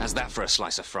How's that for a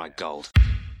slice of fried gold?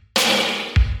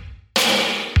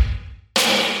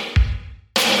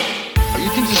 You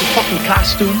think this is a fucking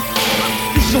costume?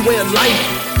 This is a way of life.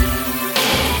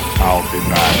 I'll be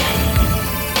back.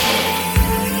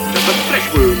 There's a flesh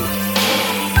wound.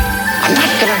 I'm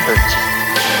not gonna hurt you.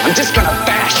 I'm just gonna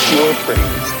bash your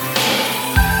brains.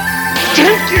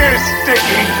 Take your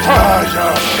sticking paws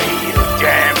off me, you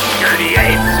damn dirty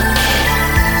ape!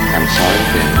 I'm sorry,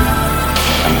 Dave.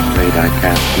 I'm afraid I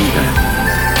can't do that.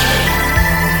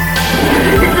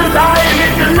 It's alive!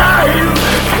 It's alive!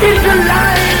 It's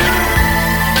alive!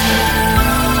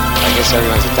 I guess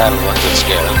everyone's entitled to one good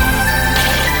scare, huh?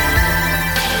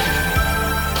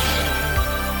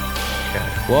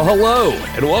 Well, hello,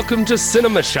 and welcome to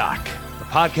Cinema Shock, a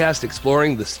podcast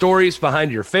exploring the stories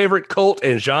behind your favorite cult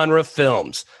and genre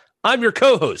films. I'm your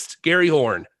co-host, Gary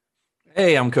Horn.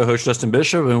 Hey, I'm co-host Justin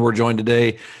Bishop, and we're joined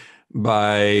today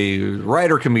by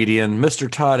writer-comedian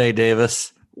Mr. Todd A.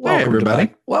 Davis. Hey,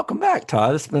 everybody. Welcome back,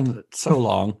 Todd. It's been so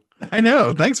long. I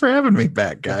know. Thanks for having me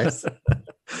back, guys.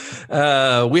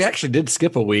 We actually did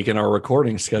skip a week in our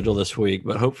recording schedule this week,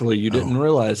 but hopefully you didn't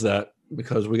realize that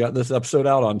because we got this episode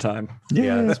out on time.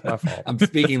 Yeah, that's my fault. I'm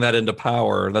speaking that into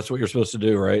power. That's what you're supposed to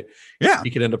do, right? Yeah.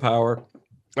 Speak it into power.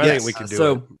 I think we can do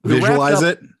it. we wrapped Visualize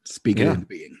up- it, speak it Yeah. into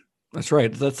being. That's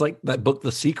right. That's like that book,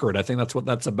 The Secret. I think that's what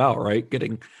that's about, right?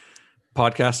 Getting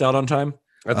podcasts out on time.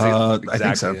 That's I exactly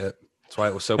think so. it. That's why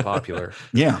it was so popular.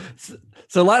 Yeah.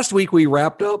 So last week we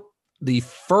wrapped up the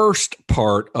first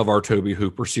part of our Tobe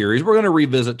Hooper series. We're going to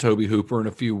revisit Tobe Hooper in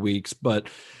a few weeks, but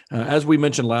as we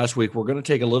mentioned last week, we're going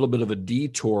to take a little bit of a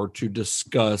detour to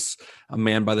discuss a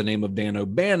man by the name of Dan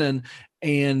O'Bannon.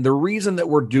 And the reason that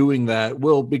we're doing that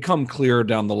will become clear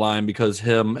down the line because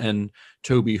him and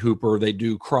Tobe Hooper, they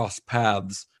do cross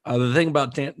paths. The thing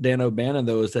about Dan O'Bannon,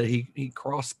 though, is that he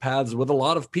crossed paths with a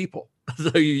lot of people.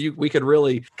 So we could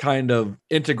really kind of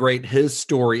integrate his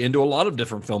story into a lot of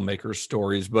different filmmakers'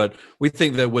 stories. But we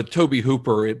think that with Tobe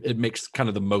Hooper, it makes kind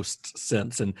of the most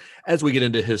sense. And as we get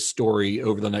into his story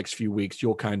over the next few weeks,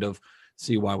 you'll kind of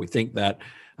see why we think that.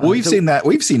 Well, we've seen that.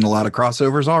 We've seen a lot of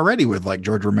crossovers already with like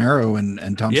George Romero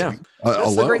and Tom. Yeah.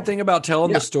 That's the great thing about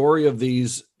telling Yeah. the story of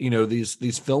these, these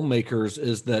filmmakers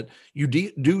is that you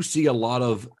do see a lot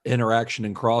of interaction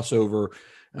and crossover.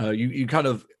 You kind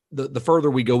of, the further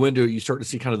we go into it, you start to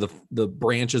see kind of the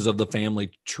branches of the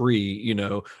family tree,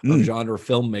 of genre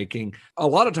filmmaking. A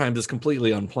lot of times it's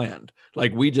completely unplanned.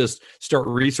 Like we just start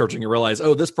researching and realize,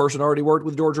 oh, this person already worked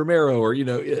with George Romero, or,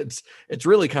 it's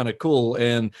really kind of cool.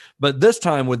 But this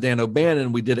time with Dan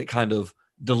O'Bannon, we did it kind of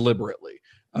deliberately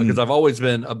because I've always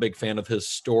been a big fan of his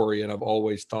story. And I've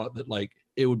always thought that like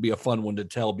it would be a fun one to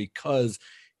tell because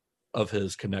of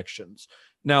his connections.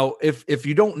 Now, if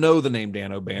you don't know the name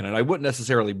Dan O'Bannon, I wouldn't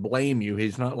necessarily blame you.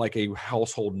 He's not like a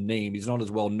household name. He's not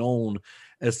as well known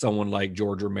as someone like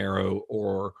George Romero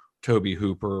or Tobe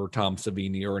Hooper or Tom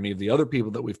Savini or any of the other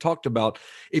people that we've talked about.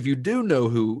 If you do know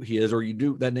who he is, or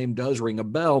that name does ring a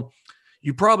bell,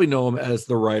 you probably know him as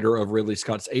the writer of Ridley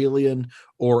Scott's Alien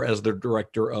or as the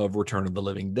director of Return of the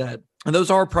Living Dead. And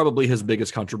those are probably his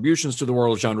biggest contributions to the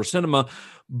world of genre cinema,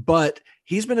 but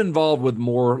he's been involved with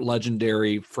more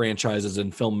legendary franchises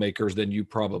and filmmakers than you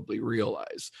probably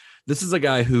realize. This is a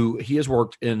guy who he has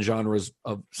worked in genres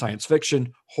of science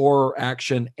fiction, horror,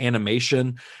 action,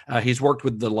 animation. He's worked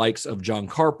with the likes of John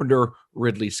Carpenter,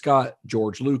 Ridley Scott,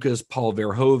 George Lucas, Paul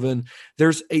Verhoeven.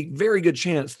 There's a very good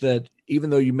chance that even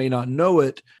though you may not know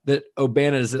it, that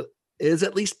O'Bannon is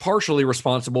at least partially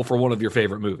responsible for one of your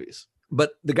favorite movies.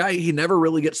 But the guy, he never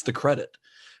really gets the credit.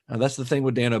 That's the thing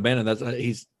with Dan O'Bannon.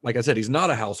 He's, like I said, he's not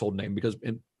a household name because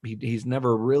he's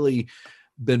never really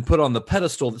been put on the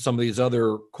pedestal that some of these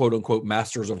other quote unquote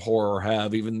masters of horror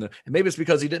have. And maybe it's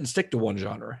because he didn't stick to one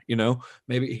genre.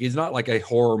 Maybe he's not like a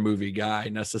horror movie guy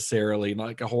necessarily, not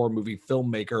like a horror movie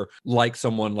filmmaker, like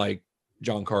someone like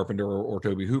John Carpenter or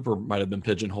Tobe Hooper might have been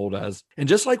pigeonholed as. And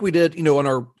just like we did, in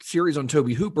our series on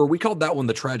Tobe Hooper, we called that one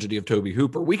The Tragedy of Tobe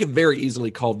Hooper. We could very easily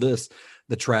call this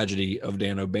The Tragedy of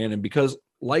Dan O'Bannon because,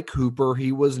 like Hooper,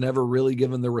 he was never really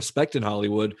given the respect in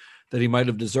Hollywood that he might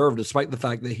have deserved, despite the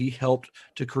fact that he helped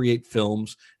to create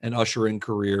films and usher in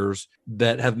careers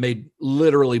that have made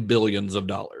literally billions of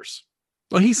dollars.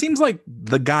 Well, he seems like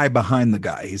the guy behind the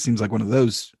guy. He seems like one of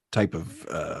those type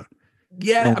of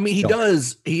Yeah, I mean, he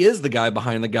does. He is the guy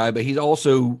behind the guy, but he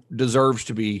also deserves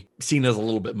to be seen as a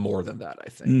little bit more than that, I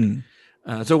think.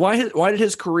 So why did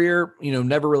his career,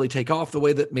 never really take off the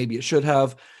way that maybe it should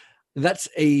have? That's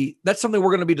something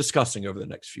we're going to be discussing over the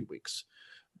next few weeks.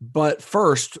 But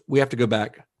first, we have to go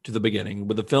back to the beginning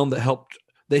with the film that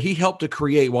he helped to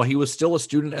create while he was still a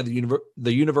student at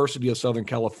the University of Southern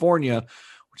California,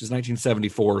 which is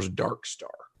 1974's Dark Star.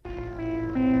 It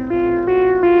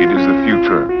is the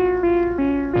future.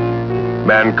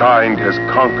 Mankind has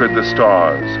conquered the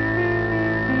stars.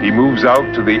 He moves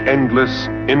out to the endless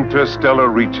interstellar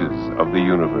reaches of the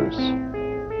universe.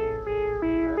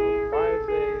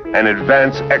 An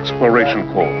advanced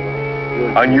exploration corps,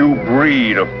 a new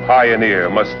breed of pioneer,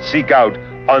 must seek out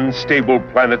unstable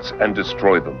planets and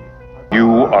destroy them.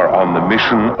 You are on the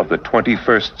mission of the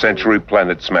 21st century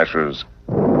planet smashers.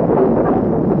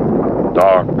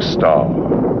 Dark Star.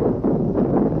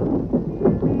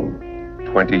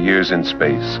 20 years in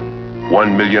space,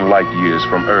 1 million light years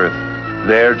from Earth.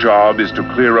 Their job is to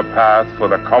clear a path for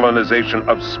the colonization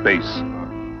of space.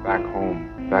 Back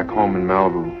home in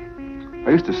Malibu.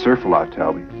 I used to surf a lot,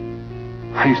 Talby.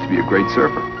 I used to be a great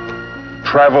surfer.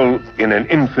 Travel in an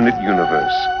infinite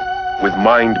universe with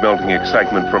mind-melting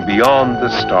excitement from beyond the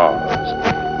stars.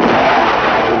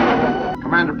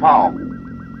 Commander Powell.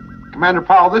 Commander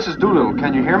Powell, this is Doolittle.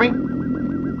 Can you hear me?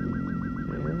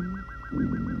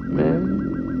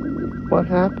 Man, what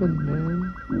happened,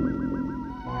 man?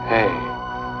 Hey.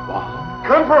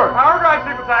 Confirm. Power drive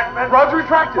sequence activated. Roger,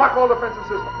 retracted. Lock all defensive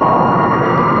systems.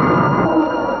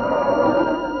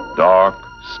 Dark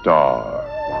Star.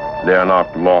 They are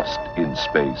not lost in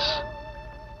space.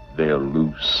 They're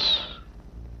loose.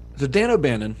 So Dan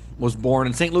O'Bannon was born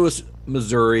in St. Louis,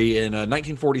 Missouri in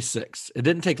 1946. It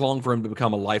didn't take long for him to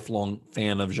become a lifelong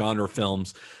fan of genre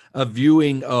films. A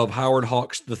viewing of Howard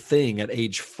Hawks' The Thing at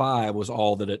age 5 was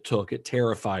all that it took. It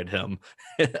terrified him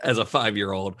as a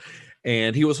 5-year-old.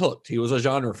 And he was hooked. He was a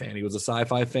genre fan. He was a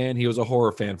sci-fi fan. He was a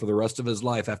horror fan for the rest of his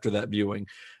life after that viewing,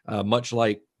 much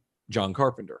like John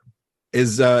Carpenter.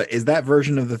 Is that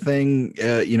version of The Thing,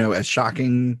 as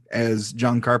shocking as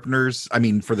John Carpenter's? I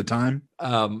mean, for the time?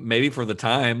 Maybe for the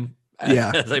time.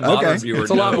 Yeah. As a modern viewer, it's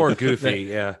a lot more goofy.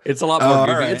 Yeah. It's a lot more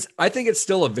goofy. Right. I think it's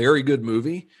still a very good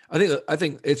movie. I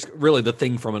think it's really The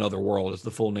Thing from Another World is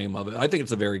the full name of it. I think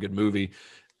it's a very good movie,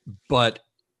 but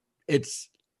it's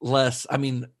less. I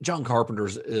mean, John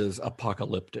Carpenter's is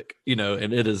apocalyptic,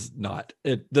 and it is not.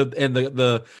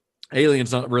 The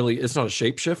alien's not really. It's not a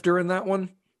shapeshifter in that one.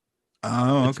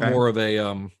 Oh, okay. It's more of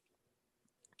a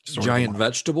giant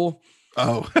vegetable.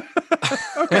 Oh,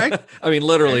 okay. I mean,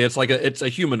 literally, it's a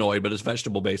humanoid, but it's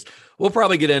vegetable based. We'll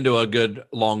probably get into a good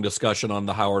long discussion on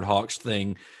the Howard Hawks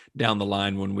thing down the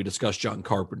line when we discuss John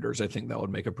Carpenter's. I think that would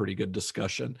make a pretty good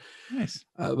discussion. Nice.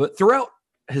 But throughout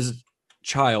his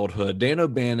childhood, Dan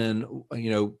O'Bannon,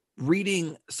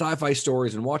 reading sci-fi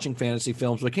stories and watching fantasy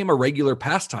films became a regular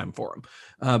pastime for him.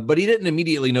 But he didn't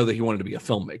immediately know that he wanted to be a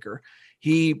filmmaker.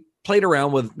 He played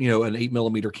around with, an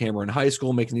 8mm camera in high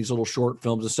school, making these little short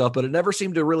films and stuff, but it never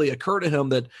seemed to really occur to him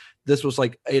that this was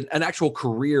like an actual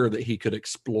career that he could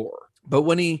explore. But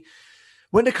when he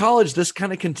went to college, this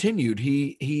kind of continued.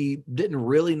 He didn't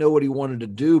really know what he wanted to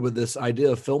do, but this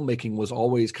idea of filmmaking was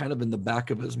always kind of in the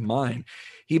back of his mind.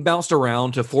 He bounced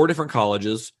around to 4 different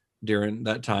colleges during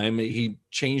that time. He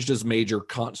changed his major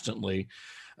constantly.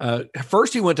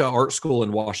 First, he went to art school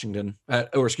in Washington,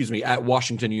 at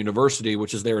Washington University,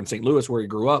 which is there in St. Louis, where he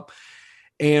grew up.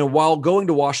 And while going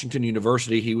to Washington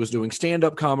University, he was doing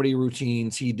stand-up comedy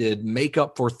routines. He did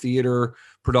makeup for theater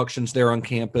productions there on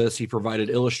campus. He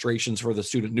provided illustrations for the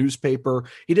student newspaper.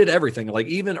 He did everything. Like,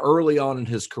 even early on in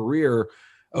his career,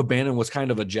 O'Bannon was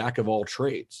kind of a jack of all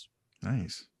trades.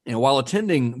 Nice. And while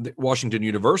attending Washington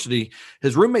University,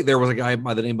 his roommate there was a guy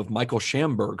by the name of Michael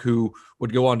Shamberg, who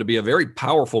would go on to be a very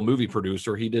powerful movie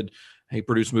producer. He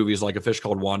produced movies like A Fish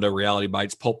Called Wanda, Reality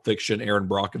Bites, Pulp Fiction, Aaron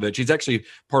Brockovich. He's actually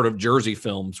part of Jersey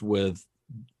Films with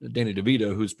Danny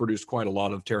DeVito, who's produced quite a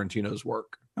lot of Tarantino's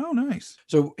work. Oh, nice.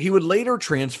 So he would later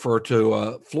transfer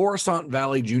to Florissant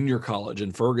Valley Junior College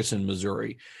in Ferguson,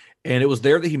 Missouri. And it was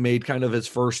there that he made kind of his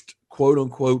first quote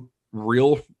unquote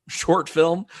real short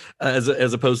film, as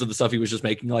opposed to the stuff he was just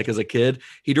making like as a kid.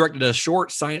 He directed a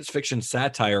short science fiction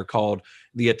satire called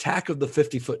The Attack of the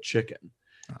 50-Foot Chicken.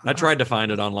 I tried to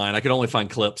find it online. I could only find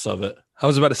clips of it. I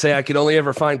was about to say I could only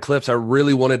ever find clips. I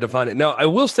really wanted to find it. Now, I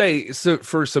will say, so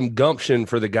for some gumption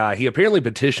for the guy, he apparently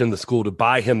petitioned the school to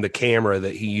buy him the camera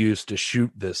that he used to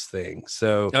shoot this thing.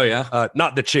 So, oh yeah,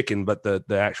 not the chicken, but the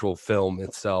actual film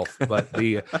itself. But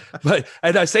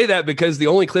and I say that because the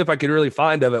only clip I could really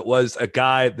find of it was a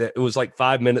guy that it was like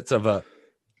 5 minutes of a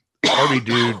army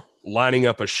dude lining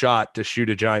up a shot to shoot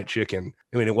a giant chicken.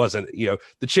 I mean, it wasn't,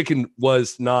 the chicken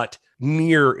was not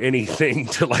near anything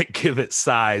to like give it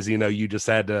size. You just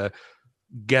had to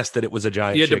guess that it was a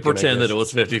giant chicken. You had to pretend that it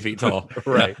was 50 feet tall.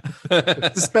 Right.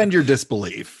 Suspend your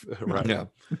disbelief. Right. Yeah.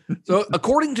 So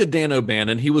according to Dan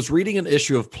O'Bannon, he was reading an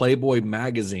issue of Playboy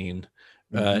magazine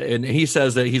And he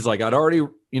says that he's like, I'd already,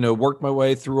 worked my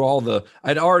way through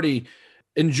I'd already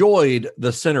enjoyed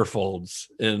the centerfolds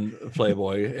in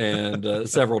Playboy and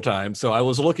several times. So I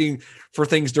was looking for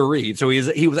things to read. So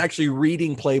he was actually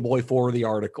reading Playboy for the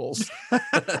articles.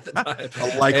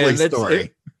 A likely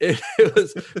story. It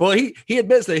was, well, he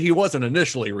admits that he wasn't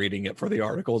initially reading it for the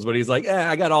articles, but he's like,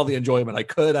 I got all the enjoyment I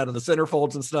could out of the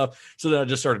centerfolds and stuff. So then I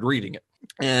just started reading it.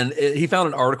 And he found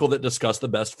an article that discussed the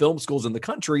best film schools in the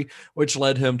country, which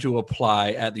led him to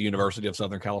apply at the University of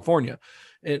Southern California.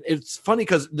 And it's funny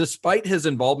because despite his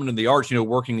involvement in the arts,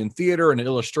 working in theater and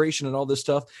illustration and all this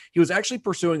stuff, he was actually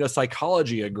pursuing a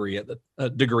psychology degree at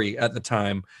the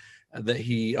time that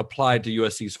he applied to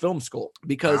USC's film school,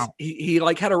 because he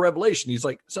like had a revelation. He's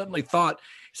like suddenly thought,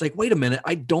 he's like, wait a minute,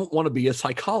 I don't want to be a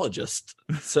psychologist.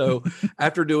 So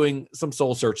after doing some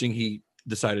soul searching, he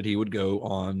decided he would go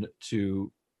on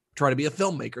to try to be a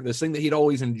filmmaker, this thing that he'd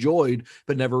always enjoyed,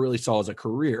 but never really saw as a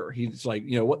career. He's like,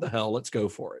 what the hell, let's go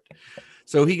for it.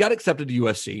 So he got accepted to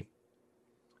USC,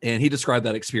 and he described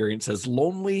that experience as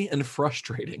lonely and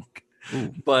frustrating.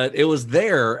 Ooh. But it was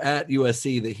there at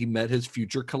USC that he met his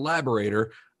future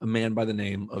collaborator, a man by the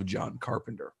name of John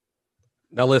Carpenter.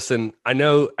 Now, listen,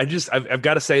 I've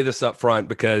got to say this up front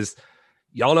because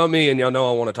y'all know me and y'all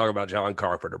know I want to talk about John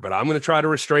Carpenter, but I'm going to try to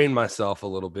restrain myself a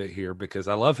little bit here because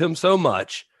I love him so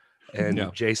much. And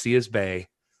JC is Bay.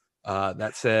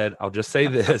 That said, I'll just say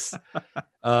this.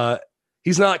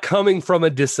 He's not coming from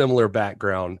a dissimilar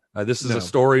background. This is a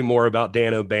story more about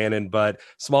Dan O'Bannon, but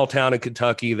small town in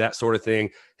Kentucky, that sort of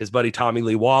thing. His buddy Tommy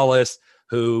Lee Wallace,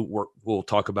 who we'll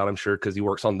talk about, I'm sure, because he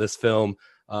works on this film,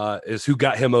 is who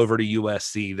got him over to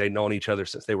USC. They'd known each other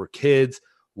since they were kids.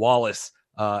 Wallace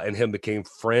and him became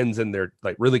friends, and they're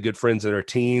like really good friends in their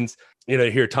teens.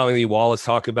 Hear Tommy Lee Wallace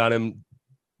talk about him.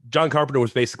 John Carpenter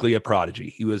was basically a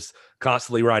prodigy. He was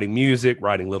constantly writing music,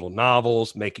 writing little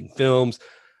novels, making films.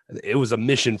 It was a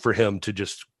mission for him to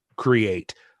just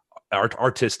create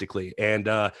artistically. And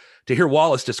to hear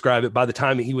Wallace describe it, by the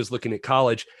time he was looking at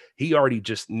college, he already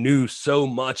just knew so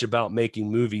much about making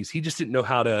movies. He just didn't know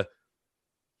how to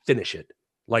finish it.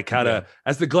 Like how to,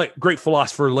 as the great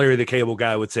philosopher Larry the Cable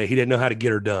Guy would say, he didn't know how to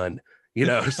get her done.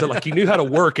 So like he knew how to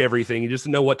work everything. He just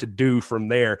didn't know what to do from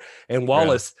there. And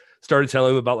Wallace started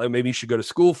telling him about like maybe you should go to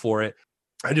school for it.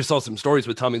 I just saw some stories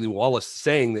with Tommy Lee Wallace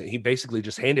saying that he basically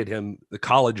just handed him the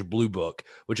college blue book,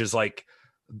 which is like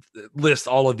lists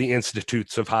all of the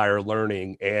institutes of higher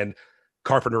learning. And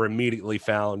Carpenter immediately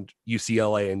found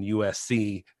UCLA and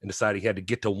USC and decided he had to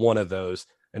get to one of those.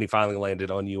 And he finally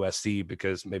landed on USC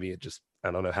because maybe it just,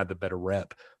 I don't know, had the better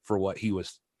rep for what he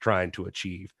was trying to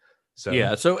achieve.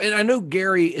 So and I know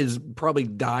Gary is probably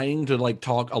dying to like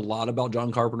talk a lot about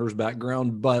John Carpenter's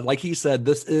background, but like he said,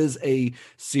 this is a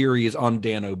series on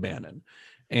Dan O'Bannon.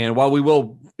 And while we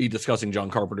will be discussing John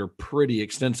Carpenter pretty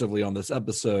extensively on this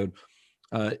episode,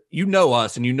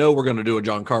 us and we're going to do a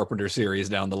John Carpenter series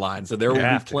down the line. So there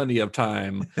will be plenty of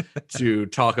time to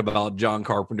talk about John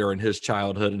Carpenter and his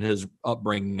childhood and his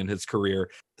upbringing and his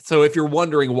career. So if you're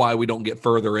wondering why we don't get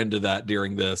further into that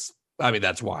during this, I mean,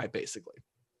 that's why basically.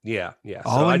 Yeah.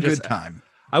 All in good time.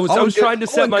 I was trying to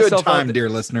set myself up, dear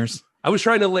listeners. I was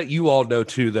trying to let you all know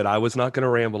too that I was not going to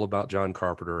ramble about John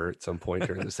Carpenter at some point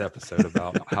during this episode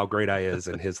about how great I is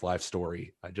and his life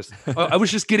story. I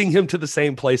was just getting him to the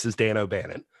same place as Dan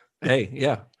O'Bannon. Hey,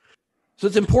 yeah. So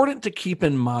it's important to keep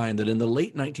in mind that in the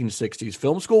late 1960s,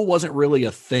 film school wasn't really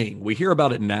a thing. We hear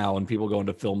about it now and people going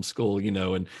to film school,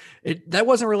 and that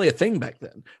wasn't really a thing back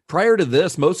then. Prior to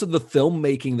this, most of the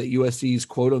filmmaking that USC's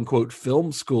quote unquote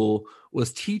film school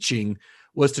was teaching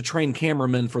was to train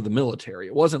cameramen for the military.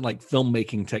 It wasn't like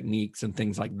filmmaking techniques and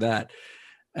things like that.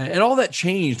 And all that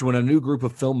changed when a new group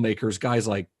of filmmakers, guys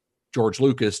like George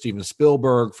Lucas, Steven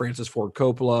Spielberg, Francis Ford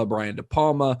Coppola, Brian De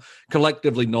Palma,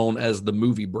 collectively known as the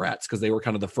movie brats, because they were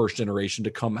kind of the first generation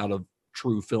to come out of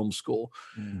true film school.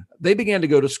 They began to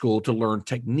go to school to learn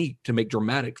technique to make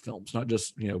dramatic films, not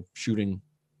just, shooting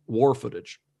war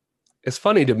footage. It's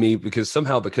funny to me because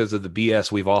somehow because of the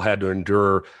BS we've all had to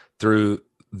endure through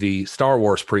the Star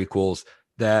Wars prequels,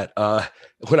 that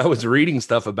when I was reading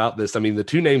stuff about this, I mean, the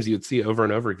two names you'd see over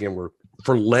and over again were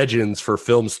for legends for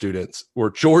film students were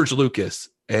George Lucas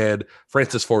and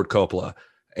Francis Ford Coppola.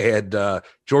 And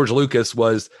George Lucas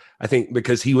was, I think,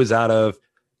 because he was out of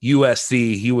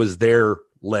USC, he was their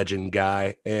legend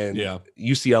guy, and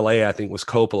UCLA, I think, was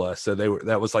Coppola. So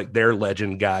that was like their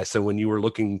legend guy. So when you were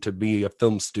looking to be a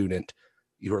film student,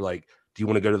 you were like, do you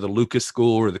want to go to the Lucas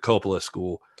school or the Coppola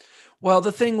school? Well,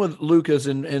 the thing with Lucas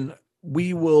and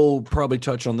we will probably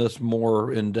touch on this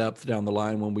more in depth down the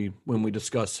line when we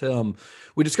discuss him.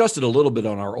 We discussed it a little bit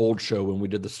on our old show when we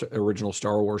did the original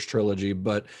Star Wars trilogy,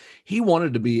 but he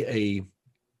wanted to be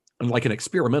like an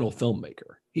experimental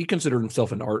filmmaker. He considered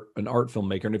himself an art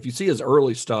filmmaker. And if you see his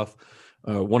early stuff,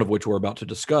 one of which we're about to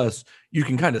discuss, you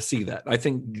can kind of see that. I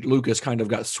think Lucas kind of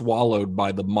got swallowed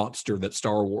by the monster that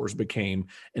Star Wars became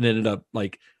and ended up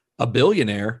like a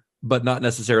billionaire, but not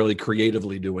necessarily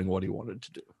creatively doing what he wanted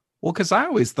to do. Well, because I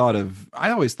always thought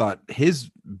his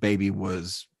baby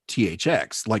was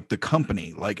THX, like the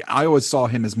company. Like I always saw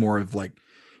him as more of like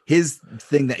his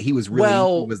thing that he was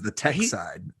really was the tech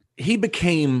side. He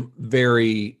became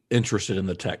very interested in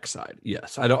the tech side.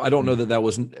 Yes. I don't know that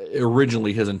was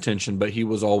originally his intention, but he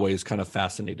was always kind of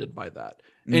fascinated by that.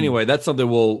 Anyway, that's something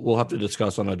we'll have to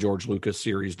discuss on a George Lucas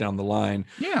series down the line.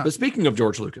 Yeah. But speaking of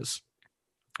George Lucas,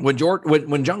 when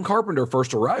John Carpenter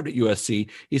first arrived at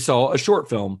USC, he saw a short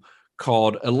film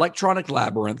called Electronic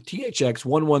Labyrinth THX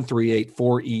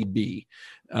 11384EB,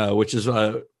 which is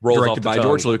directed by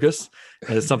George Lucas.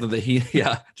 It's something that he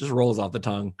just rolls off the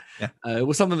tongue. Yeah. It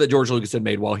was something that George Lucas had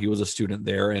made while he was a student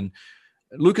there, and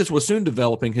Lucas was soon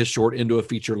developing his short into a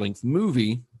feature-length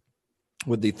movie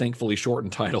with the thankfully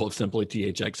shortened title of simply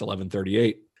THX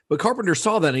 1138. But Carpenter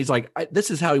saw that and he's like,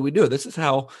 this is how we do it. This is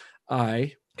how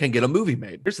I can get a movie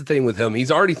made. Here's the thing with him.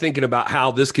 He's already thinking about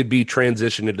how this could be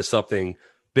transitioned into something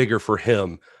bigger for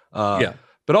him.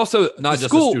 But also not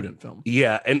just a student film.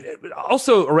 Yeah. And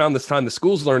also around this time, the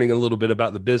school's learning a little bit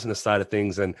about the business side of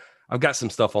things. And I've got some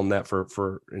stuff on that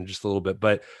for in just a little bit,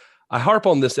 but I harp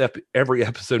on this every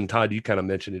episode. And Todd, you kind of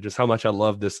mentioned it, just how much I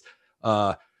love this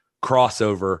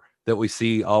crossover that we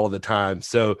see all of the time.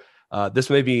 So this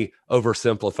may be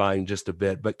oversimplifying just a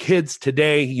bit, but kids,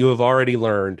 today you have already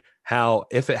learned how,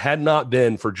 if it had not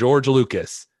been for George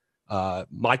Lucas,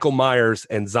 Michael Myers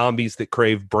and zombies that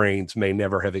crave brains may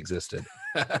never have existed.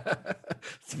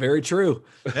 It's very true.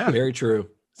 Yeah. Very true.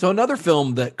 So another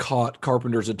film that caught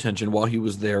Carpenter's attention while he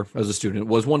was there as a student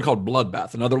was one called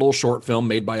Bloodbath, another little short film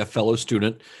made by a fellow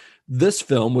student. This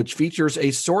film, which features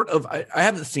a sort of, I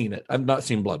haven't seen it. I've not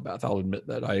seen Bloodbath. I'll admit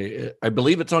that. I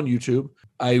believe it's on YouTube.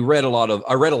 I read a lot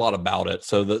about it.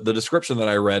 So the description that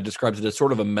I read describes it as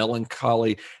sort of a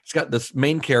melancholy. It's got this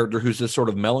main character who's this sort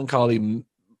of melancholy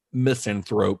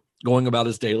misanthrope going about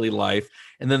his daily life.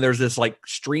 And then there's this like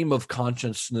stream of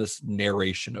consciousness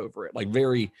narration over it. Like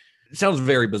it sounds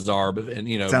very bizarre, but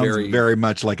sounds very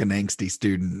much like an angsty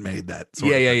student made that.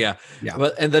 Yeah.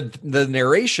 But and the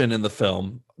narration in the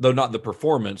film, though not the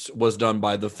performance, was done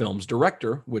by the film's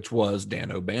director, which was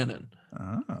Dan O'Bannon.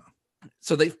 Oh.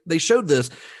 So they showed this.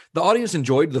 The audience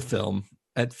enjoyed the film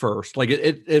at first. Like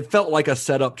it felt like a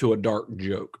setup to a dark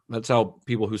joke. That's how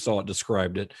people who saw it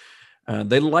described it.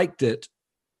 They liked it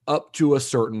up to a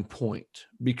certain point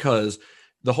because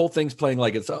the whole thing's playing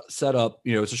like it's set up,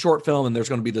 it's a short film and there's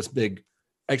going to be this big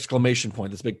exclamation point,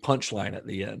 this big punchline at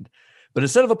the end. But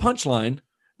instead of a punchline,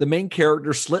 the main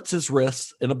character slits his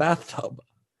wrists in a bathtub.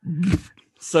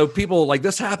 So people like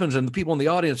this happens and the people in the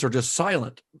audience are just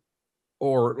silent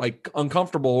or like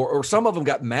uncomfortable, or some of them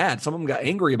got mad. Some of them got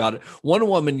angry about it. One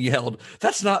woman yelled,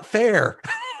 "That's not fair."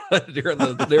 during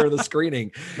the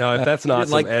screening. No, if that's not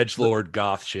some edgelord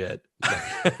goth shit.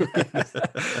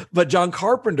 But John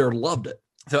Carpenter loved it.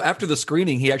 So after the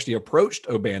screening, he actually approached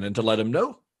O'Bannon to let him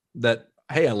know that,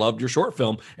 hey, I loved your short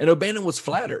film. And O'Bannon was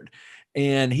flattered.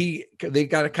 And they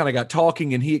got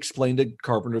talking, and he explained to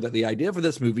Carpenter that the idea for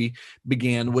this movie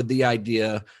began with the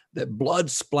idea that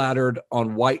blood splattered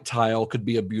on white tile could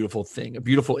be a beautiful thing, a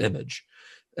beautiful image.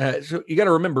 So you got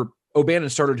to remember, O'Bannon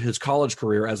started his college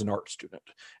career as an art student.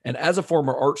 And as a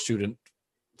former art student,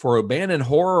 for O'Bannon,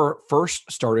 horror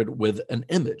first started with an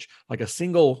image, like a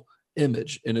single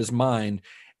image in his mind,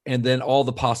 and then all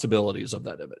the possibilities of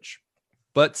that image.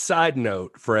 But side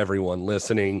note for everyone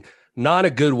listening, not a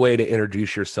good way to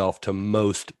introduce yourself to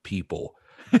most people.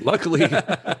 Luckily,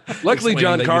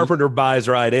 John Carpenter buys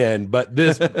right in. But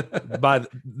this, by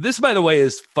the way,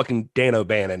 is fucking Dan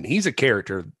O'Bannon. He's a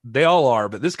character. They all are,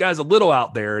 but this guy's a little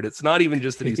out there, and it's not even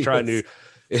just that he's trying to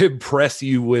impress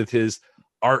you with his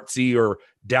artsy or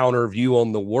downer view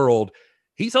on the world.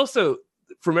 He's also,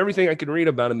 from everything I can read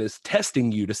about him, is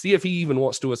testing you to see if he even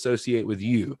wants to associate with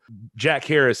you. Jack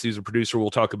Harris, who's a producer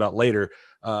we'll talk about later,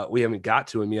 we haven't got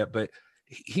to him yet, but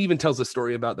he even tells a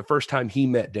story about the first time he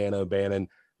met Dan O'Bannon,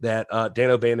 that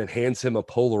Dan O'Bannon hands him a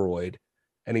Polaroid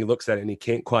and he looks at it and he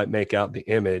can't quite make out the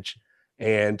image.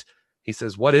 And he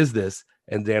says, "What is this?"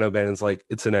 And Dan O'Bannon's like,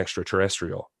 "It's an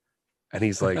extraterrestrial." And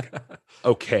he's like,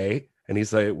 "Okay." And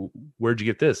he's like, "Where'd you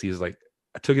get this?" He's like,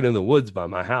 "I took it in the woods by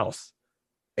my house."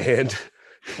 And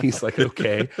He's like,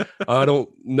 okay, I don't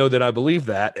know that I believe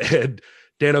that. And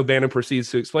Dan O'Bannon proceeds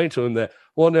to explain to him that,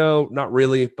 well, no, not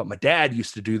really. But my dad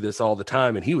used to do this all the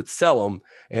time and he would sell them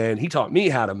and he taught me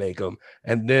how to make them.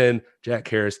 And then Jack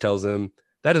Harris tells him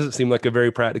that doesn't seem like a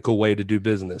very practical way to do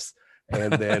business.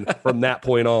 And then from that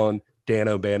point on, Dan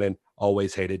O'Bannon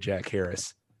always hated Jack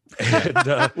Harris.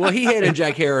 And, well, he hated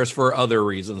Jack Harris for other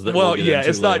reasons. That we'll get into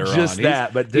it's not later just on.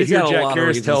 that, but to hear Jack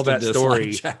Harris tell that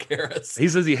story, Jack Harris. He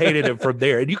says he hated him from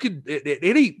there. And you could,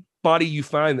 anybody you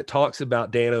find that talks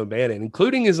about Dan O'Bannon,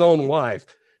 including his own wife,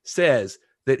 says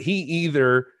that he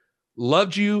either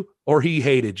loved you or he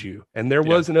hated you, and there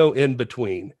was no in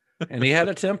between. And he had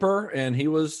a temper, and he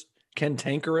was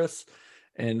cantankerous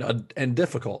and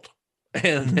difficult,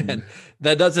 and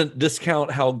that doesn't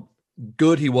discount how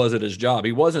good he was at his job.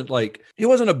 He wasn't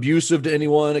abusive to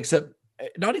anyone, except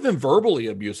not even verbally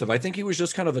abusive. I think he was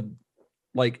just kind of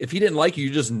if he didn't like you,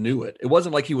 you just knew it. It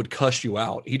wasn't like he would cuss you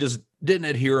out. He just didn't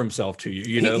adhere himself to you.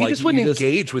 You know, he just wouldn't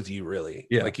engage with you, really.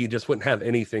 Yeah. Like he just wouldn't have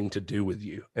anything to do with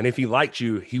you. And if he liked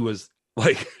you, he was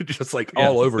just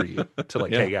all over you to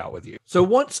hang out with you. So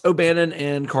once O'Bannon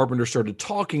and Carpenter started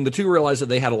talking, the two realized that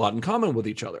they had a lot in common with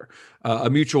each other. A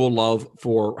mutual love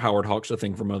for Howard Hawks, A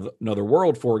Thing from Another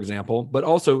World, for example, but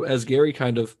also, as Gary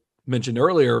kind of mentioned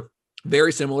earlier,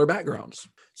 very similar backgrounds.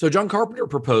 So John Carpenter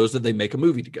proposed that they make a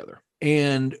movie together.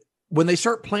 And when they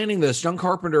start planning this, John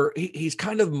Carpenter, he's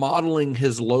kind of modeling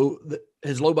his low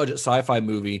budget sci-fi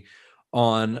movie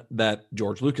on that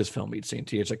George Lucas film he'd seen,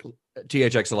 THX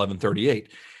 1138,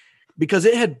 because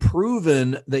it had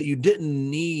proven that you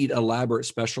didn't need elaborate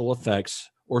special effects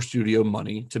or studio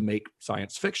money to make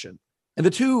science fiction. And the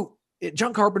two,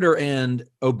 John Carpenter and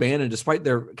O'Bannon, despite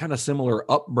their kind of similar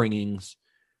upbringings,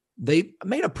 they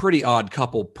made a pretty odd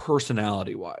couple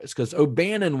personality-wise, because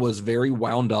O'Bannon was very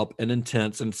wound up and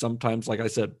intense and sometimes, like I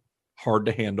said, hard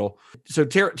to handle. So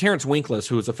Terrence Winkless,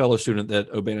 who was a fellow student that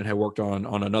O'Bannon had worked on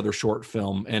another short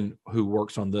film and who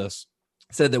works on this,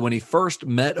 said that when he first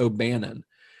met O'Bannon,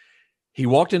 he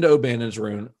walked into O'Bannon's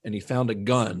room and he found a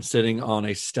gun sitting on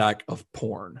a stack of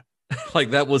porn.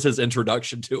 That was his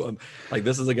introduction to him.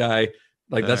 This is a guy,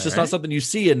 that's just not something you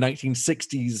see in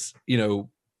 1960s,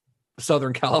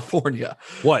 Southern California.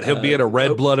 What, he'll be a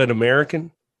red-blooded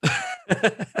American?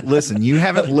 Listen, you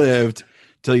haven't lived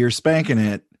till you're spanking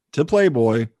it to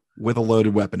Playboy with a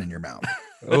loaded weapon in your mouth.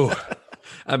 Oh,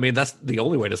 I mean, that's the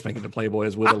only way to spank it to Playboy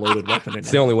is with a loaded weapon.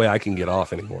 It's the only way I can get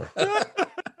off anymore.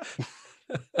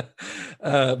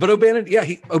 But O'Bannon,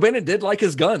 O'Bannon did like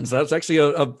his guns. That's actually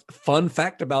a fun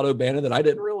fact about O'Bannon that I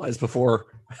didn't realize before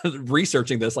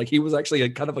researching this. He was actually a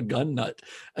kind of a gun nut,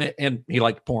 and he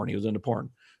liked porn. He was into porn.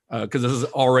 Because this is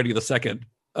already the second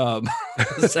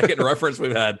reference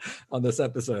we've had on this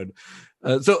episode.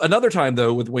 So another time,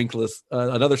 though, with Winkless,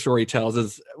 another story he tells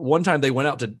is one time they went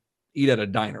out to eat at a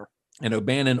diner, and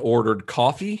O'Bannon ordered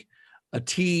coffee, a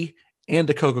tea, and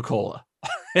a Coca-Cola.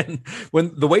 And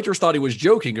when the waitress thought he was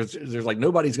joking, because there's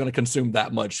nobody's going to consume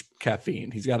that much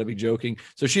caffeine. He's got to be joking.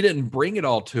 So she didn't bring it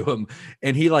all to him,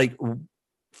 and he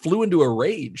flew into a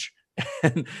rage.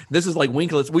 And this is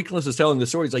Winkless is telling the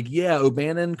story. He's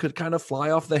O'Bannon could kind of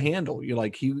fly off the handle. He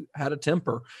had a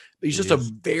temper. But he's just a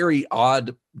very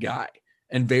odd guy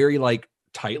and very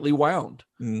tightly wound.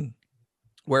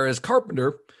 Whereas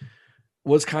Carpenter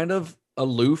was kind of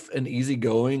aloof and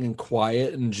easygoing and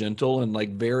quiet and gentle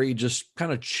and very just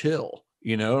kind of chill.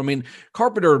 I mean,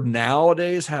 Carpenter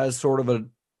nowadays has sort of a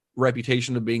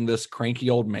reputation of being this cranky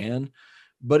old man.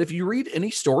 But if you read any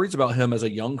stories about him as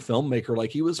a young filmmaker,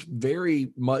 he was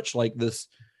very much this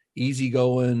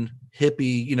easygoing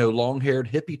hippie, long-haired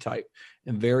hippie type,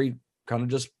 and very kind of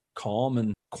just calm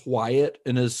and quiet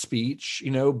in his speech,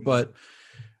 but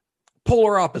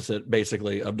polar opposite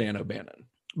basically of Dan O'Bannon.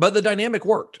 But the dynamic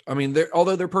worked. I mean,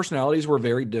 although their personalities were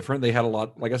very different, they had a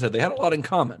lot, like I said, they had a lot in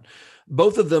common.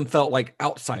 Both of them felt like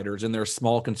outsiders in their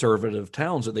small conservative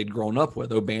towns that they'd grown up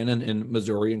with, O'Bannon in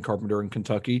Missouri and Carpenter in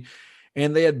Kentucky.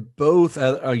 And they had both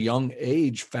at a young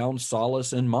age found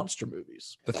solace in monster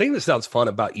movies. The thing that sounds fun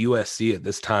about USC at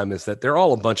this time is that they're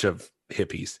all a bunch of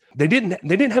hippies. They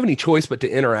didn't have any choice but to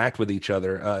interact with each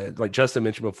other. Like Justin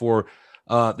mentioned before,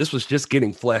 this was just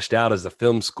getting fleshed out as a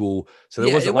film school. So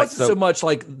it wasn't so much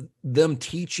like them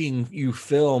teaching you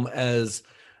film as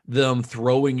them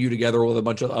throwing you together with a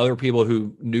bunch of other people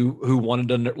who wanted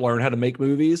to learn how to make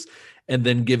movies, and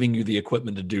then giving you the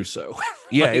equipment to do so.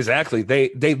 Yeah, exactly. They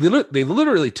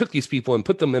literally took these people and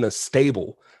put them in a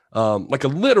stable, like a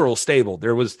literal stable.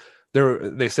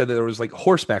 They said that there was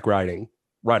horseback riding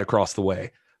right across the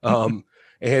way.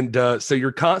 And so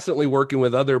you're constantly working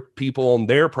with other people on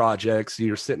their projects.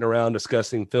 You're sitting around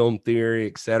discussing film theory,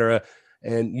 etc.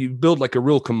 and you build like a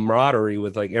real camaraderie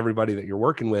with like everybody that you're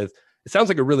working with. It sounds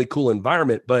like a really cool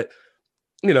environment, but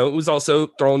you know, it was also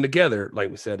thrown together.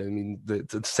 Like we said, I mean,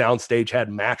 the sound stage had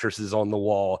mattresses on the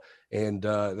wall, and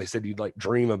they said you'd like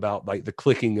dream about like the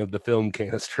clicking of the film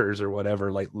canisters or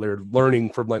whatever. Like they're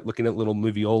learning from like looking at little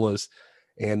moviolas,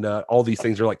 and all these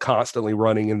things are like constantly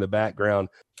running in the background.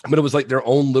 But it was like their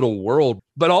own little world.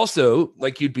 But also,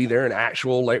 like you'd be there, and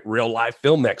actual like real life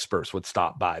film experts would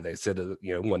stop by. They said,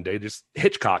 you know, one day just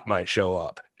Hitchcock might show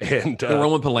up, and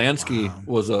Roman Polanski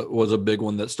was a big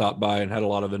one that stopped by and had a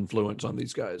lot of influence on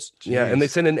these guys. Jeez. Yeah, and they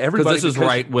sent in everybody. This is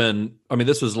right when, I mean,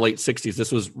 this was late '60s.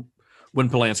 This was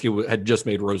when Polanski had just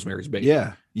made Rosemary's Baby.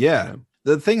 Yeah.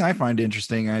 The thing I find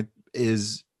interesting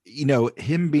is, you know,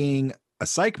 him being a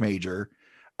psych major.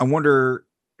 I wonder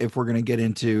if we're going to get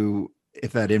into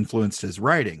if that influenced his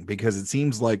writing, because it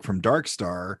seems like from Dark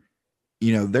Star,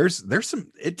 you know, there's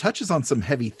some, it touches on some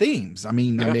heavy themes. I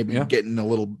mean, getting a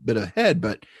little bit ahead,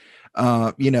 but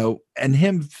you know, and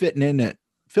him fitting in at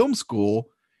film school,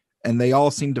 and they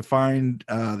all seem to find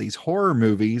these horror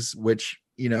movies, which,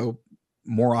 you know,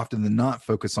 more often than not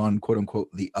focus on quote unquote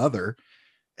the other.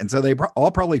 And so they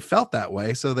all probably felt that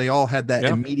way. So they all had that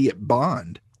immediate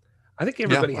bond. I think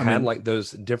everybody had like those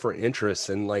different interests,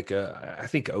 and like I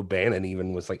think O'Bannon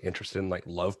even was like interested in like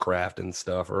Lovecraft and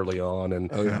stuff early on,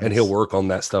 and and he'll work on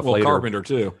that stuff later. Carpenter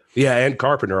too, and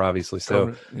Carpenter obviously.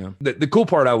 So the cool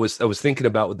part I was thinking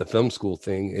about with the film school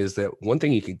thing is that one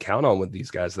thing you can count on with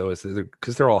these guys though is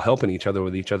because they're all helping each other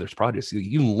with each other's projects.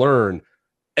 You learn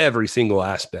every single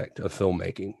aspect of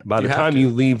filmmaking. By the time you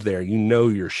leave there, you know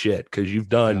your shit because you've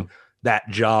done that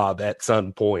job at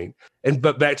some point.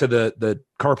 But back to the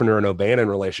Carpenter and O'Bannon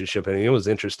relationship, and it was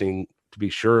interesting to be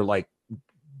sure. Like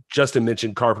Justin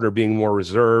mentioned, Carpenter being more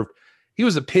reserved. He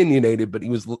was opinionated, but he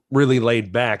was really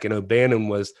laid back. And O'Bannon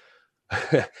was,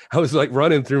 I was like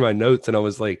running through my notes, and I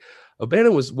was like,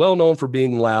 O'Bannon was well known for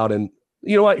being loud. And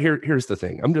you know what? Here's the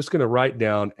thing. I'm just going to write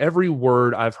down every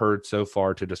word I've heard so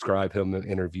far to describe him in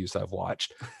interviews I've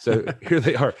watched. So here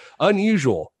they are.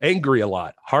 Unusual, angry a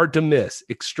lot, hard to miss,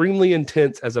 extremely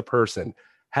intense as a person,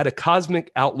 had a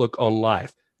cosmic outlook on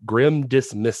life, grim,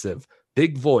 dismissive,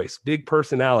 big voice, big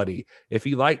personality. If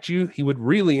he liked you, he would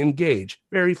really engage.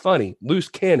 Very funny, loose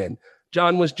cannon.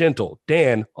 John was gentle,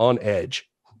 Dan on edge.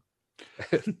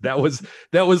 that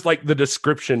was like the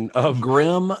description of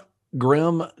grim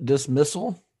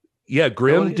dismissal. Yeah,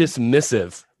 grim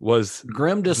dismissive was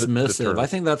grim dismissive. I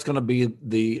think that's going to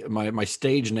be my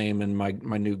stage name in my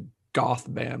new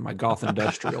goth band, my goth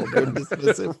industrial. Grim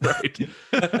dismissive, right?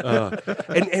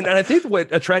 And I think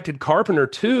what attracted Carpenter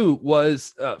too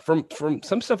was from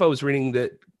some stuff I was reading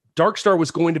that Dark Star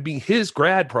was going to be his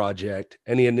grad project,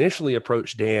 and he initially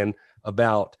approached Dan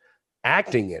about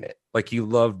acting in it. Like he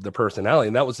loved the personality,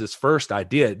 and that was his first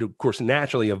idea. It, of course,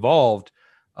 naturally evolved.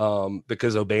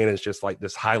 Because O'Bannon is just like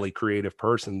this highly creative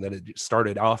person that it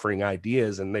started offering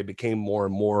ideas, and they became more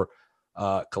and more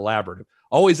collaborative.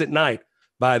 Always at night,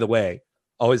 by the way,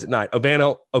 always at night.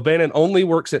 O'Bannon only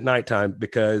works at nighttime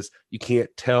because you can't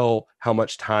tell how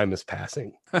much time is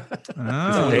passing.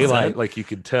 Daylight, like you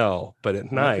could tell, but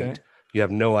at night you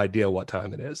have no idea what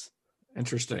time it is.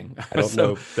 Interesting. I don't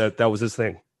know that was his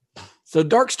thing. So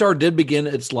Dark Star did begin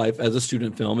its life as a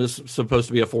student film. It's supposed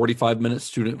to be a 45-minute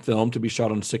student film to be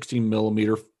shot on 16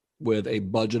 millimeter with a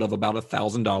budget of about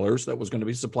 $1,000 that was going to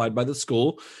be supplied by the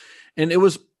school. And it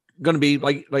was going to be,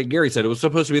 like Gary said, it was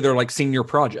supposed to be their like senior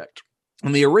project.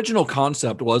 And the original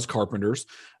concept was Carpenter's.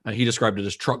 He described it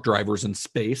as truck drivers in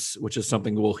space, which is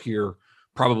something we'll hear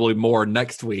probably more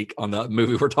next week on the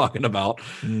movie we're talking about.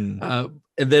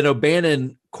 And then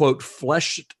O'Bannon, quote,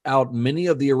 fleshed out many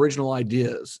of the original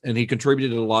ideas, and he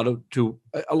contributed a lot of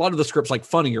the script's like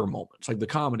funnier moments, like the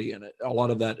comedy in it. A lot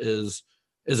of that is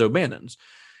O'Bannon's.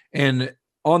 And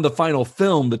on the final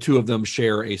film, the two of them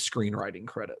share a screenwriting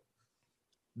credit.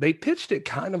 They pitched it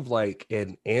kind of like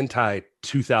an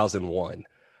anti-2001.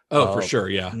 Oh, for sure.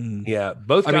 Yeah. Yeah.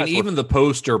 Both guys even the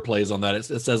poster plays on that. It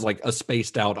says like a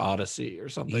spaced out Odyssey or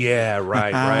something. Yeah,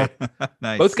 right.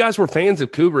 Nice. Both guys were fans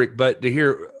of Kubrick, but to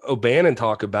hear O'Bannon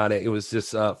talk about it, it was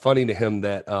just funny to him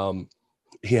that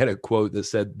he had a quote that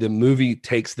said, the movie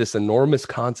takes this enormous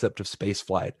concept of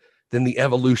spaceflight, then the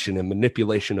evolution and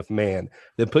manipulation of man,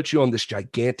 then puts you on this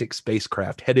gigantic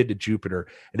spacecraft headed to Jupiter,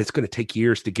 and it's going to take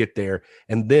years to get there.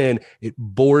 And then it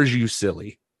bores you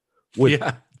silly with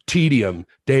tedium,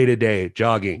 day to day,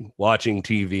 jogging, watching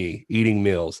TV, eating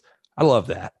meals. I love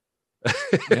that.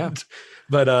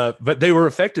 But they were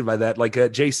affected by that. Like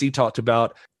JC talked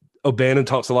about, O'Bannon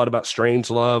talks a lot about Strange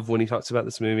Love when he talks about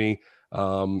this movie.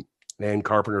 And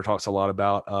Carpenter talks a lot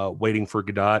about Waiting for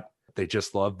Godot. They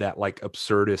just loved that like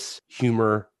absurdist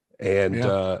humor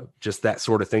and just that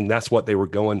sort of thing. That's what they were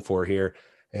going for here.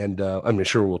 And I'm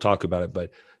sure we'll talk about it,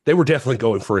 but they were definitely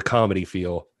going for a comedy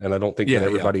feel. And I don't think that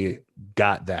everybody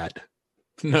got that.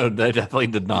 No, they definitely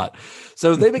did not.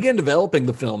 So they began developing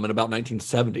the film in about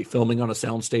 1970, filming on a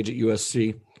soundstage at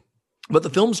USC. But the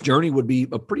film's journey would be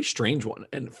a pretty strange one.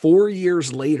 And 4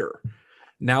 years later,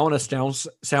 now on a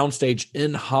soundstage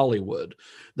in Hollywood,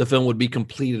 the film would be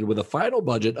completed with a final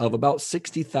budget of about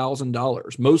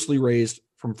 $60,000, mostly raised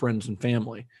from friends and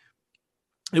family.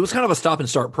 It was kind of a stop and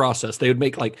start process. They would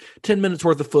make like 10 minutes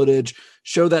worth of footage,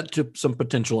 show that to some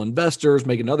potential investors,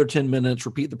 make another 10 minutes,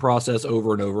 repeat the process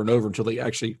over and over and over until they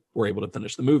actually were able to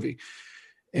finish the movie.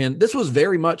 And this was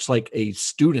very much like a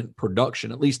student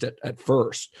production, at least at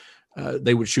first.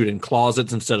 They would shoot in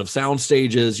closets instead of sound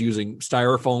stages, using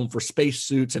styrofoam for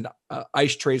spacesuits and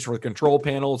ice trays for the control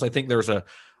panels. I think there's a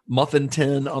muffin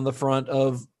tin on the front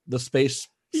of the space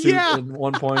suit at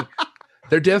one point.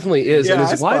 There definitely is. Yeah, and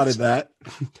I spotted that.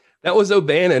 That was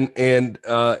O'Bannon, and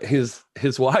his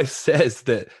wife says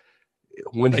that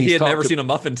when he had never seen a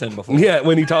muffin tin before. Yeah,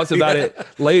 when he talks about it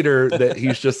later, that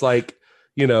he's just like,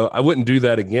 I wouldn't do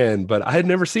that again, but I had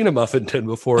never seen a muffin tin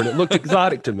before, and it looked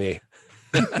exotic to me.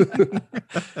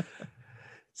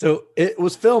 So it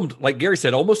was filmed, like Gary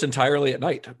said, almost entirely at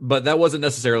night, but that wasn't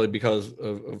necessarily because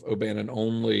of O'Bannon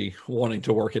only wanting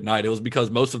to work at night. It was because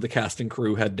most of the cast and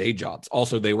crew had day jobs.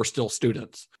 Also, they were still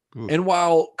students. And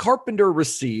while Carpenter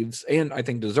receives, and I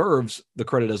think deserves, the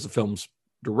credit as the film's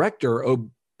director,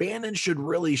 O'Bannon should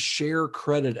really share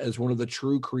credit as one of the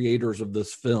true creators of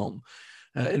this film.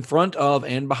 In front of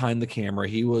and behind the camera,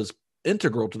 he was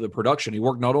integral to the production. He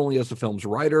worked not only as the film's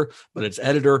writer, but its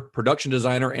editor, production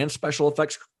designer, and special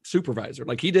effects supervisor.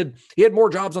 Like he had more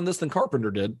jobs on this than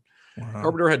Carpenter did. Wow.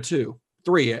 Carpenter had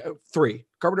three.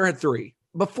 Carpenter had three.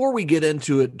 Before we get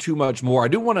into it too much more, I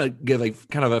do want to give a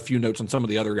kind of a few notes on some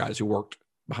of the other guys who worked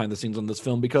behind the scenes on this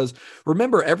film, because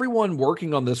remember, everyone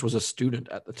working on this was a student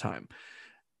at the time.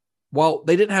 While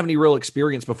they didn't have any real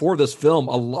experience before this film,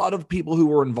 a lot of people who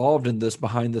were involved in this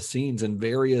behind the scenes in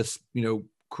various,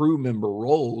 crew member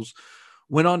roles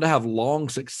went on to have long,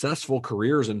 successful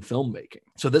careers in filmmaking.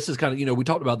 So this is kind of, we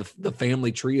talked about the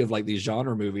family tree of like these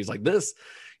genre movies like this.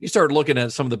 You start looking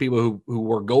at some of the people who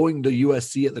were going to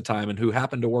USC at the time and who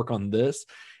happened to work on this,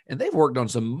 and they've worked on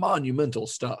some monumental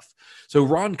stuff. So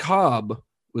Ron Cobb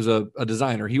was a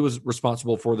designer. He was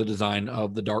responsible for the design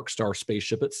of the Dark Star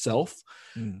spaceship itself.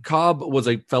 Cobb was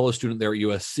a fellow student there at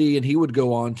USC, and he would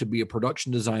go on to be a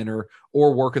production designer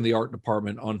or work in the art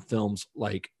department on films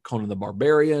like Conan the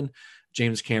Barbarian,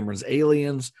 James Cameron's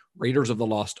Aliens, Raiders of the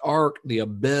Lost Ark, The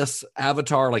Abyss,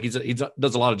 Avatar. Like he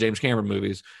does a lot of James Cameron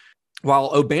movies.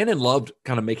 While O'Bannon loved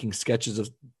kind of making sketches of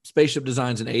spaceship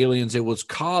designs and aliens, it was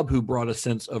Cobb who brought a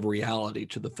sense of reality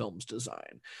to the film's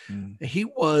design. He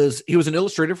was an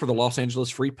illustrator for the Los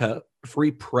Angeles Free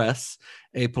Press,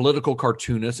 a political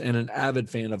cartoonist, and an avid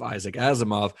fan of Isaac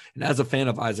Asimov. And as a fan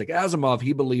of Isaac Asimov,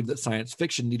 he believed that science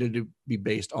fiction needed to be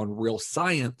based on real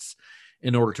science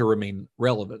in order to remain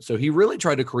relevant. So he really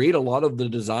tried to create a lot of the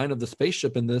design of the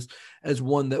spaceship in this as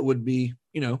one that would be,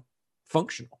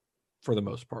 functional for the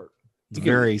most part.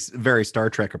 Very, very Star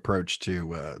Trek approach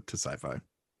to sci-fi.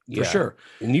 For sure.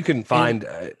 And you can find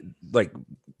like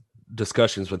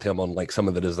discussions with him on like some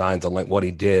of the designs on like what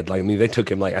he did. Like, I mean, they took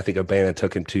him, like, I think O'Bannon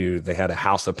took him to, they had a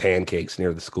house of pancakes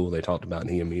near the school they talked about, and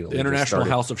he immediately the International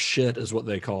House of Shit is what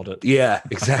they called it. Yeah,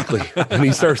 exactly. And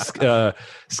he starts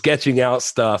sketching out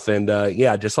stuff, and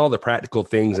just all the practical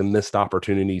things and missed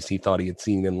opportunities he thought he had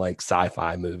seen in like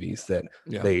sci-fi movies that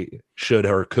they should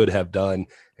or could have done.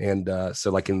 And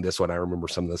so like in this one, I remember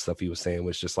some of the stuff he was saying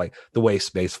was just like the way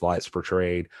space flight's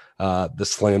portrayed, the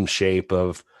slim shape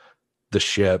of the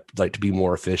ship, like to be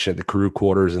more efficient, the crew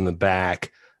quarters in the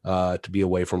back, to be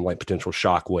away from like potential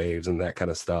shock waves and that kind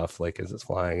of stuff, like as it's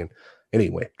flying. And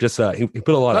anyway, just he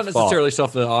put a lot not of necessarily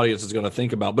stuff the audience is going to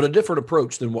think about, but a different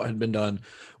approach than what had been done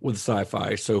with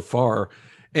sci-fi so far.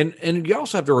 And you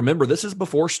also have to remember, this is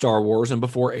before Star Wars and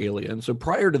before Alien. So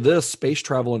prior to this, space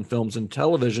travel in films and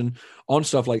television on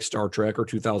stuff like Star Trek or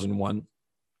 2001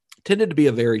 tended to be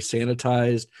a very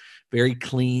sanitized, very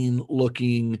clean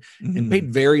looking, and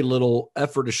paid very little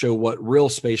effort to show what real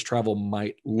space travel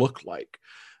might look like.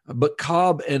 But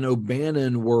Cobb and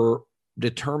O'Bannon were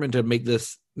determined to make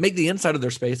the inside of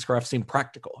their spacecraft seem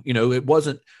practical. It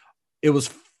was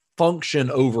function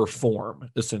over form,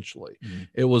 essentially.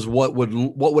 It was what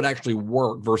would actually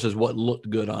work versus what looked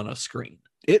good on a screen.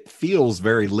 It feels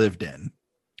very lived in.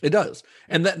 It does.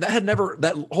 And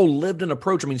that whole lived in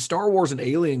approach. I mean, Star Wars and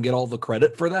Alien get all the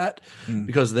credit for that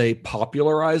because they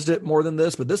popularized it more than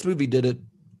this, but this movie did it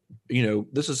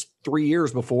this is 3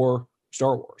 years before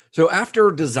Star Wars. So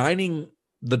after designing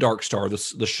the Dark Star, the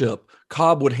ship,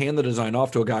 Cobb would hand the design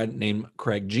off to a guy named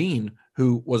Craig Jean,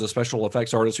 who was a special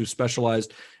effects artist who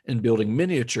specialized in building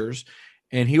miniatures.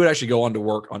 And he would actually go on to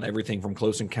work on everything from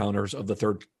Close Encounters of the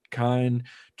Third Kind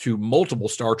to multiple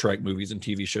Star Trek movies and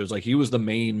TV shows. Like, he was the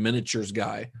main miniatures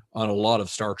guy on a lot of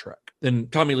Star Trek. Then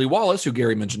Tommy Lee Wallace, who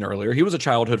Gary mentioned earlier, he was a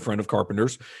childhood friend of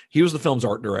Carpenter's. He was the film's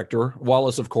art director.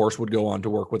 Wallace, of course, would go on to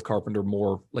work with Carpenter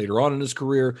more later on in his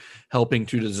career, helping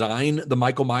to design the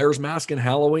Michael Myers mask in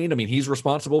Halloween. I mean, he's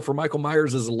responsible for Michael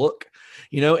Myers' look,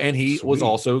 and he was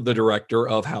also the director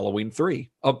of Halloween 3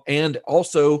 and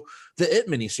also the It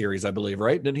miniseries, I believe,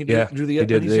 right? Didn't he do the It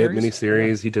miniseries? The It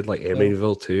miniseries. Yeah. He did like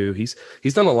Amityville 2. He's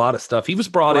done a lot of stuff. He was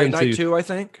brought into Night 2, I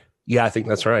think. Yeah, I think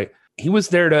that's right. He was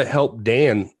there to help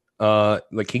Dan.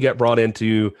 He got brought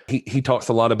into. He talks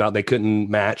a lot about they couldn't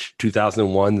match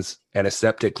 2001's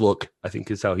antiseptic look, I think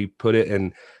is how he put it,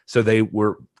 and so they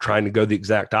were trying to go the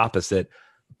exact opposite,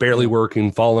 barely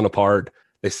working, falling apart.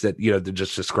 They said, they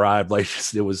just described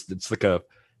it's like a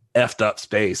effed up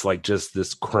space, like just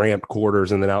this cramped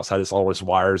quarters, and then outside it's all this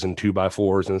wires and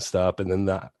 2x4s and stuff, and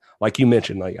then like you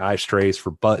mentioned, like ashtrays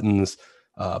for buttons,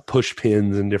 push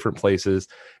pins in different places,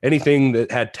 anything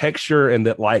that had texture and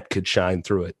that light could shine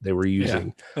through it, they were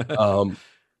using. They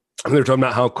were talking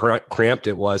about how cramped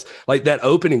it was, like that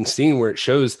opening scene where it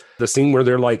shows the scene where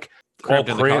they're like all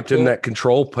cramped in that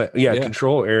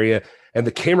control area, and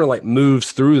the camera like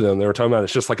moves through them. They were talking about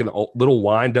it's just like a little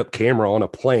wind up camera on a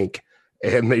plank,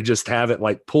 and they just have it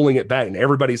like pulling it back, and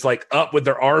everybody's like up with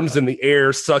their arms in the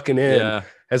air, sucking in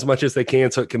as much as they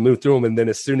can so it can move through them. And then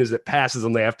as soon as it passes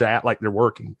them, they have to act like they're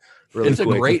working. It's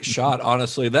quick. A great shot,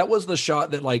 honestly. That was the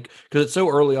shot that, like, because it's so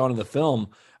early on in the film,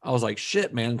 I was like,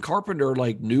 shit, man, Carpenter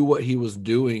like knew what he was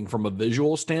doing from a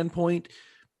visual standpoint,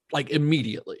 like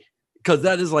immediately. Because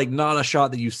that is like not a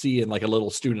shot that you see in like a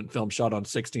little student film shot on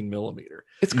 16 millimeter.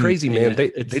 It's crazy, man.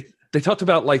 They talked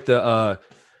about like the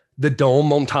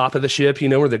dome on top of the ship,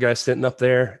 where the guy's sitting up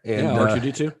there, and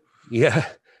R2D2. Yeah,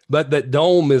 but that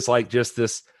dome is like just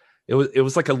this. It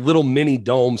was like a little mini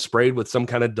dome sprayed with some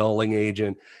kind of dulling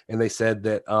agent, and they said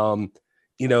that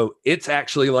it's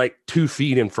actually like 2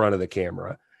 feet in front of the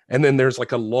camera, and then there's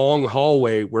like a long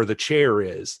hallway where the chair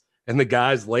is, and the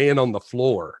guy's laying on the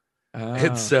floor.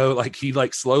 And so like he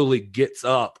like slowly gets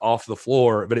up off the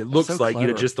floor, but it looks so like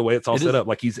just the way it's all set up,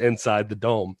 like he's inside the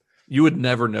dome. You would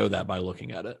never know that by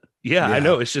looking at it. Yeah, I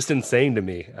know. It's just insane to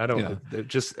me. I don't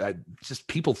just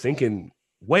people thinking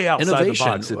way outside the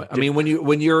box. I mean,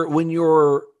 when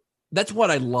you're that's what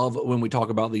I love when we talk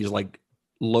about these like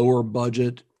lower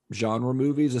budget genre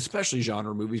movies, especially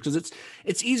genre movies, because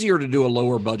it's easier to do a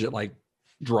lower budget like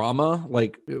drama,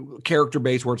 like character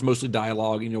based, where it's mostly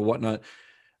dialogue, whatnot.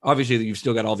 Obviously, you've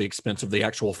still got all the expense of the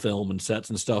actual film and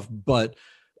sets and stuff, but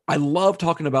I love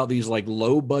talking about these like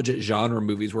low budget genre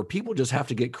movies where people just have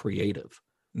to get creative,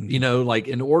 like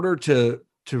in order to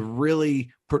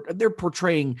really, they're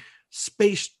portraying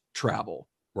space travel.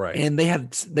 Right. And they had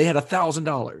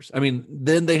 $1,000. I mean,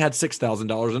 then they had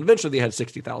 $6,000 and eventually they had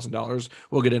 $60,000.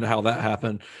 We'll get into how that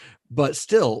happened, but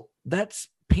still that's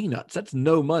peanuts. That's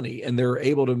no money. And they're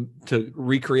able to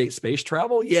recreate space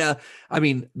travel. Yeah. I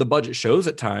mean, the budget shows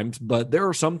at times, but there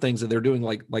are some things that they're doing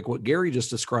like what Gary just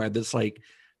described. That's like,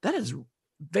 that is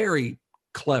very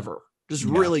clever, just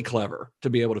really clever to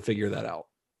be able to figure that out.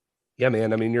 Yeah,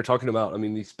 man. I mean, you're talking about,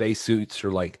 these space suits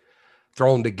are like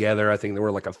thrown together. I think they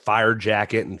were like a fire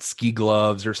jacket and ski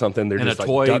gloves or something. They're just like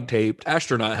toy duct taped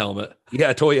astronaut helmet.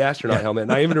 Yeah, a toy astronaut helmet.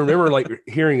 And I even remember like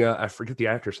hearing I forget the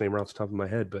actor's name right off the top of my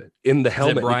head, but in the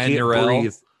helmet, Brian Norell?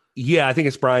 Breathe. Yeah, I think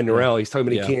it's Brian Norell. He's talking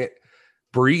about he can't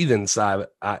breathe inside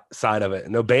of it.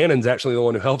 And O'Bannon's actually the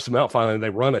one who helps him out finally. They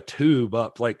run a tube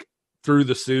up like through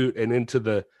the suit and into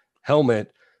the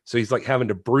helmet. So he's like having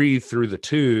to breathe through the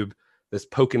tube that's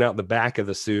poking out the back of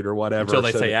the suit or whatever. Until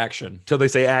they say action. Until they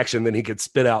say action, then he could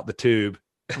spit out the tube.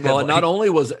 Well, and not only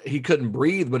was he couldn't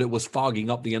breathe, but it was fogging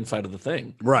up the inside of the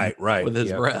thing. Right. With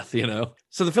his breath,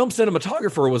 So the film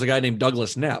cinematographer was a guy named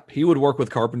Douglas Knapp. He would work with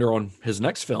Carpenter on his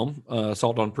next film,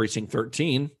 Assault on Precinct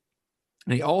 13.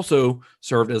 And he also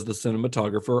served as the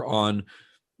cinematographer on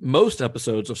most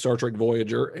episodes of Star Trek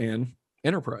Voyager and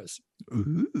Enterprise.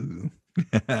 Ooh.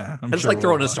 I just like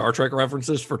throwing in Star Trek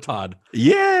references for Todd.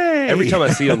 Yay! Every time I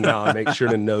see them now, I make sure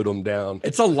to note them down.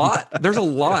 It's a lot. There's a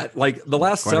lot. Like the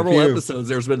last several episodes,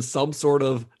 there's been some sort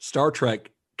of Star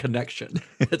Trek connection.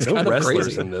 It's kind of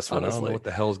crazy in this one. Honestly. I don't know what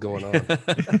the hell's going on.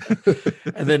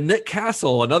 And then Nick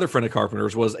Castle, another friend of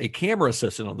Carpenter's, was a camera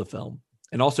assistant on the film.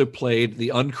 and also played the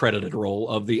uncredited role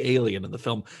of the alien in the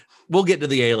film. We'll get to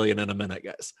the alien in a minute,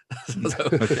 guys.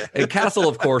 And Castle,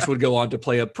 of course, would go on to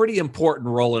play a pretty important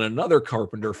role in another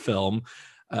Carpenter film,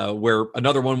 where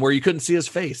you couldn't see his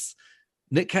face.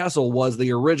 Nick Castle was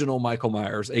the original Michael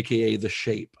Myers, aka The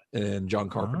Shape, in John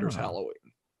Carpenter's Halloween.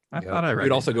 I thought I read.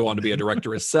 He'd also go on to be a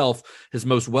director himself. His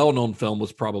most well-known film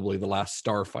was probably The Last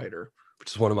Starfighter,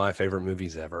 which is one of my favorite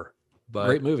movies ever. But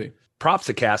great movie. Props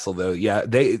to Castle, though. Yeah,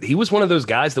 he was one of those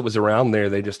guys that was around there.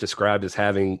 They just described as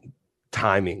having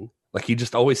timing. Like he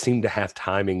just always seemed to have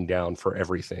timing down for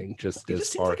everything. He just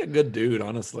seems like a good dude,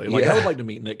 honestly. Like I would like to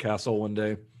meet Nick Castle one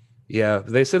day. Yeah,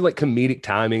 they said like comedic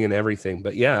timing and everything.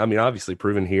 But yeah, I mean, obviously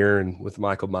proven here and with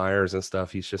Michael Myers and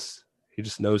stuff, he just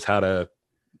knows how to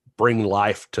bring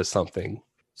life to something.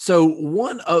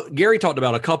 So Gary talked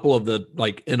about a couple of the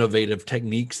like innovative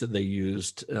techniques that they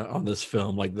used on this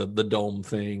film, like the dome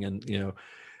thing, and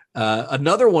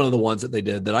another one of the ones that they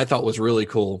did that I thought was really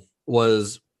cool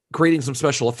was creating some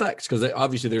special effects, because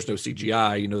obviously there's no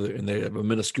CGI, and they have a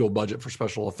minuscule budget for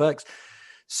special effects.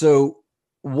 So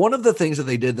one of the things that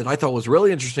they did that I thought was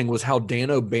really interesting was how Dan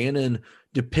O'Bannon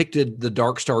depicted the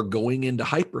Dark Star going into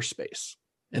hyperspace.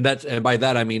 And by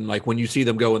that, I mean, like when you see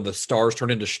them go and the stars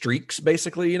turn into streaks,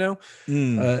 basically,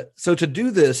 So to do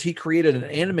this, he created an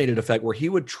animated effect where he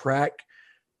would track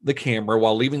the camera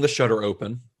while leaving the shutter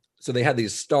open. So they had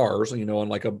these stars, on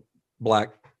like a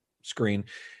black screen.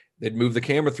 They'd move the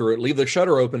camera through it, leave the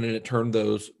shutter open, and it turned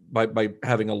those, by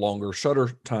having a longer shutter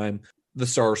time, the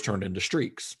stars turned into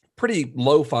streaks. Pretty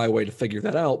lo-fi way to figure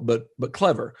that out, but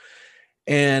clever.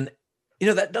 And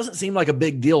that doesn't seem like a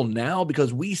big deal now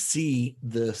because we see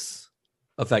this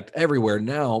effect everywhere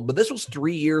now, but this was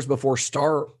 3 years before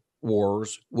Star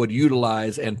Wars would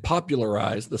utilize and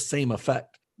popularize the same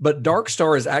effect. But Dark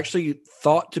Star is actually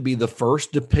thought to be the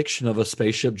first depiction of a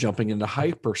spaceship jumping into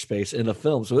hyperspace in a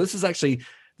film. So this is actually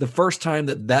the first time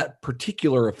that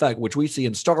particular effect, which we see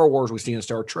in Star Wars, we see in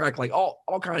Star Trek, like all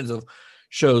kinds of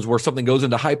shows where something goes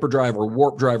into hyperdrive or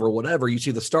warp drive or whatever, you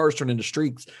see the stars turn into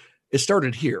streaks. It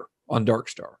started here on Dark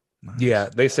Star. Nice. Yeah,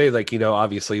 they say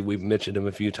obviously we've mentioned him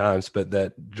a few times, but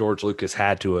that George Lucas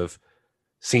had to have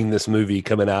seen this movie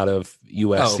coming out of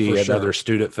USC, another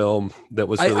student film that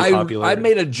was really popular. I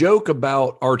made a joke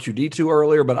about R2-D2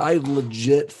 earlier, but I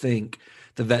legit think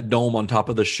that dome on top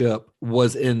of the ship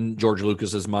was in George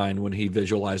Lucas's mind when he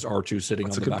visualized R2 sitting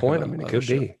on the back. That's a good point. I mean, it could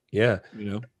be. Yeah.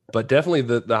 But definitely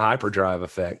the hyperdrive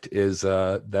effect is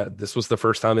that this was the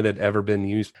first time it had ever been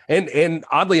used. And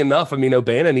oddly enough, I mean,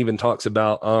 O'Bannon even talks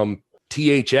about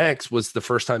THX was the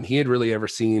first time he had really ever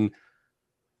seen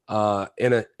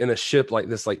in a ship like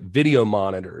this, like video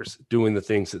monitors doing the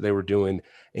things that they were doing.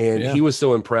 And he was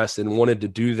so impressed and wanted to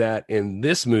do that in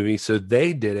this movie. So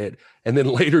they did it. And then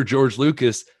later George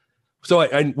Lucas. So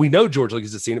we know George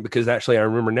Lucas has seen it because actually I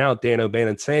remember now Dan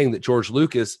O'Bannon saying that George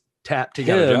Lucas tapped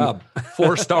him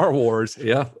for Star Wars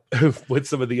with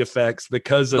some of the effects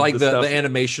because of like the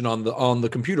animation on the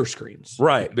computer screens,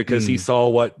 right? Because he saw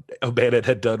what O'Bannon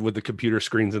had done with the computer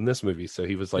screens in this movie, so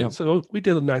he was like, so we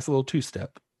did a nice little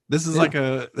two-step. This is like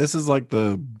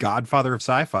the Godfather of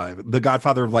sci-fi, the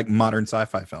Godfather of like modern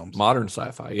sci-fi films. Modern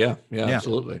sci-fi, yeah,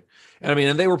 absolutely. And I mean,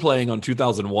 and they were playing on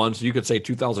 2001, so you could say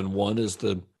 2001 is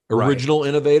the original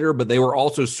innovator, but they were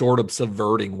also sort of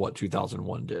subverting what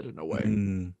 2001 did in a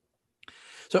way.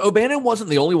 So O'Bannon wasn't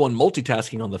the only one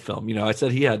multitasking on the film. I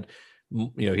said he had,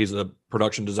 he's a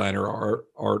production designer,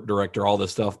 art director, all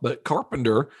this stuff. But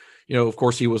Carpenter, of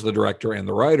course, he was the director and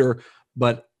the writer.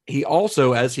 But he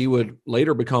also, as he would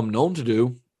later become known to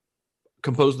do,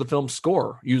 composed the film's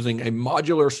score using a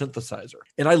modular synthesizer.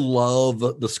 And I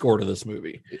love the score to this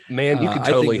movie. Man, you can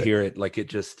totally hear it. Like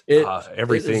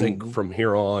everything from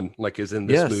here on, like is in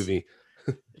this movie.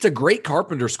 It's a great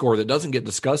Carpenter score that doesn't get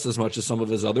discussed as much as some of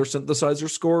his other synthesizer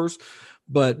scores,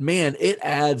 but man,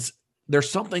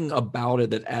 there's something about it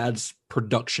that adds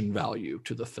production value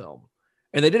to the film.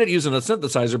 And they did it using a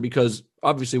synthesizer because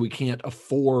obviously we can't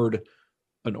afford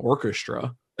an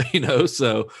orchestra,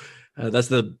 so that's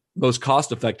the most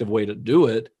cost-effective way to do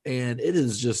it. And it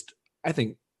is just, I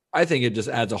think it just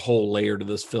adds a whole layer to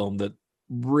this film that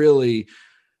really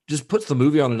just puts the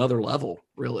movie on another level,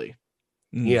 really.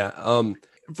 Yeah.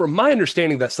 From my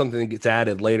understanding, that's something that gets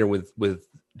added later with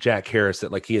Jack Harris,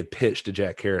 that like he had pitched to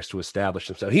Jack Harris to establish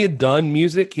himself. He had done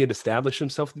music. He had established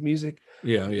himself with music.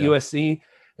 USC,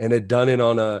 and had done it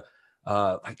on a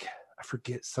I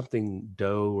forget something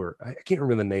Doe, or I can't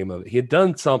remember the name of it. He had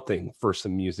done something for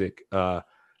some music in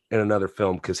another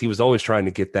film because he was always trying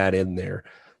to get that in there,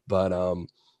 but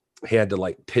he had to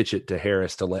like pitch it to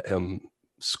Harris to let him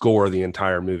score the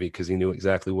entire movie because he knew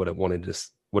exactly what he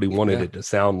wanted it to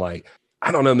sound like.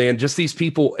 I don't know, man, just these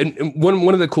people. And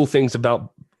one of the cool things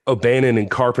about O'Bannon and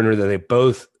Carpenter that they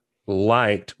both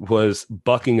liked was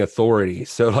bucking authority.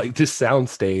 So like this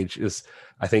soundstage is,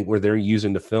 I think, where they're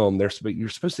using the film, you're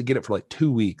supposed to get it for like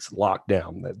 2 weeks locked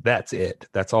down. That's it.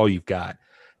 That's all you've got.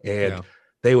 And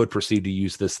they would proceed to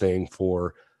use this thing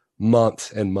for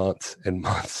months and months and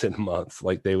months and months.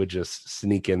 Like they would just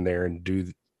sneak in there and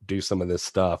do some of this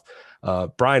stuff.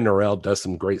 Brian Norell does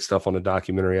some great stuff on a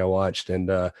documentary I watched, and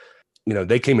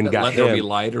they came and got Let him. There Be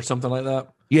Light or something like that.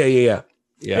 Yeah.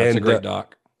 Yeah, it's a great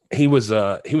doc. He was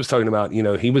talking about,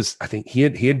 I think he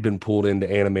had been pulled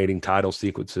into animating title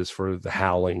sequences for The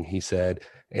Howling, he said,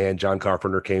 and John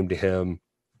Carpenter came to him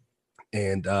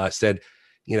and said,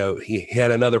 he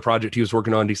had another project he was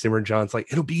working on in December, and John's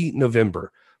like, it'll be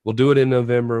November. We'll do it in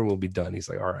November and we'll be done. He's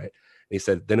like, all right. And he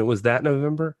said, then it was that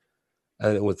November,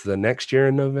 and it was the next year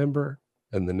in November,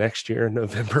 and the next year in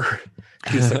November.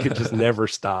 He's like, it just never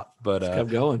stopped. But kept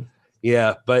going.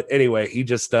 Yeah. But anyway, he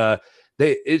just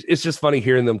it's just funny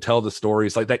hearing them tell the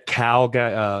stories. Like that Cal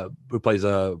guy who plays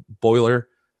a Boiler.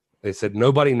 They said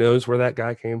nobody knows where that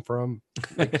guy came from.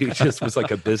 Like, he just was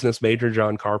like a business major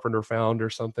John Carpenter found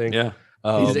or something. Yeah.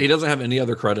 He doesn't have any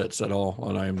other credits at all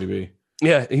on IMDb.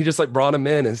 Yeah, he just like brought him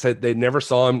in and said they never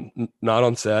saw him not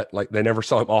on set. Like they never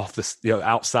saw him off this,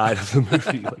 outside of the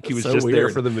movie. Like he was so just weird. There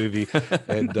for the movie.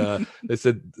 And they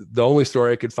said the only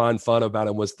story I could find fun about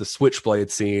him was the switchblade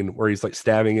scene where he's like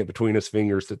stabbing it between his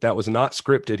fingers. That was not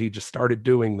scripted. He just started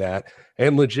doing that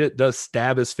and legit does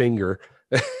stab his finger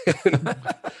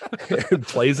and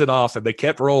plays it off. And they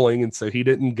kept rolling, and so he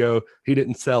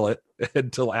didn't sell it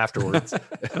until afterwards.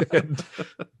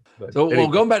 Well,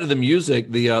 going back to the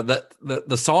music,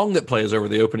 the song that plays over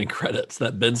the opening credits,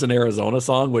 that Benson, Arizona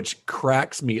song, which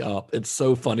cracks me up. It's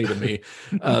so funny to me.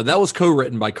 That was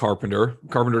co-written by Carpenter.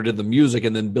 Carpenter did the music,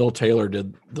 and then Bill Taylor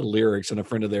did the lyrics, and a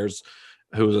friend of theirs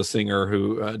who was a singer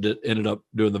who ended up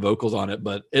doing the vocals on it.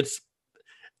 But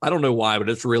I don't know why, but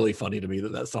it's really funny to me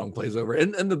that song plays over.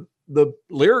 And the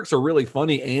lyrics are really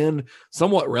funny and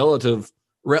somewhat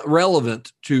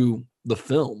relevant to the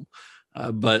film.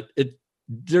 But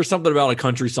there's something about a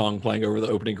country song playing over the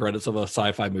opening credits of a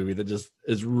sci-fi movie that just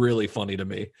is really funny to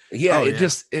me. Yeah,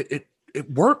 it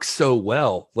works so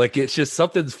well. Like it's just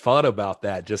something's fun about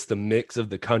that. Just the mix of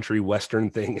the country western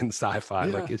thing and sci-fi.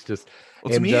 Yeah. Like it's just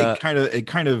to me it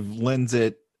kind of lends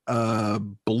it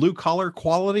blue collar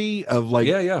quality of like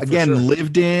again sure.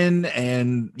 lived in,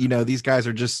 and these guys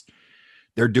are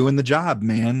they're doing the job,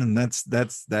 man, and that's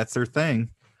their thing.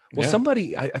 Well,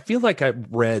 somebody, I feel like I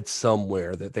read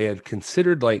somewhere that they had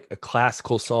considered like a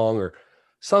classical song or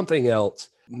something else.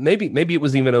 Maybe it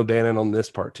was even O'Bannon on this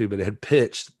part too, but it had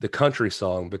pitched the country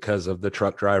song because of the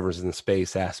truck drivers and the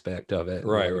space aspect of it.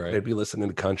 Right. They'd be listening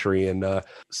to country. And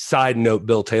side note,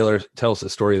 Bill Taylor tells the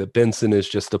story that Benson is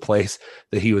just a place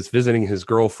that he was visiting his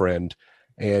girlfriend,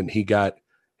 and he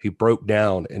broke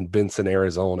down in Benson,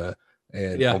 Arizona,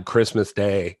 and on Christmas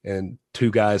Day, and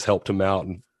two guys helped him out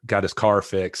and got his car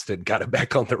fixed and got it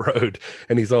back on the road.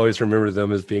 And he's always remembered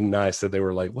them as being nice. So they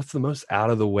were like, what's the most out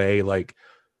of the way, like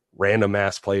random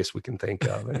ass place we can think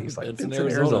of? And he's like, Benson,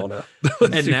 Arizona.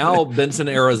 And now Benson,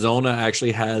 Arizona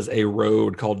actually has a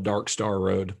road called Dark Star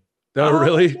Road. Oh,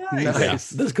 really?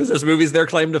 Nice. Because this movie's their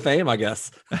claim to fame, I guess.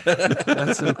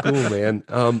 That's so cool, man.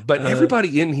 But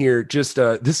everybody in here this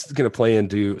is going to play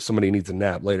into Somebody Needs a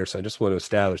Nap later. So I just want to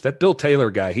establish that Bill Taylor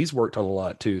guy, he's worked on a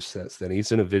lot too since then. He's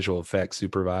been a visual effects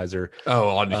supervisor. Oh,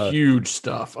 on huge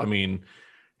stuff. I mean,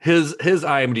 his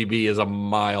IMDb is a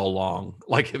mile long.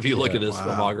 Like if you look at his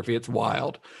filmography, it's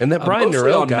wild. And that Brian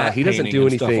Norell guy, he doesn't do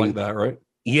anything like that, right?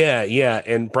 Yeah.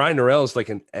 And Brian Norell is like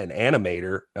an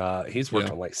animator. He's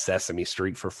worked on like Sesame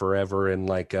Street for forever, and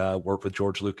like worked with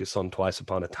George Lucas on Twice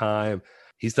Upon a Time.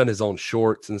 He's done his own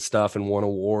shorts and stuff and won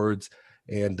awards.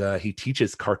 And he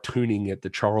teaches cartooning at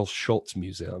the Charles Schulz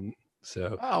Museum.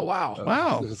 So wow.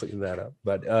 I was looking that up.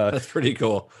 But that's pretty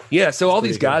cool. Yeah, so all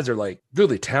these guys are like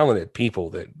really talented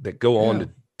people that go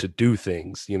on to do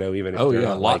things, even if they're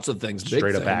not lots like of things,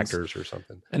 straight up actors or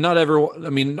something. And not everyone,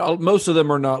 I mean, most of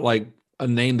them are not like a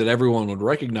name that everyone would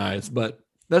recognize, but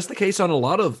that's the case on a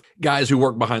lot of guys who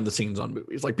work behind the scenes on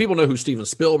movies. Like people know who Steven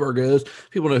Spielberg is,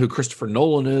 people know who Christopher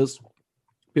Nolan is,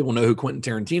 people know who Quentin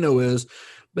Tarantino is,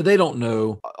 but they don't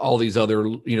know all these other,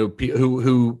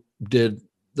 who did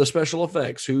the special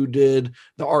effects, who did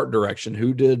the art direction,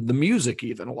 who did the music,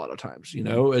 even a lot of times,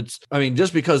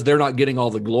 just because they're not getting all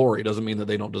the glory doesn't mean that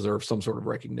they don't deserve some sort of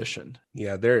recognition.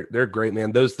 Yeah, they're great,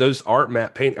 man. Those art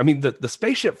map paint. I mean, the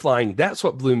spaceship flying, that's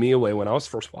what blew me away when I was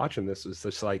first watching this. Was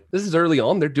just like, this is early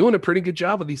on. They're doing a pretty good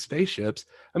job with these spaceships.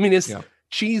 I mean, it's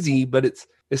cheesy, but it's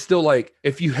it's still like,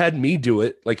 if you had me do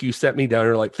it, like you set me down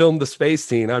or like film the space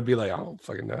scene, I'd be like, I don't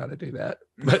fucking know how to do that.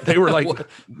 But they were like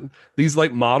these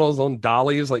like models on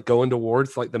dollies, like going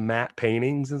towards like the matte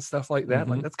paintings and stuff like that.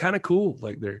 Like that's kind of cool.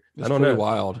 Like I don't know.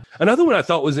 Wild. Another one I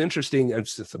thought was interesting, and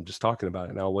since I'm just talking about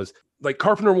it now, was like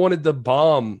Carpenter wanted the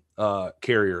bomb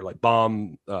carrier, like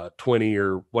bomb 20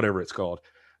 or whatever it's called.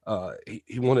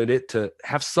 He wanted it to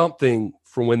have something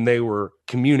for when they were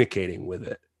communicating with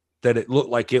it, that it looked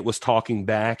like it was talking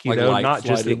back, you know, not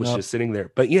just it was just sitting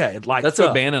there. But yeah, it lights That's up.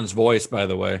 O'Bannon's voice, by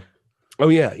the way. Oh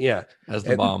yeah, yeah. As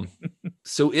the bomb.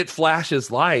 So it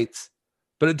flashes lights,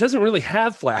 but it doesn't really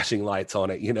have flashing lights on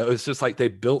it. You know, it's just like they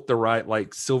built the right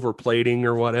like silver plating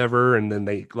or whatever, and then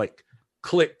they like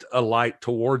clicked a light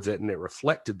towards it and it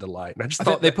reflected the light. And I just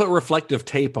thought they put reflective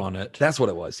tape on it. That's what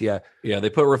it was. Yeah. Yeah. They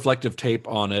put reflective tape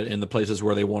on it in the places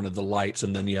where they wanted the lights.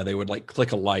 And then, yeah, they would like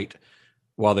click a light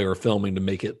while they were filming to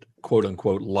make it quote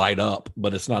unquote light up,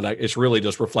 but it's not, it's really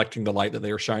just reflecting the light that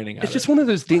they were shining at. It's just one of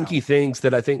those dinky things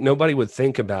that I think nobody would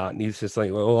think about. And he's just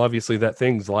like, well, obviously that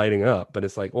thing's lighting up, but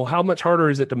it's like, well, how much harder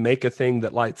is it to make a thing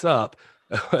that lights up?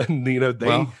 And you know,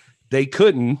 they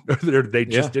couldn't, or they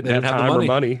just didn't have time or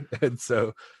money. And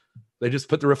so they just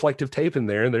put the reflective tape in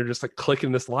there and they're just like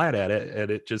clicking this light at it. And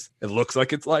it looks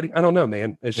like it's lighting. I don't know,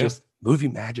 man. It's just movie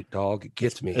magic, dog. It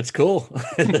gets me. It's cool.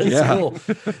 It's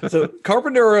cool. So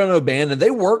Carpenter and O'Bannon, they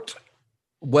worked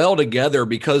well together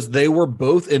because they were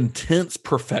both intense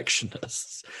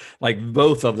perfectionists, like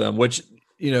both of them, which,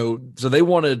 you know, so they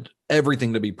wanted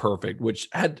everything to be perfect, which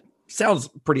sounds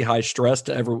pretty high stress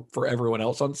for everyone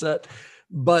else on set.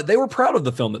 But they were proud of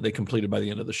the film that they completed by the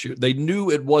end of the shoot. They knew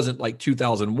it wasn't like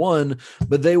 2001,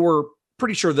 but they were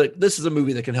pretty sure that this is a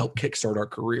movie that can help kickstart our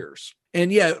careers. And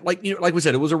yeah, like we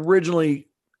said, it was originally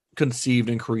conceived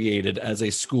and created as a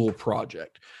school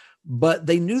project, but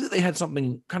they knew that they had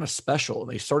something kind of special.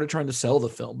 They started trying to sell the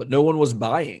film, but no one was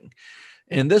buying.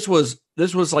 And this was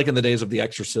like in the days of The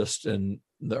Exorcist and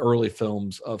the early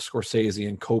films of Scorsese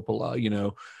and Coppola, you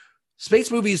know.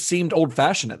 Space movies seemed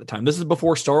old-fashioned at the time. This is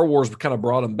before Star Wars kind of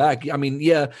brought them back. I mean,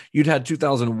 yeah, you'd had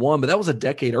 2001, but that was a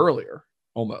decade earlier,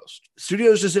 almost.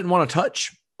 Studios just didn't want to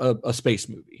touch a space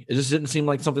movie. It just didn't seem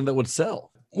like something that would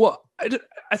sell. Well,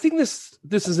 I think this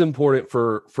is important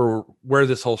for where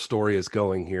this whole story is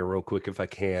going here, real quick, if I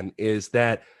can, is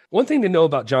that one thing to know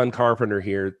about John Carpenter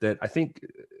here that I think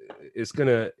is going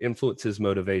to influence his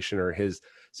motivation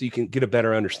so you can get a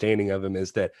better understanding of him,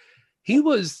 is that he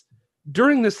was,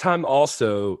 during this time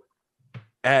also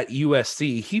at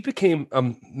USC, he became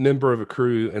a member of a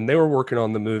crew, and they were working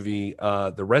on the movie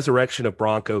The Resurrection of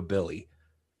Bronco Billy.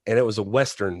 And it was a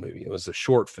Western movie. It was a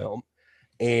short film.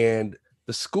 And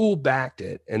the school backed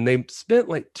it, and they spent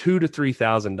like $2,000 to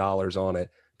 $3,000 on it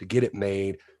to get it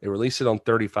made. They released it on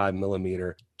 35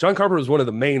 millimeter. John Carpenter was one of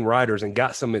the main writers and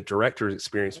got some director's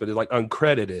experience, but is like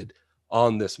uncredited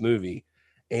on this movie.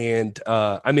 And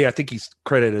I mean, I think he's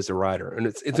credited as a writer, and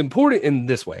it's important in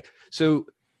this way. So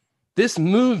this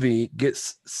movie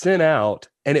gets sent out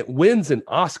and it wins an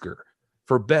Oscar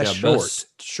for best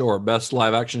short. Best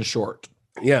live action short.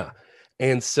 Yeah.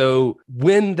 And so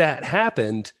when that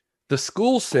happened, the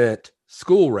school sent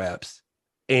school reps,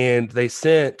 and they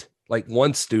sent like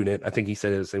one student, I think he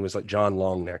said his name was like John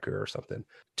Longnecker or something,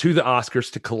 to the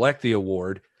Oscars to collect the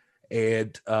award.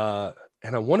 And I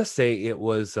want to say it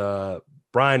was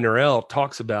Brian Norell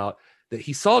talks about that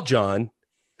he saw John.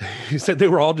 He said they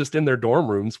were all just in their dorm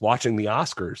rooms watching the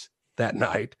Oscars that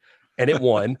night, and it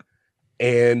won.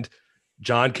 And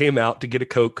John came out to get a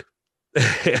Coke.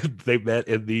 And they met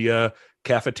in the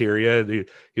cafeteria.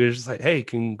 He was just like, "Hey,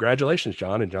 congratulations,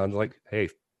 John." And John's like, "Hey,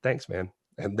 thanks, man."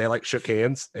 And they like shook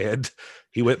hands, and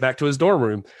he went back to his dorm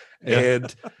room. Yeah.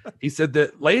 And he said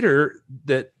that later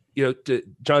that, you know,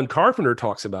 John Carpenter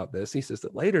talks about this. He says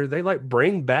that later they like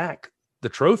bring back the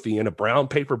trophy in a brown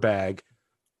paper bag.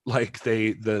 Like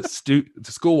the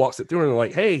school walks it through and they're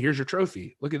like, "Hey, here's your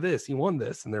trophy. Look at this. You won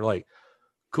this." And they're like,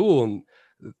 "Cool." And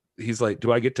he's like,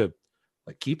 "Do I get to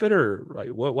like keep it, or like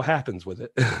what happens with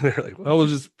it?" And they're like, "Well, we'll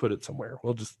just put it somewhere.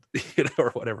 We'll just, you know,"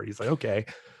 or whatever. He's like, "Okay,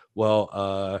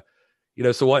 well, you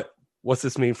know, so what's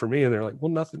this mean for me?" And they're like,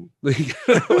 "Well, nothing." It's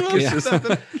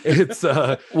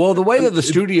well, the way that the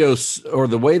studios, or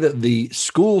the way that the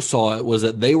school saw it, was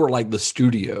that they were like the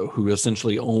studio who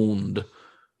essentially owned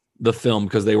the film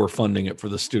because they were funding it for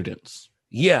the students.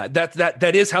 Yeah,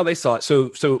 that is how they saw it.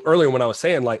 So earlier when I was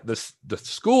saying like the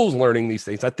school's learning these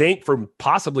things, I think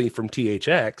possibly from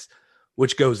THX,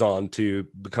 which goes on to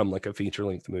become like a feature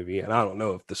length movie. And I don't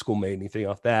know if the school made anything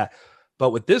off that,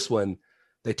 but with this one,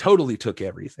 they totally took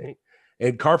everything.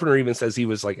 And Carpenter even says he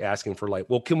was like asking for like,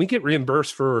 "Well, can we get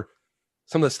reimbursed for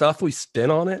some of the stuff we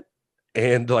spent on it?"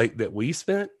 and like that we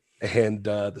spent. And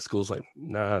the school's like,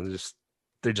 nah,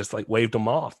 they just like waved him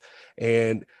off.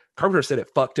 And Carpenter said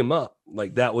it fucked him up.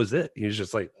 Like that was it. He was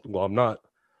just like, well, I'm not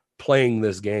playing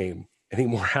this game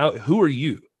anymore. Who are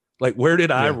you? Like, where did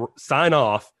I sign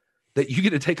off that you get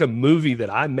to take a movie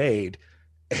that I made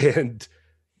and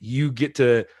you get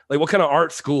to, like, what kind of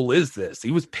art school is this?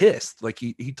 He was pissed. Like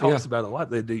he talks about it a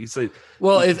lot. He said,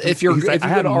 well, if you go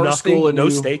to art school and no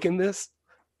stake in this,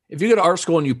 if you go to art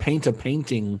school and you paint a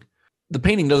painting, the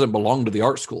painting doesn't belong to the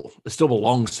art school. It still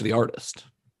belongs to the artist.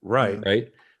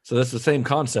 Right. So that's the same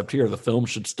concept here. The film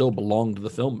should still belong to the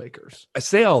filmmakers. I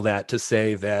say all that to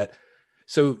say that,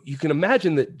 so you can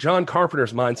imagine that John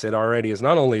Carpenter's mindset already is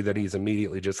not only that he's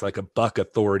immediately just like a buck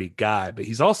authority guy, but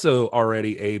he's also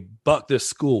already a buck this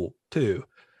school too.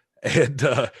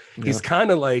 And he's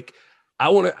kind of like, I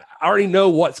already know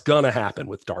what's going to happen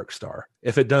with Dark Star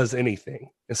if it does anything.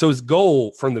 And so his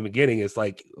goal from the beginning is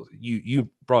like, you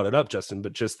brought it up, Justin,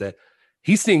 but just that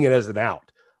he's seeing it as an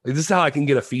out. Like, this is how I can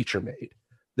get a feature made.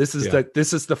 This is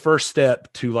the first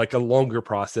step to like a longer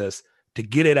process to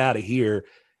get it out of here.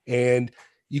 And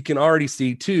you can already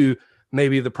see too,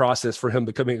 maybe the process for him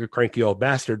becoming a cranky old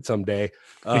bastard someday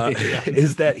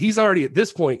is that he's already at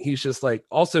this point, he's just like,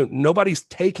 also nobody's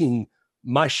taking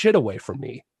my shit away from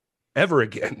me ever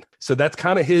again. So that's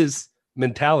kind of his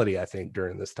mentality, I think,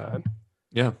 during this time.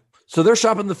 Yeah. So they're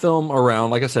shopping the film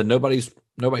around. Like I said, nobody's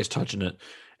touching it.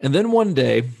 And then one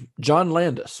day,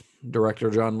 director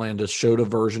John Landis showed a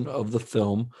version of the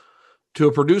film to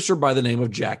a producer by the name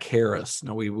of Jack Harris.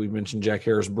 Now, we mentioned Jack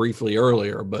Harris briefly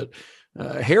earlier, but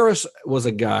Harris was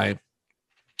a guy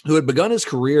who had begun his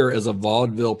career as a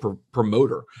vaudeville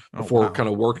promoter before kind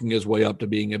of working his way up to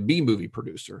being a B-movie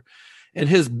producer. And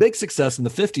his big success in the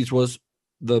 50s was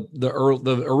the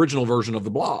original version of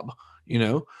The Blob. You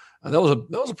know, that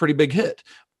was a pretty big hit.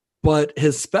 But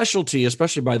his specialty,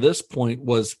 especially by this point,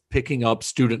 was picking up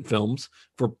student films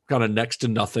for kind of next to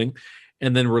nothing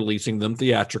and then releasing them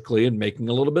theatrically and making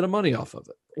a little bit of money off of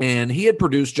it. And he had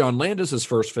produced John Landis's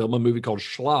first film, a movie called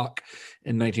Schlock,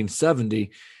 in 1970.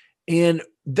 And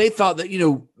they thought that, you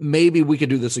know, maybe we could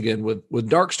do this again with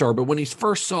Dark Star. But when he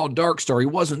first saw Dark Star, he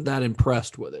wasn't that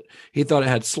impressed with it. He thought it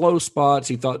had slow spots.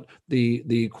 He thought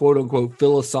the quote unquote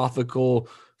philosophical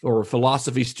or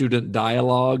philosophy student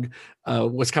dialogue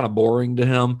was kind of boring to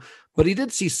him. But he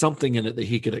did see something in it that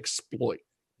he could exploit.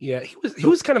 Yeah, he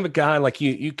was kind of a guy like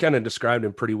you kind of described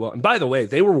him pretty well. And by the way,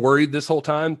 they were worried this whole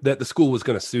time that the school was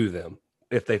going to sue them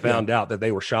if they found out that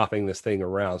they were shopping this thing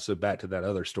around. So back to that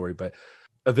other story. But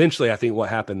eventually, I think what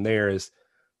happened there is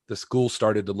the school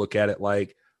started to look at it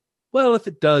like, well, if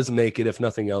it does make it, if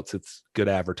nothing else, it's good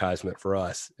advertisement for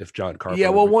us. If John Carpenter. Yeah,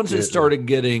 well, once it started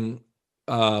getting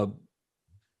known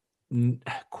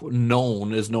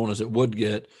as it would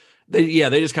get, they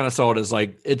just kind of saw it as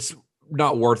like, it's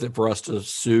not worth it for us to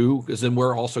sue, because then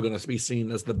we're also going to be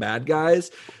seen as the bad guys.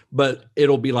 But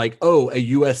it'll be like, oh,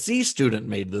 a USC student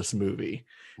made this movie,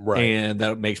 right? And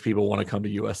that makes people want to come to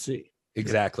USC.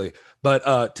 Exactly.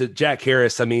 But to Jack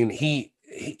Harris, I mean, he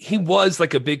was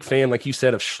like a big fan, like you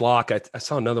said, of Schlock. I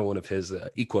saw another one of his,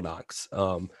 Equinox,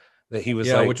 that he was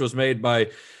which was made by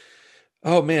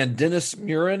Dennis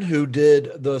Muren, who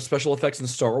did the special effects in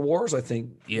Star Wars, I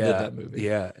think. Did that movie.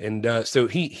 Yeah. And so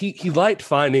he liked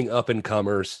finding up and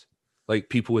comers, like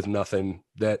people with nothing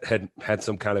that had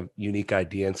some kind of unique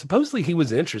idea. And supposedly he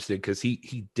was interested because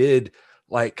he did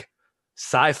like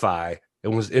sci-fi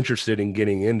and was interested in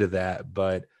getting into that.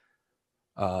 But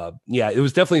it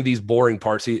was definitely these boring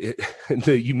parts. You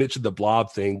mentioned the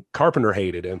Blob thing. Carpenter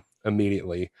hated him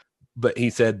immediately, but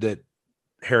he said that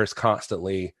Harris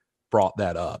constantly brought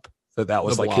that up. That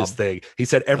was like Blob. His thing. He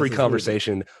said every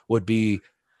conversation would be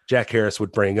Jack Harris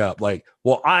would bring up like,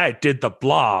 well, I did the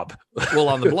Blob. Well,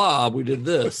 on the Blob, we did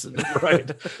this.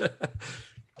 Right.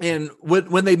 And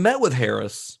when they met with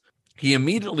Harris, he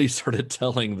immediately started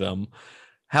telling them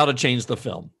how to change the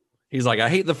film. He's like, I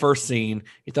hate the first scene.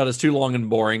 He thought it's too long and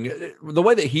boring. The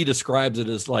way that he describes it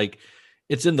is like,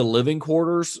 it's in the living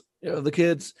quarters of the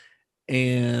kids,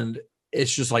 and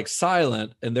it's just like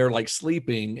silent, and they're like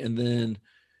sleeping. And then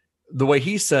the way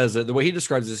he says it, the way he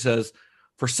describes it, says,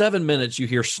 for 7 minutes, you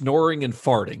hear snoring and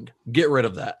farting. Get rid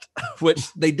of that,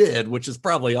 which they did, which is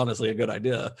probably honestly a good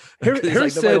idea.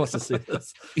 Harris said, wants to see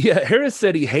this. Yeah, Harris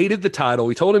said he hated the title.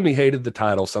 We told him he hated the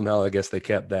title. Somehow, I guess they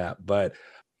kept that. But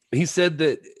he said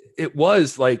that it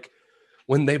was like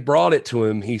when they brought it to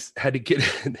him, he had to get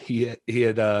he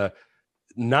had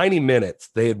 90 minutes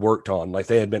they had worked on, like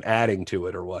they had been adding to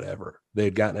it or whatever. They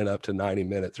had gotten it up to 90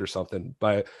 minutes or something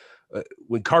by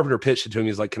when Carpenter pitched it to him,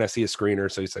 he's like, "Can I see a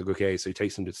screener?" So he's like, "Okay." So he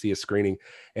takes him to see a screening,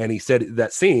 and he said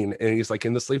that scene, and he's like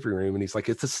in the sleeping room, and he's like,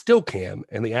 "It's a still cam,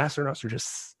 and the astronauts are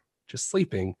just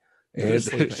sleeping." And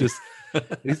it's just,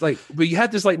 he's like, but you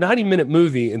had this like 90-minute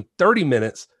movie, and 30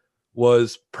 minutes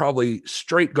was probably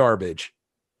straight garbage.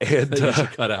 And you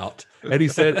should cut out. And he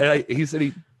said,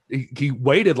 he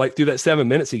waited like through that 7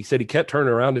 minutes. He said he kept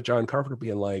turning around to John Carpenter,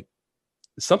 being like,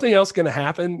 "Is something else going to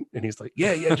happen?" And he's like,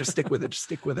 yeah, just stick with it. Just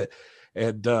stick with it.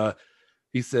 And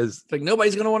he says, like,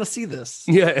 nobody's going to want to see this.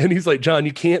 Yeah. And he's like, "John,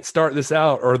 you can't start this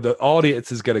out, or the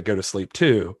audience is going to go to sleep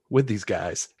too with these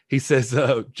guys." He says,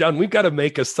 "John, we've got to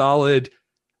make a solid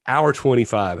hour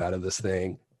 25 out of this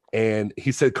thing." And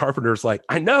he said, Carpenter's like,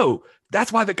 "I know.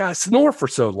 That's why the guys snore for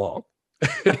so long."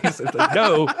 And he said,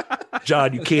 "No,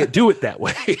 John, you can't do it that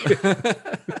way."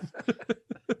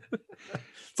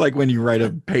 It's like when you write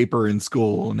a paper in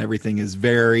school and everything is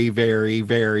very, very,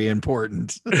 very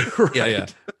important.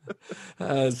 Right.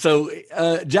 Yeah. So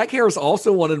Jack Harris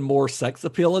also wanted more sex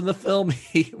appeal in the film.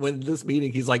 When this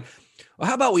meeting, he's like, "Well,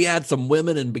 how about we add some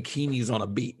women in bikinis on a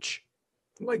beach?"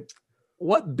 I'm like,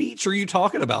 what beach are you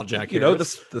talking about, Jack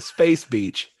Harris? The space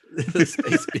beach. The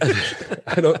space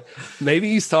beach. Maybe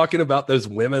he's talking about those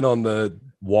women on the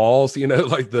walls,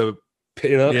 like the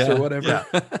pinups or whatever. Yeah.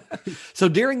 So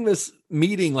during this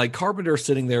meeting, like Carpenter's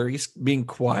sitting there, he's being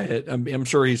quiet. I'm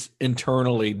sure he's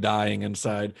internally dying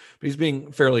inside, but he's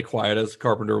being fairly quiet, as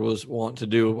Carpenter was wont to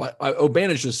do.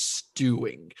 O'Bannon's just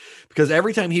stewing, because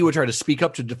every time he would try to speak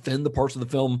up to defend the parts of the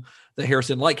film that Harris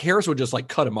didn't like, Harris would just like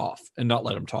cut him off and not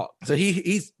let him talk. So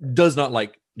he does not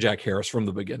like Jack Harris from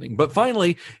the beginning. But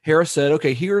finally, Harris said,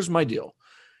 "Okay, here's my deal."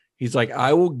 He's like,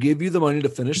 "I will give you the money to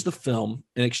finish the film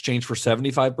in exchange for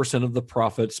 75% of the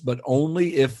profits, but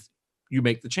only if you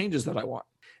make the changes that I want."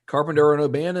 Carpenter and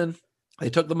O'Bannon, they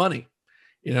took the money.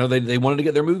 They wanted to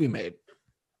get their movie made.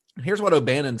 And here's what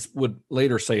O'Bannon would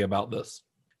later say about this.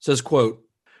 It says, quote,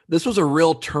 "This was a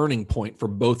real turning point for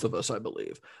both of us, I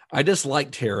believe. I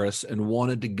disliked Harris and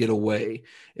wanted to get away.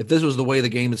 If this was the way the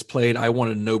game is played, I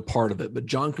wanted no part of it. But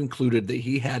John concluded that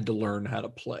he had to learn how to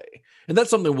play." And that's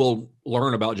something we'll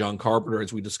learn about John Carpenter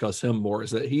as we discuss him more,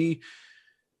 is that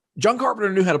John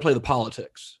Carpenter knew how to play the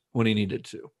politics when he needed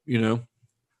to,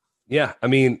 Yeah. I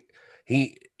mean,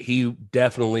 he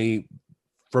definitely,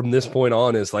 from this point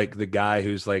on, is like the guy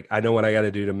who's like, "I know what I got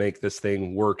to do to make this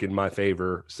thing work in my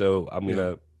favor. So I'm going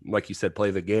to, like you said,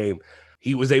 play the game."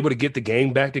 He was able to get the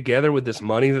gang back together with this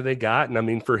money that they got. And I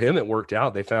mean, for him, it worked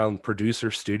out. They found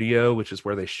Producer Studio, which is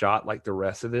where they shot like the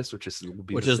rest of this, which is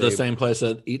the same place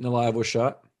that Eaten Alive was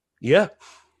shot. Yeah.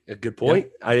 A good point.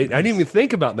 Yeah. I didn't even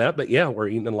think about that, but yeah, where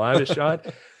Eaten Alive is shot.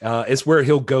 It's where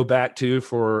he'll go back to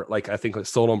for, like, I think it's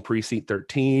sold on Precinct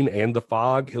 13 and The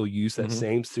Fog. He'll use that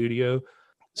same studio.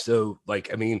 So,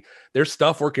 like, I mean, there's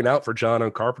stuff working out for John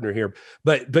O. Carpenter here,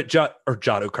 but John O.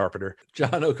 Carpenter.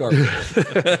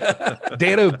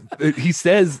 He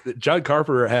says that John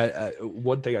Carpenter had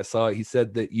one thing I saw. He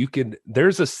said that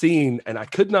there's a scene, and I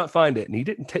could not find it, and he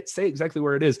didn't say exactly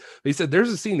where it is, but he said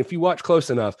there's a scene, if you watch close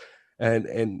enough,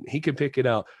 and he can pick it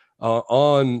out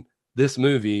on this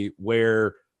movie,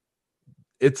 where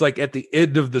it's like at the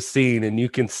end of the scene, and you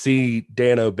can see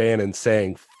Dan O'Bannon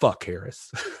saying, "Fuck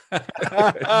Harris."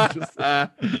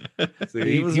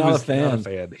 He was not a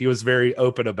fan. He was very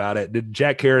open about it.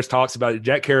 Jack Harris talks about it.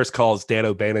 Jack Harris calls Dan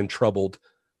O'Bannon troubled.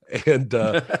 And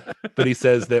but he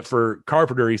says that for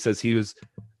Carpenter, he says he was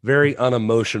very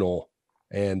unemotional,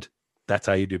 and that's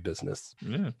how you do business.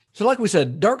 Yeah. So like we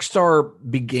said, Dark Star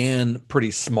began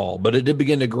pretty small, but it did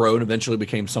begin to grow and eventually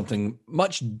became something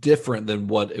much different than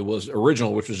what it was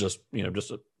original, which was just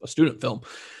a student film.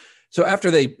 So after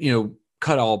they,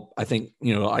 cut all, I think,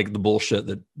 like the bullshit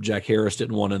that Jack Harris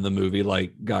didn't want in the movie,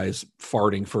 like guys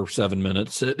farting for 7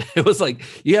 minutes. It was like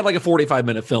you had like a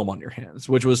 45-minute film on your hands,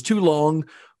 which was too long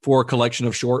for a collection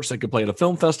of shorts that could play at a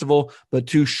film festival, but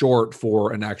too short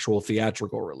for an actual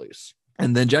theatrical release.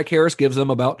 And then Jack Harris gives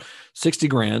them about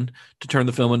 $60,000 to turn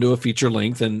the film into a feature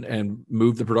length and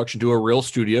move the production to a real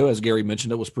studio. As Gary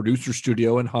mentioned, it was Producer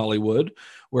Studio in Hollywood,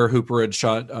 where Hooper had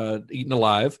shot Eaten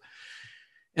Alive.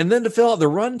 And then to fill out the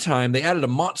runtime, they added a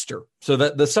monster. So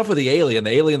that the stuff with the alien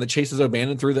that chases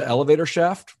O'Bannon through the elevator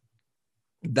shaft,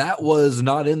 that was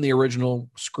not in the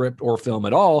original script or film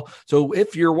at all. So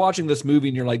if you're watching this movie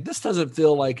and you're like, this doesn't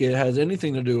feel like it has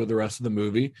anything to do with the rest of the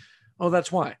movie, oh,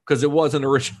 that's why, because it wasn't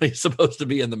originally supposed to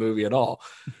be in the movie at all.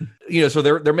 So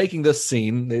they're making this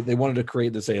scene. They wanted to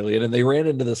create this alien, and they ran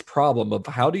into this problem of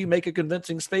how do you make a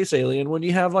convincing space alien when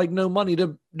you have like no money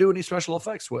to do any special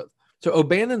effects with? So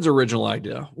O'Bannon's original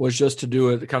idea was just to do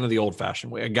it kind of the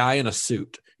old-fashioned way, a guy in a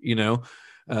suit,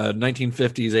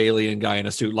 1950s alien guy in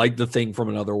a suit, like the Thing from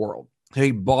another world.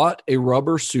 He bought a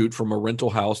rubber suit from a rental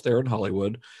house there in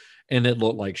Hollywood, and it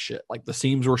looked like shit. Like the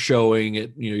seams were showing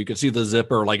it, you could see the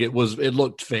zipper. Like it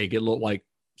looked fake. It looked like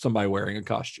somebody wearing a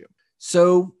costume.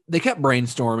 So they kept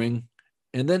brainstorming,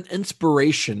 and then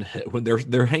inspiration hit when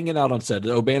they're hanging out on set.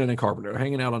 O'Bannon and Carpenter are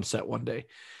hanging out on set one day,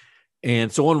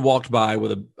 and someone walked by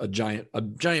with a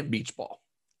giant beach ball,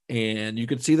 and you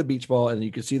could see the beach ball, and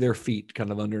you could see their feet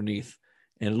kind of underneath,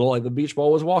 and it looked like the beach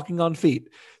ball was walking on feet.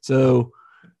 So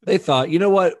they thought, you know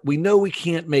what? We know we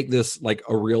can't make this like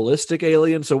a realistic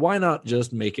alien, so why not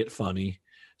just make it funny?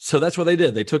 So that's what they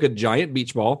did. They took a giant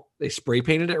beach ball, they spray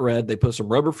painted it red, they put some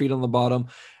rubber feet on the bottom,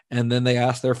 and then they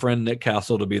asked their friend Nick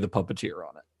Castle to be the puppeteer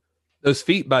on it. Those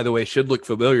feet, by the way, should look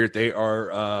familiar. They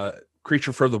are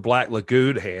Creature from the Black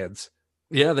Lagoon hands.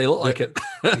 Yeah, they look like it.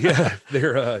 Yeah,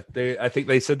 they're I think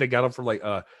they said they got them from like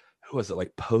who was it,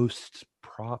 like Post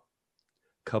Prop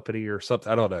Company or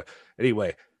something. I don't know.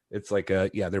 Anyway, it's like they're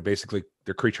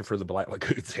Creature from the Black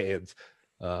Lagoon's hands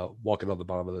walking on the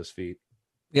bottom of those feet.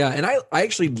 Yeah, and I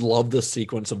actually love this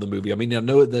sequence of the movie. I mean, I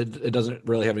know that it doesn't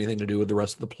really have anything to do with the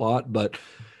rest of the plot, but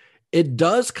it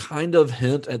does kind of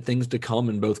hint at things to come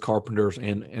in both Carpenter's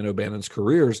and O'Bannon's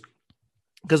careers,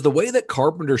 because the way that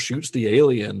Carpenter shoots the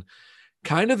alien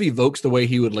kind of evokes the way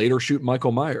he would later shoot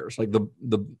Michael Myers. Like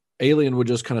the alien would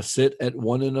just kind of sit at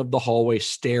one end of the hallway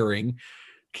staring,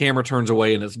 camera turns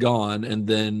away and it's gone, and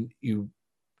then you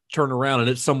turn around and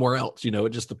it's somewhere else, it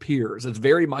just appears. It's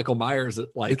very Michael Myers.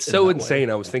 It's so insane.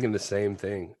 I was thinking the same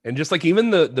thing. And just like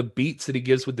even the beats that he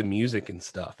gives with the music and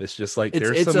stuff, it's just like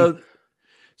it's a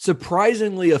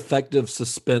surprisingly effective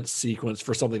suspense sequence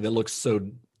for something that looks so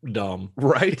dumb.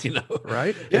 Right.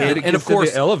 Right. Yeah. And of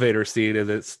course the elevator scene is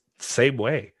it's the same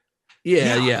way.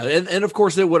 Yeah. And of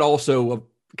course it would also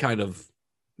kind of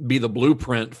be the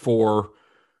blueprint for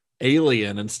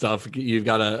Alien and stuff. You've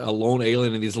got a lone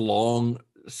alien in these long,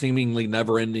 seemingly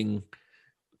never-ending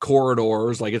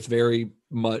corridors. Like it's very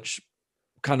much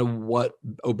kind of what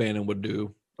O'Bannon would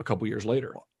do a couple years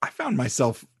later. I found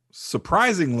myself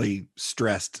surprisingly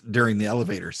stressed during the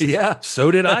elevator scene. Yeah, so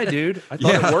did I, dude. I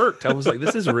thought it worked. I was like,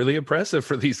 this is really impressive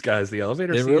for these guys. The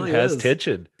elevator scene really has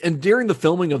tension. And during the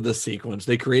filming of this sequence,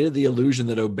 they created the illusion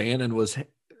that O'Bannon was...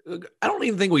 I don't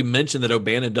even think we mentioned that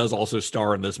O'Bannon does also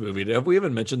star in this movie. Have we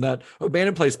even mentioned that?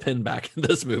 O'Bannon plays Pinback in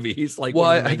this movie. He's like, well,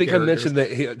 I think characters. I mentioned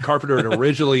that Carpenter had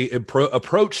originally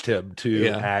approached him to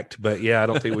act, but I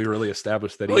don't think we really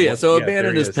established that. So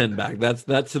O'Bannon is Pinback.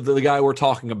 That's the guy we're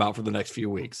talking about for the next few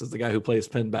weeks. Is the guy who plays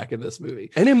Pinback in this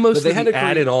movie. And in most of the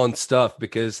added on stuff,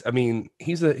 because I mean,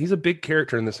 he's a big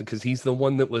character in this because he's the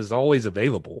one that was always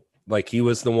available. Like he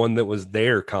was the one that was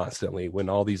there constantly when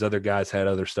all these other guys had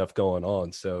other stuff going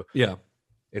on. So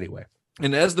anyway.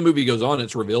 And as the movie goes on,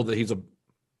 it's revealed that he's a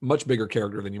much bigger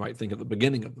character than you might think at the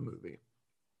beginning of the movie.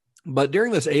 But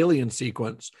during this alien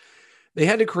sequence, they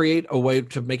had to create a way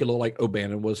to make it look like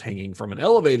O'Bannon was hanging from an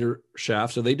elevator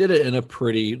shaft. So they did it in a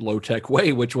pretty low-tech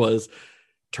way, which was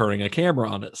turning a camera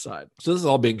on its side. So this is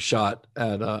all being shot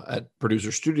at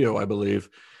Producer Studio, I believe.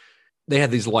 They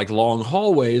had these like long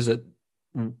hallways that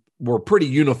were pretty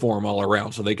uniform all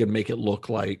around, so they could make it look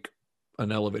like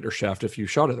an elevator shaft if you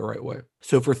shot it the right way.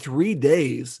 So for 3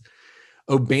 days,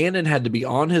 O'Bannon had to be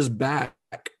on his back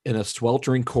in a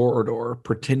sweltering corridor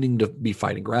pretending to be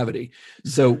fighting gravity.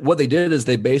 So what they did is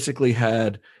they basically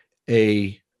had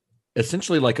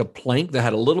essentially like a plank that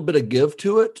had a little bit of give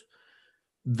to it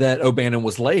that O'Bannon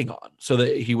was laying on, so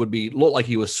that he would look like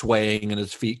he was swaying and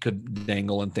his feet could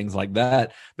dangle and things like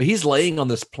that. But he's laying on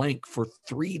this plank for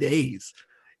 3 days.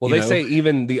 Well, they say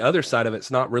even the other side of it's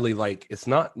not really like it's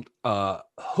not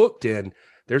hooked in.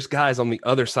 There's guys on the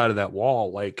other side of that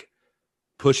wall like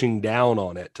pushing down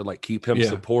on it to like keep him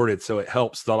supported, so it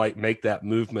helps to like make that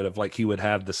movement of like he would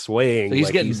have the swaying. So he's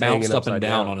getting bounced up and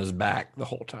down on his back the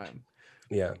whole time.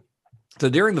 Yeah. So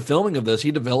during the filming of this,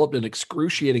 he developed an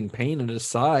excruciating pain in his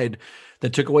side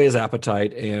that took away his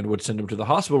appetite and would send him to the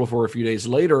hospital for a few days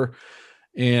later.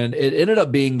 And it ended up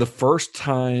being the first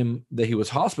time that he was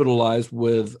hospitalized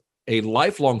with a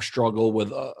lifelong struggle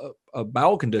with a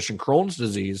bowel condition, Crohn's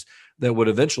disease, that would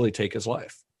eventually take his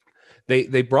life.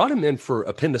 They brought him in for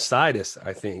appendicitis,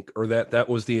 I think, or that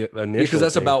was the initial. Because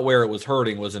that's about where it was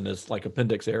hurting, was in his like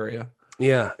appendix area.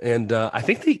 Yeah, and I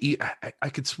think I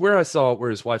could swear I saw it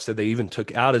where his wife said they even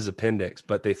took out his appendix,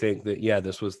 but they think that,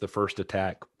 this was the first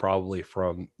attack probably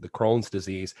from the Crohn's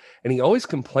disease. And he always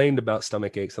complained about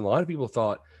stomach aches, and a lot of people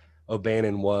thought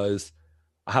O'Bannon was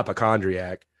a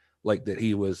hypochondriac, like that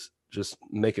he was just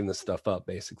making this stuff up,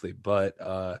 basically. But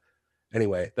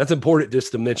anyway, that's important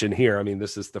just to mention here. I mean,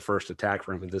 this is the first attack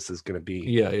for him, and this is going to be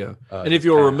yeah. And if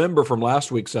you'll remember from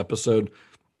last week's episode,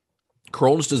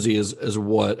 Crohn's disease is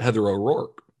what Heather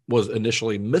O'Rourke was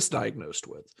initially misdiagnosed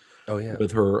with. Oh yeah,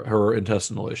 with her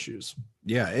intestinal issues.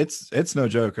 Yeah, it's no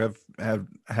joke. I've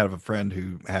have a friend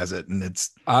who has it, and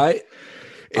I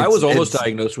was almost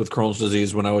diagnosed with Crohn's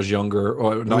disease when I was younger,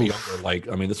 or not younger. Like,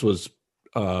 I mean, this was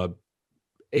 8-9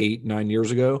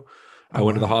 years ago. I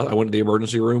went to the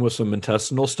emergency room with some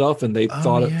intestinal stuff, and they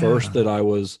thought at first that I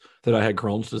had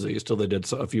Crohn's disease till they did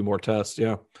a few more tests.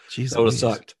 Yeah, jeez, that would have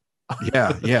sucked.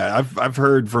 Yeah. I've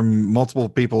heard from multiple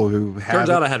people who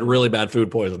turns out I had really bad food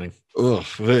poisoning. Ugh,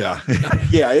 yeah,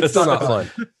 yeah, it's still not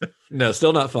fun. No,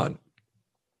 still not fun.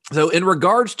 So, in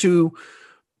regards to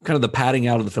kind of the padding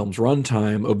out of the film's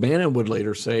runtime, O'Bannon would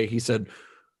later say, he said,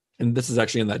 and this is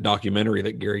actually in that documentary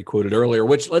that Gary quoted earlier,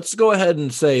 which let's go ahead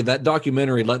and say that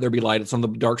documentary, Let There Be Light, it's on the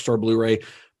Dark Star Blu-ray,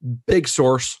 big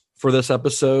source for this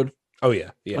episode. Oh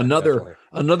yeah.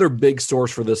 Another big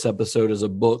source for this episode is a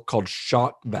book called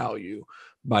Shock Value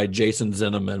by Jason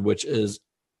Zinnemann, which is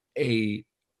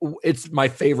it's my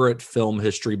favorite film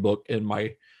history book in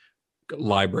my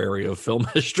library of film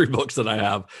history books that I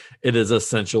have. It is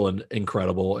essential and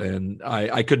incredible, and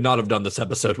I could not have done this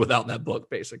episode without that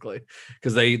book, basically,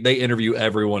 because they interview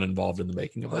everyone involved in the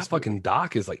making of this fucking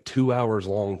doc is like 2 hours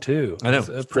long too. I know,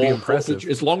 it's pretty impressive.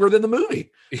 It's longer than the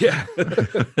movie. Yeah.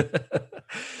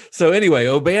 So anyway,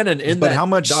 O'Bannon how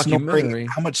much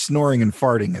snoring and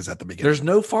farting is at the beginning? There's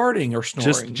no farting or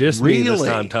snoring. Just me this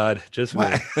time, Todd. Just me.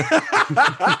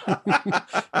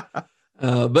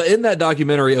 But in that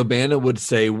documentary, O'Bannon would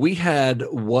say, we had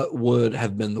what would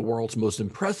have been the world's most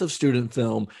impressive student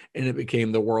film, and it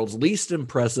became the world's least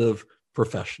impressive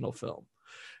professional film,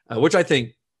 which I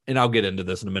think, and I'll get into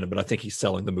this in a minute, but I think he's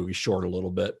selling the movie short a little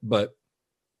bit. But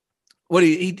what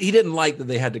he didn't like that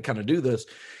they had to kind of do this.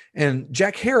 And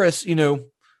Jack Harris, he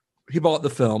bought the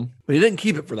film, but he didn't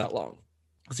keep it for that long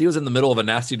because he was in the middle of a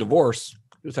nasty divorce.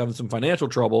 He was having some financial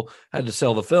trouble, had to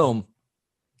sell the film.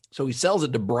 So he sells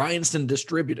it to Bryanston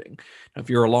Distributing. Now, if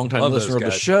you're a longtime listener of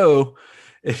the show,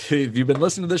 if you've been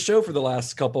listening to this show for the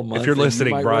last couple months, if you're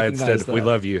listening, Bryanston, we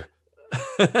love you.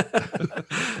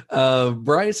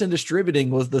 Bryanston Distributing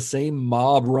was the same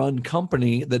mob-run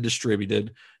company that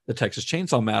distributed the Texas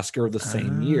Chainsaw Massacre the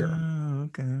same year.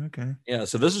 Okay. Yeah,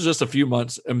 so this is just a few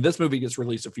months. I mean, this movie gets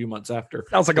released a few months after.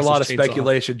 Sounds like a lot of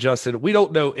speculation, Justin. We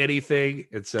don't know anything,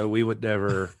 and so we would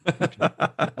never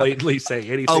blatantly say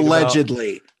anything.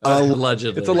 Allegedly.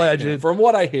 Allegedly. It's alleged. Yeah, from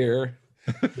what I hear.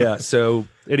 Yeah, so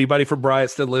anybody from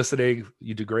Bryanston listening,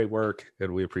 you do great work,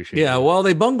 and we appreciate it. Yeah, well,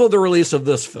 they bungled the release of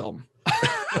this film.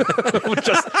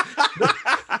 Just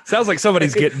sounds like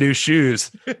somebody's getting new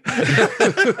shoes.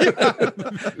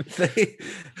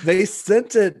 They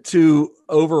sent it to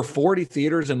over 40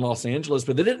 theaters in Los Angeles,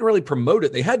 but they didn't really promote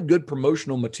it. They had good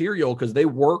promotional material because they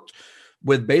worked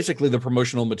with basically the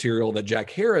promotional material that Jack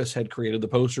Harris had created, the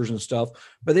posters and stuff,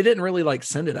 but they didn't really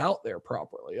send it out there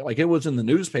properly. Like, it was in the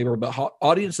newspaper, but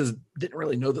audiences didn't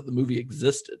really know that the movie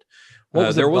existed.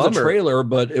 There was a trailer,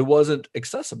 but it wasn't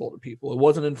accessible to people. It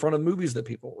wasn't in front of movies that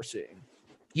people were seeing.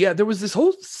 Yeah, there was this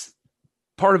whole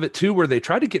part of it too where they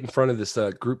tried to get in front of this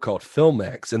group called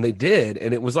Filmex, and they did,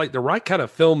 and it was like the right kind of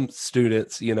film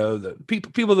students, the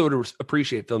people that would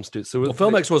appreciate film students. So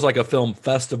Filmex was like a film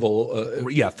festival. The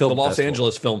Los festival.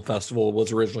 Angeles Film Festival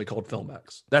was originally called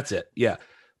Filmex. That's it. Yeah,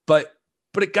 but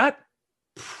it got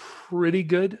pretty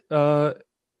good,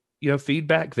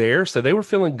 feedback there, so they were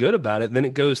feeling good about it. And then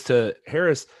it goes to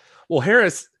Harris. Well,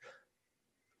 Harris,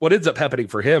 what ends up happening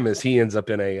for him is he ends up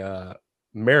in a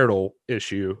marital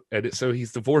issue, and so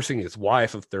he's divorcing his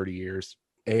wife of 30 years,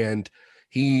 and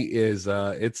he is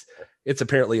it's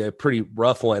apparently a pretty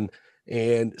rough one,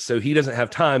 and so he doesn't have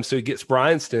time, so he gets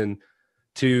Bryanston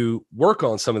to work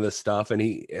on some of this stuff, and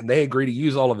they agree to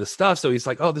use all of this stuff. So he's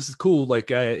like, oh, this is cool, like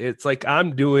it's like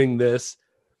I'm doing this,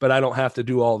 but I don't have to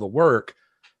do all the work.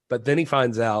 But then he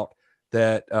finds out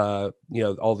that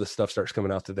all this stuff starts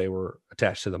coming out that they were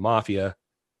attached to the mafia,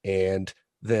 and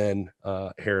then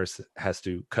Harris has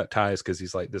to cut ties because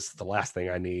he's like, this is the last thing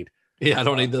I need. Yeah, I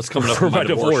don't need this coming up for my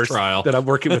divorce trial. That I'm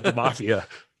working with the mafia.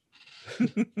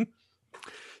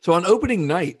 So on opening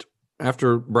night,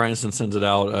 after Bryanston sends it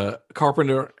out,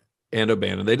 Carpenter and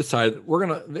O'Bannon, they decide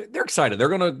they're excited. They're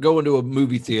going to go into a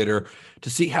movie theater to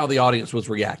see how the audience was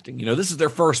reacting. This is their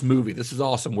first movie. This is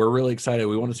awesome. We're really excited.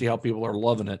 We want to see how people are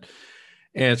loving it.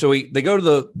 And so they go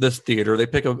to this theater. They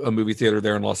pick a movie theater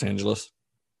there in Los Angeles.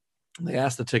 They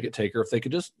asked the ticket taker if they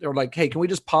could they're like, hey, can we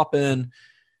just pop in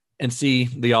and see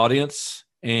the audience?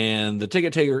 And the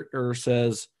ticket taker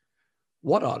says,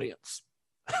 what audience?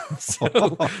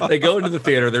 So they go into the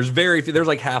theater. There's very few, there's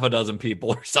like half a dozen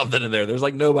people or something in there. There's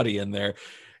like nobody in there.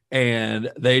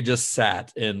 And they just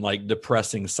sat in like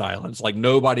depressing silence. Like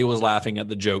nobody was laughing at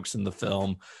the jokes in the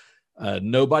film.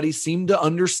 Nobody seemed to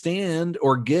understand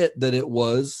or get that it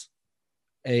was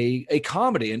a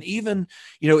comedy. And even,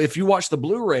 if you watch the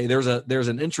Blu-ray, there's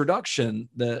an introduction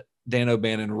that Dan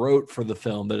O'Bannon wrote for the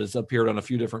film that has appeared on a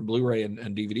few different Blu-ray and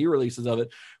DVD releases of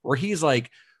it, where he's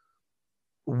like,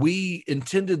 we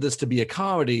intended this to be a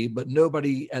comedy, but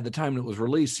nobody at the time it was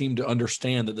released seemed to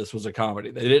understand that this was a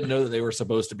comedy. They didn't know that they were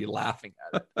supposed to be laughing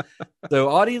at it. So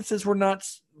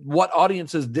what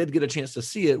audiences did get a chance to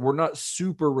see it were not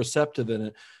super receptive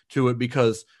to it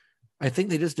because I think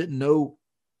they just didn't know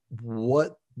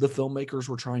what the filmmakers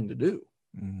were trying to do.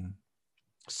 Mm.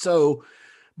 So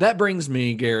that brings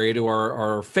me, Gary, to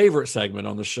our favorite segment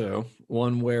on the show,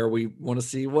 one where we want to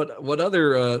see what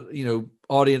other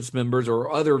audience members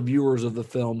or other viewers of the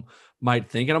film might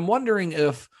think. And I'm wondering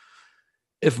if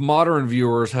modern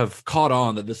viewers have caught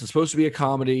on that this is supposed to be a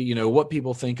comedy, what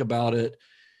people think about it,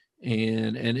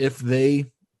 and if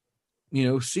they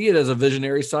see it as a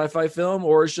visionary sci-fi film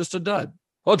or it's just a dud.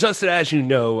 Well, Justin, as you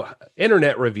know,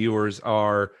 internet reviewers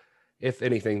are, if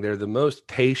anything, they're the most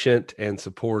patient and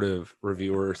supportive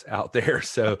reviewers out there.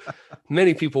 So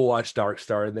many people watch Dark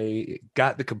Star and they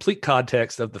got the complete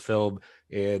context of the film.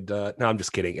 And no, I'm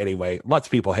just kidding. Anyway, lots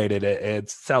of people hated it. And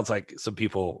it sounds like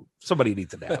somebody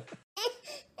needs a nap.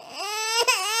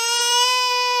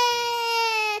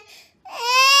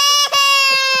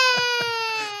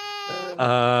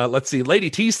 Let's see. Lady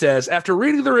T says, after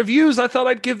reading the reviews, I thought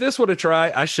I'd give this one a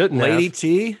try. I shouldn't Lady have.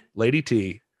 T? Lady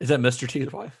T. Is that Mr.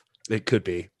 T's wife? It could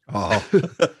be. Oh.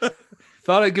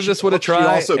 Thought I'd give this one a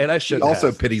try, and I shouldn't also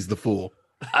have. pities the fool.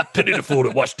 I pity the fool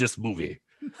that watched this movie.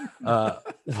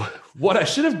 What I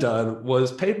should have done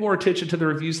was paid more attention to the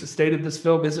reviews that stated this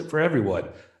film isn't for everyone.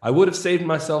 I would have saved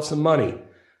myself some money.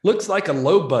 Looks like a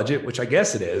low budget, which I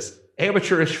guess it is,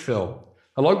 amateurish film,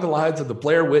 along the lines of the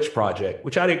Blair Witch Project,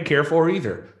 which I didn't care for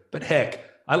either. But heck,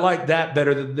 I like that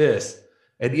better than this.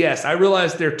 And yes, I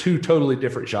realize they're two totally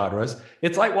different genres.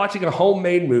 It's like watching a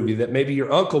homemade movie that maybe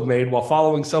your uncle made while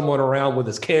following someone around with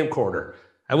his camcorder.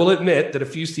 I will admit that a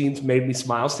few scenes made me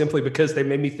smile simply because they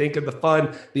made me think of the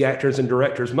fun the actors and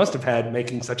directors must have had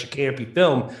making such a campy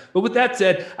film. But with that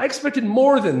said, I expected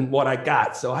more than what I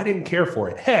got, so I didn't care for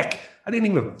it. Heck, I didn't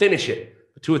even finish it.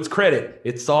 But to its credit,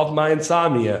 it solved my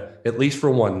insomnia, at least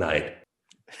for one night.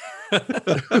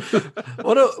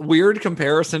 What a weird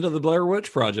comparison to the Blair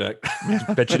Witch Project.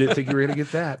 Bet you didn't think you were going to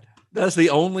get that. That's the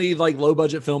only low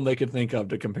budget film they could think of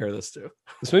to compare this to.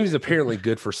 This movie's apparently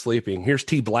good for sleeping. Here's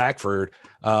T. Blackford.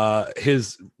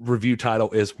 His review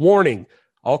title is Warning,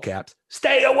 all caps,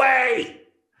 stay away.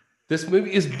 This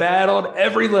movie is bad on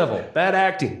every level. Bad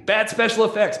acting, bad special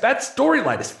effects, bad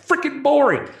storyline. It's freaking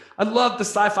boring. I love the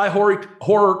sci-fi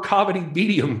horror comedy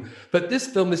medium, but this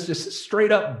film is just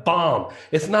straight up bomb.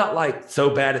 It's not like so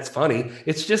bad it's funny.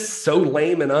 It's just so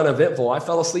lame and uneventful. I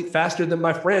fell asleep faster than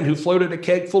my friend who floated a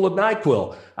keg full of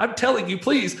NyQuil. I'm telling you,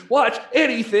 please watch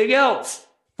anything else.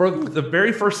 From the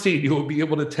very first scene, you will be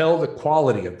able to tell the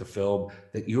quality of the film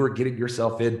that you are getting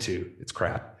yourself into. It's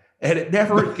crap. And it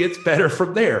never gets better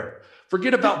from there.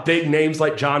 Forget about big names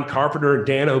like John Carpenter and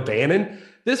Dan O'Bannon.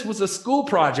 This was a school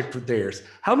project of theirs.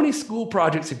 How many school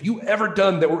projects have you ever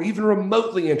done that were even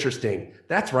remotely interesting?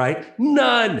 That's right,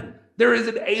 none. There is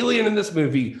an alien in this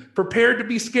movie. Prepared to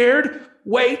be scared?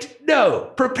 Wait,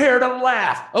 no. Prepare to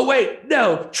laugh. Oh, wait,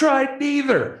 no. Try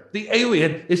neither. The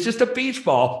alien is just a beach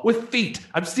ball with feet.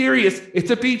 I'm serious. It's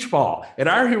a beach ball. And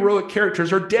our heroic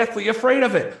characters are deathly afraid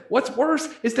of it. What's worse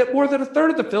is that more than a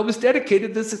third of the film is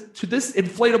dedicated to this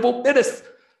inflatable menace.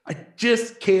 I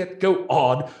just can't go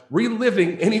on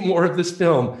reliving any more of this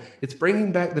film. It's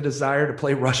bringing back the desire to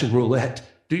play Russian roulette.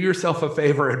 Do yourself a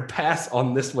favor and pass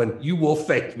on this one. You will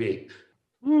thank me.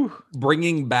 Whew.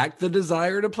 Bringing back the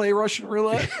desire to play Russian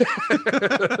roulette.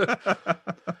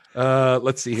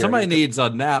 Let's see here. Somebody needs a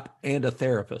nap and a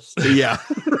therapist. Yeah.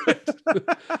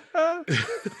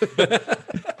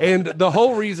 And the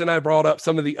whole reason I brought up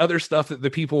some of the other stuff that the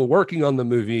people working on the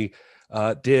movie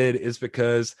did is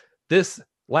because this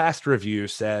last review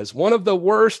says one of the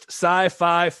worst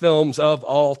sci-fi films of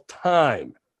all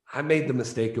time. I made the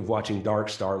mistake of watching Dark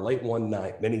Star late one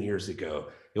night many years ago.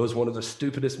 It was one of the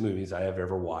stupidest movies I have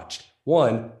ever watched.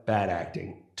 1, bad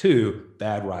acting. 2,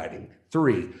 bad writing.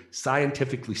 3,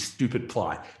 scientifically stupid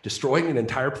plot. Destroying an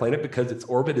entire planet because its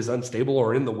orbit is unstable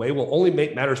or in the way will only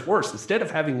make matters worse. Instead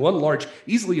of having one large,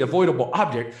 easily avoidable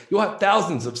object, you'll have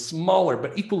thousands of smaller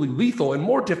but equally lethal and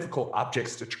more difficult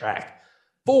objects to track.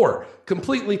 4,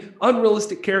 completely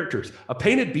unrealistic characters. A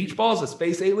painted beach ball as a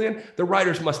space alien? The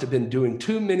writers must have been doing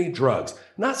too many drugs.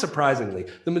 Not surprisingly,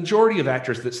 the majority of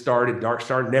actors that starred in Dark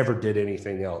Star never did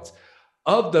anything else.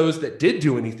 Of those that did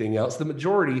do anything else, the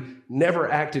majority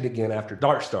never acted again after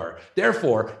Dark Star.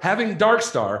 Therefore, having Dark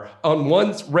Star on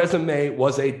one's resume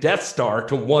was a Death Star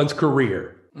to one's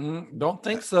career. Don't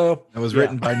think so. It was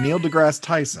written by Neil deGrasse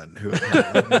Tyson, who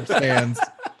understands.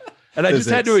 And I just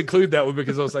had to include that one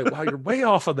because I was like, wow, you're way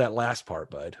off on that last part,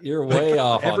 bud. You're way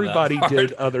off. Everybody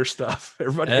did other stuff.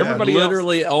 Everybody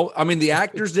literally. else. I mean, the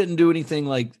actors didn't do anything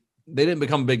like they didn't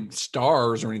become big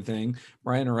stars or anything.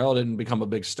 Brian Norell didn't become a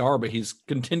big star, but he's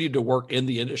continued to work in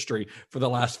the industry for the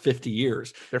last 50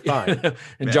 years. They're fine.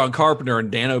 And John Carpenter and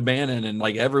Dan O'Bannon and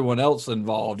like everyone else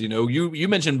involved. You know, you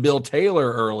mentioned Bill Taylor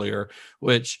earlier,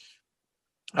 which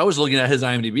I was looking at his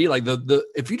IMDb. Like the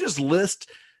if you just list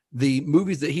the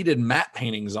movies that he did matte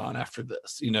paintings on after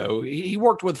this, you know, he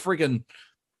worked with freaking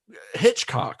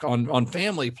Hitchcock on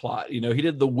Family Plot. You know, he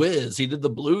did The Wiz, he did the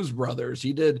Blues Brothers,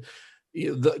 he did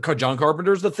John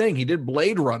Carpenter's The Thing, he did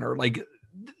Blade Runner. Like,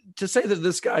 to say that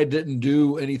this guy didn't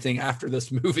do anything after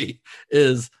this movie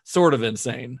is sort of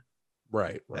insane.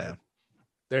 Right. Yeah.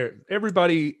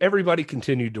 Everybody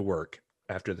continued to work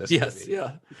after this. Yes. movie.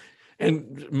 Yeah.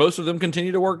 And most of them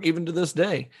continue to work even to this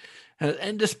day.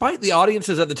 And despite the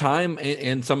audiences at the time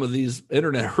and some of these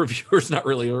internet reviewers not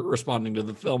really responding to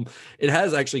the film, it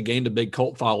has actually gained a big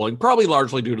cult following, probably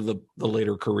largely due to the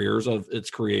later careers of its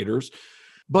creators.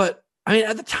 But I mean,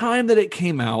 at the time that it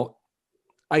came out,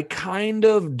 I kind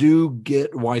of do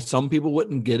get why some people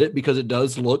wouldn't get it, because it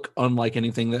does look unlike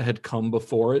anything that had come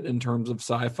before it in terms of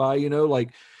sci-fi. You know,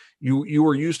 like you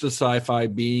were used to sci-fi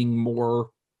being more,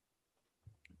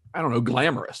 I don't know,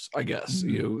 glamorous, I guess,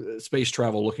 you know, space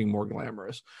travel looking more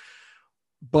glamorous.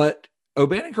 But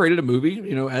O'Bannon created a movie,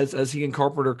 you know, as he and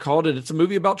Carpenter called it, it's a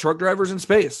movie about truck drivers in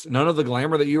space. None of the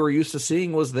glamour that you were used to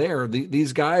seeing was there.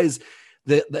 These guys,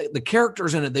 the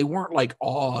characters in it, they weren't like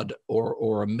awed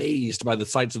or amazed by the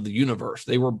sights of the universe.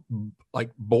 They were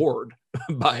like bored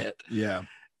by it. Yeah.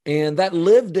 And that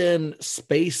lived in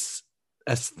space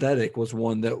aesthetic was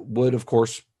one that would, of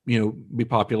course, you know, be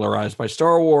popularized by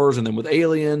Star Wars and then with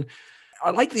Alien. I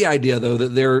like the idea though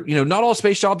that they're, you know, not all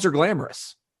space jobs are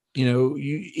glamorous. You know,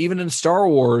 even in Star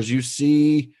Wars, you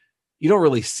don't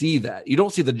really see that. You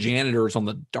don't see the janitors on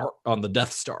the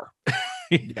Death Star.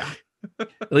 Yeah.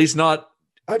 At least not.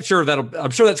 I'm sure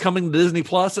that's coming to Disney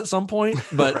Plus at some point,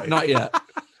 but Right. not yet.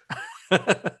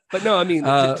 But no, I mean,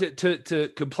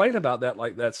 to complain about that,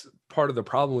 like that's part of the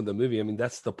problem with the movie. I mean,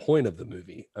 that's the point of the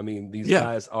movie. I mean, these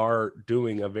guys are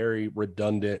doing a very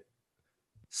redundant,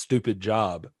 stupid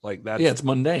job. Like that's it's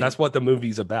mundane. That's what the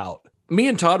movie's about. Me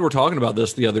and Todd were talking about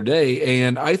this the other day,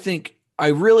 and I think I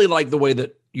really like the way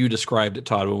that you described it,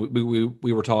 Todd, when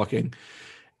we were talking.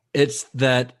 It's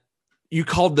that you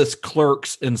called this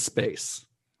Clerks in space.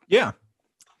 Yeah.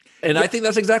 And I think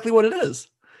that's exactly what it is.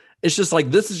 It's just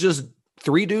like, this is just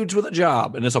 3 dudes with a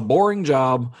job, and it's a boring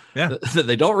job that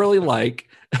they don't really like.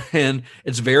 And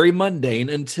it's very mundane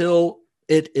until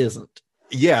it isn't.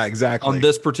 Yeah, exactly. On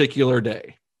this particular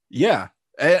day. Yeah.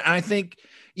 And I think,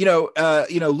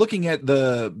 looking at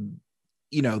the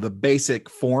basic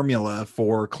formula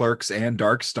for Clerks and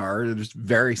Dark Star, it's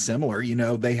very similar. You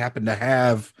know, they happen to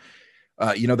have,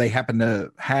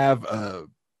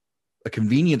 a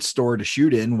convenience store to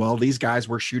shoot in. Well, these guys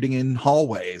were shooting in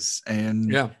hallways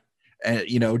and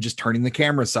just turning the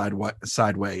camera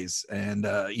sideways and,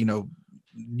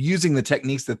 using the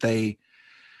techniques that they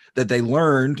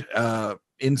learned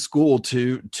in school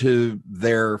to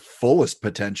their fullest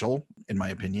potential, in my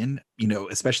opinion,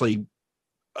 especially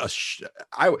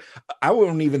I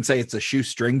wouldn't even say it's a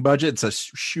shoestring budget. It's a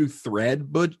shoe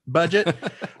thread budget.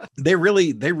 They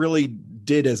really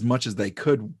did as much as they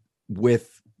could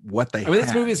with what they had.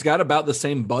 This movie's got about the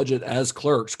same budget as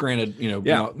Clerks, granted,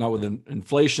 not with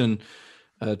inflation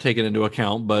taken into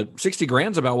account, but 60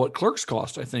 grand's about what Clerks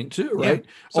cost, I think, too, right?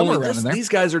 Somewhere around in there. These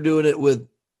guys are doing it with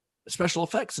special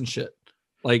effects and shit.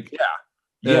 Like,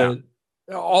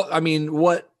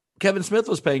 what Kevin Smith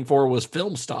was paying for was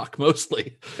film stock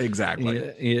mostly.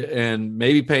 Exactly. And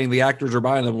maybe paying the actors or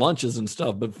buying them lunches and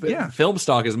stuff, but film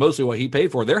stock is mostly what he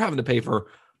paid for. They're having to pay for,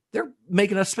 they're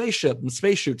making a spaceship and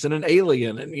space shoots and an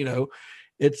alien, and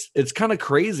it's kind of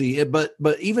crazy, but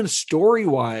even story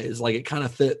wise, like it kind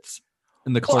of fits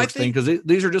in the Clerks thing, because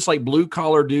these are just like blue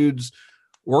collar dudes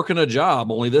working a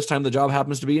job, only this time the job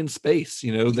happens to be in space.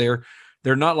 They're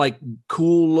they're not like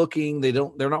cool looking.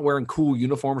 They're not wearing cool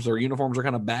uniforms. Their uniforms are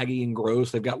kind of baggy and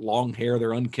gross. They've got long hair.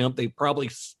 They're unkempt. They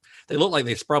look like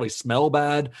they probably smell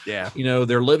bad. Yeah.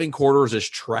 Their living quarters is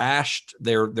trashed.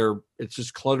 It's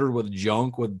just cluttered with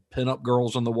junk with pinup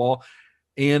girls on the wall.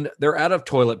 And they're out of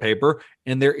toilet paper,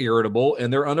 and they're irritable,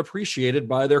 and they're unappreciated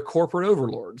by their corporate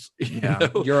overlords. Yeah,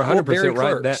 you're 100%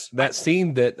 right. That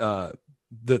scene that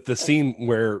the scene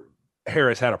where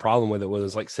Harris had a problem with it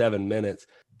was like 7 minutes.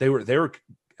 They were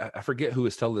I forget who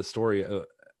was telling this story.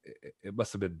 It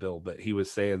must have been Bill, but he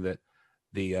was saying that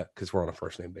because we're on a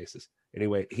first name basis.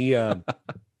 Anyway, he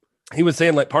was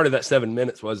saying like part of that 7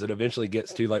 minutes was it eventually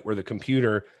gets to like where the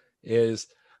computer is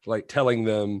like telling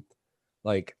them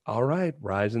like, all right,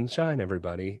 rise and shine,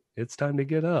 everybody. It's time to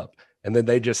get up. And then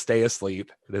they just stay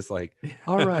asleep. And it's like,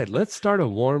 all right, let's start a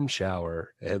warm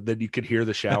shower. And then you could hear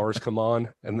the showers come on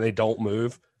and they don't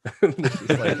move.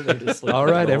 Like, all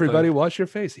right, everybody, wash your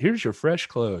face. Here's your fresh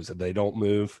clothes. And they don't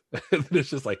move.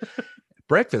 It's just like,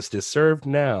 breakfast is served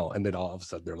now. And then all of a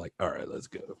sudden they're like, all right, let's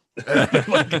go.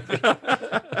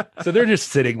 So they're just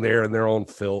sitting there in their own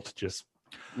filth, just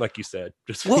like you said,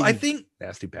 just I think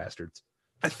nasty bastards.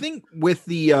 I think with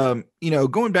the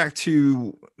going back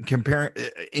to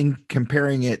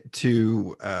comparing it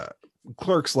to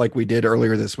Clerks like we did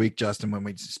earlier this week, Justin, when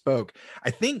we spoke,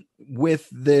 I think with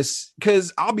this,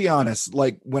 because I'll be honest,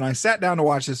 like when I sat down to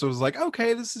watch this, I was like,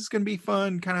 okay, this is going to be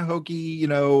fun, kind of hokey,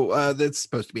 that's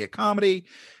supposed to be a comedy.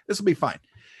 This will be fine.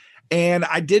 And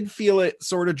I did feel it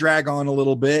sort of drag on a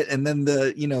little bit. And then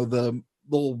the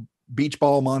little beach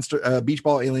ball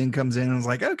alien comes in and was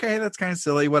like, okay, that's kind of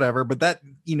silly, whatever. But that,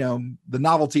 the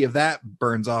novelty of that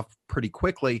burns off pretty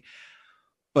quickly.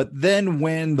 But then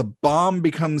when the bomb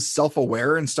becomes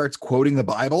self-aware and starts quoting the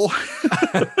Bible,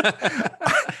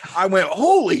 I went,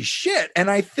 holy shit.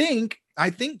 And I think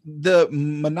the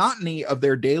monotony of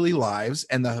their daily lives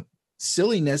and the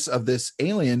silliness of this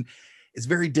alien is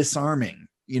very disarming.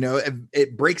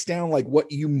 It breaks down like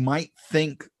what you might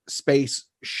think space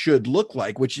should look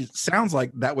like, which sounds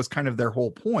like that was kind of their whole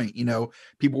point.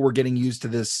 People were getting used to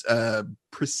this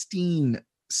pristine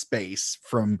space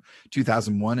from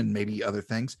 2001 and maybe other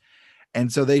things.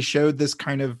 And so they showed this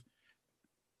kind of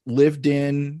lived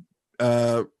in,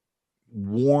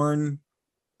 worn,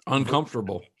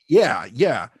 uncomfortable.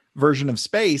 Yeah. Version of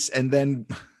space. And then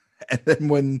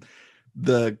when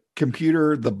the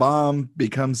computer, the bomb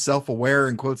becomes self-aware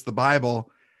and quotes the Bible,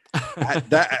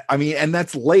 and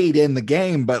that's laid in the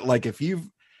game, but like is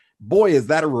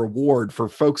that a reward for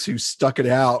folks who stuck it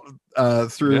out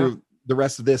through the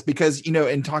rest of this? Because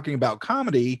in talking about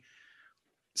comedy,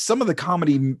 some of the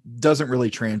comedy doesn't really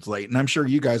translate, and I'm sure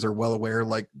you guys are well aware,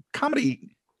 like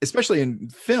comedy, especially in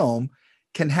film,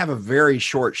 can have a very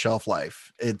short shelf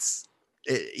life.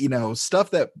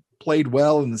 Stuff that played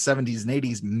well in the 70s and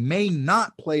 80s may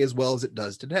not play as well as it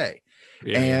does today.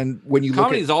 And when you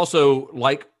comedy is also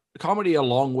like comedy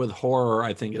along with horror,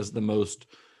 I think is the most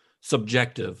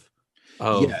subjective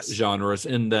of genres,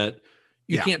 in that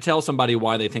you can't tell somebody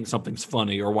why they think something's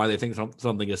funny or why they think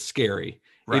something is scary.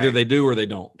 Right. Either they do or they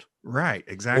don't. Right.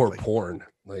 Exactly. Or porn.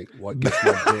 Like what gets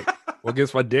my dick? What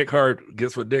gets my dick hard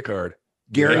gets my dick hard.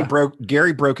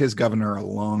 Gary broke his governor a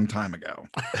long time ago.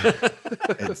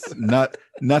 It's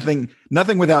nothing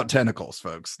without tentacles,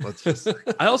 folks.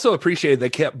 I also appreciate they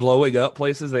kept blowing up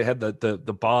places. They had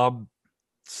the Bob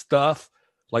stuff,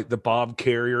 like the Bob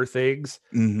carrier things.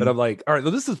 Mm-hmm. But I'm like, all right,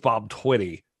 well, this is Bob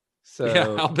 20. So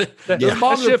the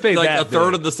Bob ship ain't like a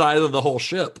third of the size of the whole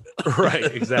ship. Right,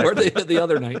 exactly. Where they hit the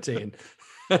other 19.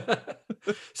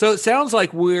 So it sounds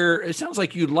like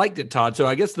you liked it, Todd. So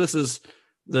I guess this is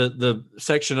the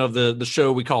section of the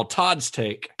show we call Todd's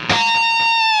Take.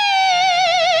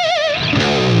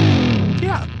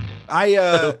 Yeah.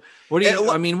 It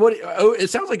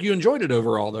sounds like you enjoyed it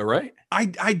overall though, right? I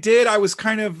did. I was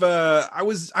kind of I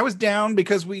was down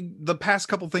because the past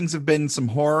couple things have been some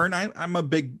horror, and I'm a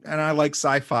big, and I like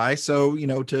sci-fi, so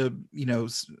not a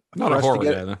horror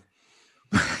guy though.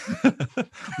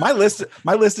 my list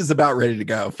is about ready to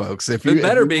go, folks. If you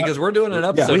better be, because we're doing an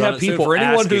episode. We have people for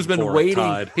anyone who's been waiting.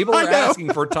 Todd. People are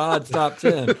asking for Todd's top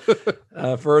 10.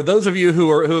 For those of you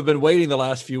who have been waiting the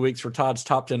last few weeks for Todd's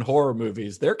top 10 horror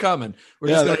movies, they're coming. We're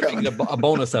just going to make a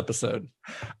bonus episode.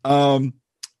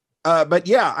 But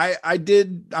yeah, I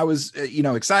did. I was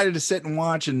excited to sit and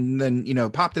watch, and then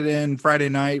popped it in Friday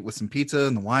night with some pizza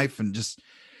and the wife, and just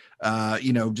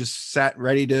sat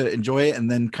ready to enjoy it, and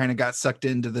then kind of got sucked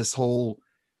into this whole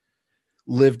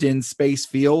lived in space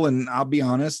feel. And I'll be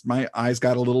honest, my eyes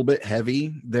got a little bit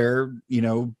heavy there,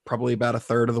 probably about a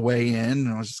third of the way in.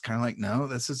 And I was just kind of like, no,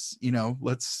 this is,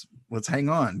 let's hang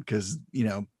on. Cause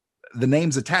the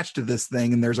names attached to this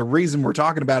thing, and there's a reason we're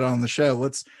talking about it on the show.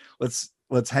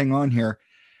 Let's hang on here.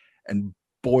 And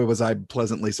boy, was I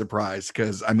pleasantly surprised,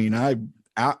 because I mean,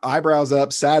 eyebrows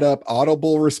up, sat up,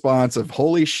 audible response of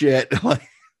holy shit. Like,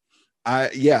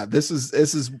 this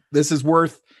is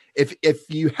worth, if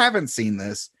you haven't seen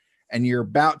this and you're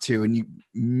about to, and you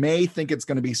may think it's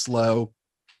going to be slow,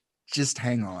 just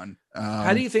hang on.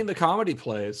 How do you think the comedy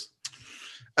plays?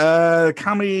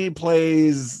 Comedy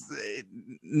plays,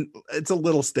 it's a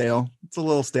little stale.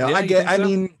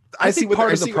 Yeah, I see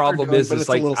part of the problem is it's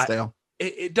like a little stale.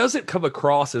 It doesn't come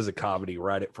across as a comedy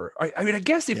right at first. I mean, I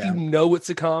guess if you know it's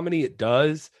a comedy, it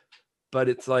does, but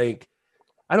it's like,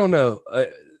 I don't know,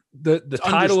 the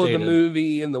title of the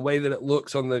movie and the way that it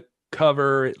looks on the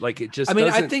cover, it just,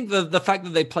 I think the fact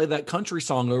that they play that country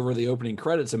song over the opening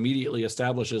credits immediately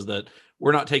establishes that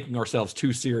we're not taking ourselves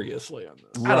too seriously on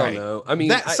this. Right. I don't know. I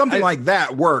mean, something like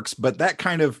that works, but that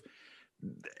kind of,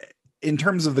 in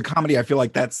terms of the comedy, I feel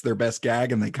like that's their best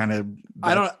gag, and they kind of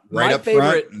my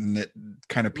favorite front, and it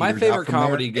kind of my favorite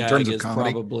comedy gag is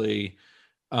probably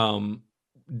Dan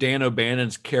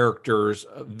O'Bannon's character's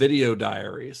video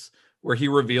diaries, where he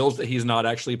reveals that he's not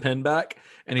actually Pinback,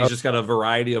 and he's just got a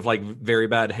variety of like very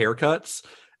bad haircuts.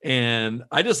 And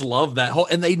I just love that whole,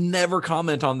 and they never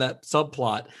comment on that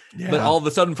subplot. Yeah. But all of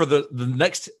a sudden for the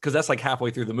next, because that's like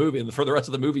halfway through the movie, and for the rest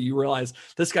of the movie, you realize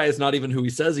this guy is not even who he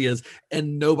says he is,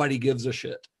 and nobody gives a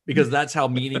shit, because that's how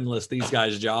meaningless these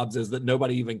guys' jobs is, that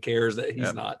nobody even cares that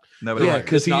he's not. Nobody,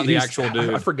 because he's not the actual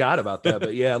dude. I forgot about that,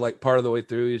 but yeah, like part of the way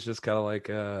through, he's just kind of like,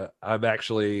 I'm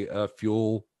actually a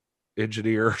fuel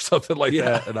engineer or something like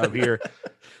that, and I'm here.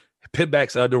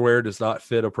 Pinback's underwear does not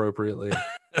fit appropriately.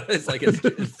 It's like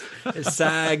it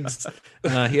sags.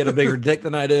 He had a bigger dick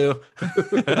than I do.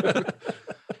 I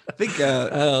think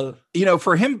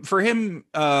for him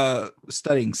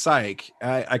studying psych,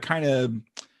 I kind of,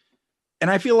 and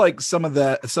I feel like some of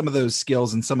those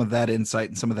skills and some of that insight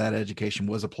and some of that education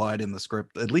was applied in the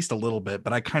script, at least a little bit,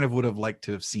 but I kind of would have liked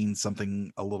to have seen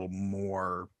something a little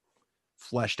more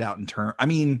fleshed out in terms. I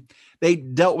mean, they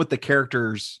dealt with the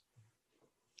characters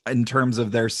in terms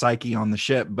of their psyche on the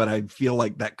ship, but I feel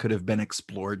like that could have been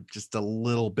explored just a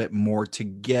little bit more to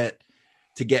get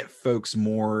folks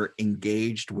more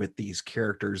engaged with these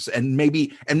characters. And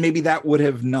maybe that would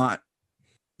have not,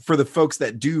 for the folks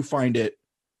that do find it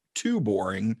too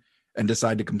boring and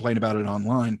decide to complain about it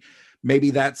online,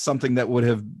 maybe that's something that would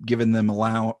have given them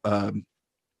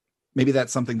maybe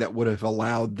that's something that would have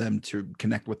allowed them to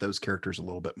connect with those characters a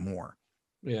little bit more.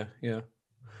 Yeah.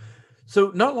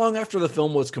 So not long after the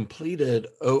film was completed,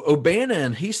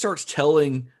 O'Bannon, he starts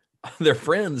telling their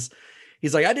friends,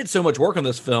 he's like, I did so much work on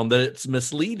this film that it's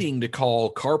misleading to call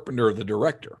Carpenter the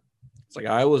director. It's like,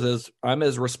 I'm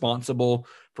as responsible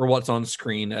for what's on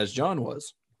screen as John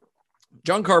was.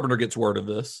 John Carpenter gets word of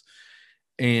this,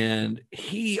 and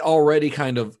he already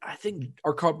I think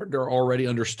our Carpenter already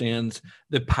understands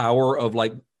the power of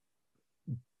like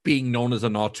being known as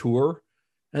an auteur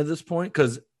at this point,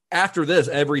 because after this,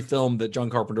 every film that John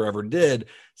Carpenter ever did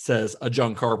says a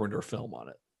John Carpenter film on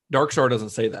it. Dark Star doesn't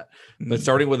say that, but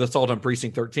starting with Assault on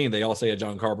Precinct 13, they all say a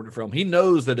John Carpenter film. He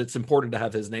knows that it's important to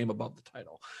have his name above the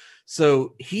title.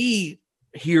 So he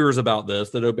hears about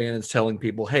this, that O'Bannon's telling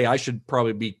people, hey, I should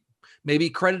probably be maybe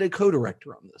credited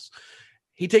co-director on this.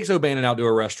 He takes O'Bannon out to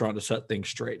a restaurant to set things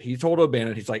straight. He told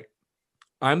O'Bannon, he's like,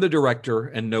 I'm the director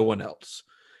and no one else.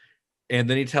 And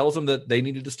then he tells him that they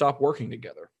needed to stop working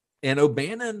together. And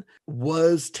O'Bannon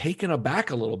was taken aback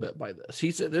a little bit by this.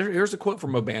 He said, here's a quote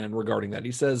from O'Bannon regarding that.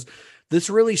 He says, this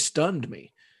really stunned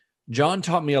me. John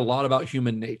taught me a lot about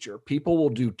human nature. People will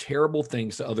do terrible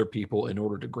things to other people in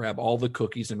order to grab all the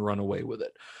cookies and run away with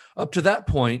it. Up to that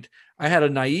point, I had a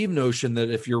naive notion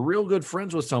that if you're real good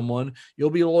friends with someone,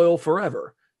 you'll be loyal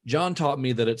forever. John taught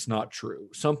me that it's not true.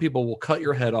 Some people will cut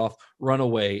your head off, run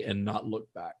away, and not look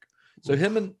back. So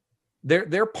him and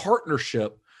their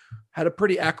partnership had a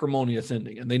pretty acrimonious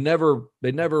ending, and they never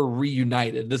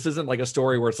reunited. This isn't like a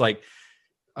story where it's like,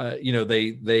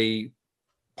 they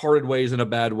parted ways in a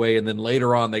bad way, and then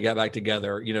later on they got back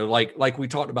together. Like we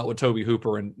talked about with Tobe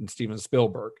Hooper and Steven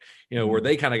Spielberg. Where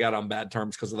they kind of got on bad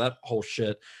terms because of that whole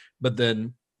shit. But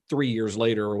then 3 years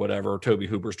later or whatever, Tobe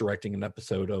Hooper's directing an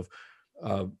episode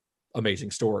of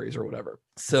Amazing Stories or whatever.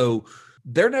 So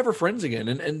they're never friends again.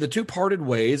 And the two parted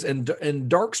ways, and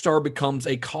Dark Star becomes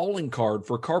a calling card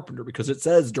for Carpenter because it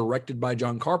says directed by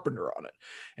John Carpenter on it.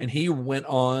 And he went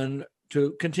on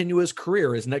to continue his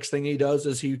career. His next thing he does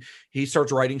is he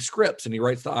starts writing scripts, and he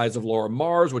writes The Eyes of Laura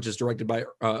Mars, which is directed by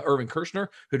Irvin Kershner,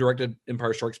 who directed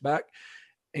Empire Strikes Back,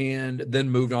 and then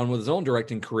moved on with his own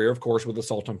directing career, of course, with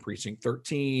Assault on Precinct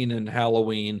 13 and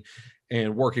Halloween.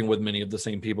 and working with many of the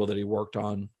same people that he worked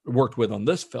with on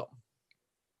this film.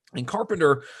 And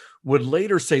Carpenter would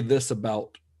later say this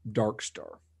about Dark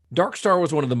Star. Dark Star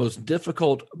was one of the most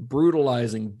difficult,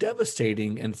 brutalizing,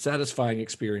 devastating, and satisfying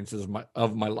experiences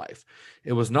of my life.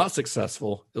 It was not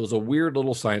successful. It was a weird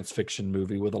little science fiction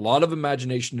movie with a lot of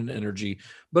imagination and energy,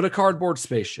 but a cardboard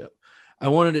spaceship. I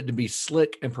wanted it to be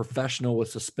slick and professional with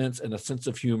suspense and a sense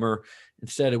of humor.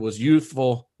 Instead, it was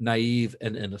youthful, naive,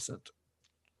 and innocent.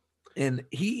 And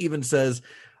he even says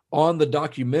on the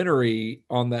documentary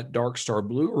on that Dark Star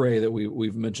Blu-ray that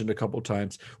we've mentioned a couple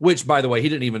times, which, by the way, he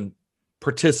didn't even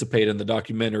participate in the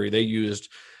documentary. They used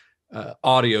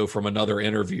audio from another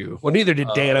interview. Well, neither did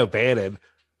Dan O'Bannon.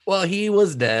 Well, he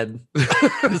was dead.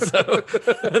 So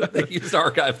they used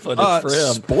archive footage for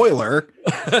him. Spoiler.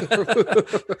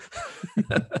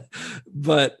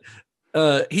 But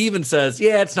he even says,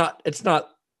 yeah, it's not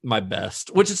my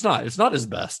best, which it's not. It's not his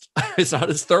best. It's not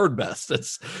his third best.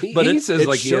 He says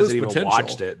like he hasn't even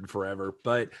watched it in forever.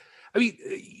 But I mean,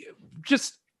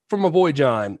 just from my boy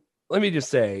John, let me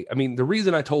just say, I mean, the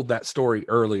reason I told that story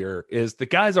earlier is the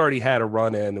guy's already had a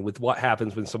run in with what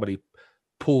happens when somebody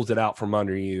pulls it out from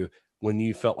under you when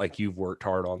you felt like you've worked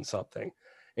hard on something.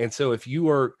 And so if you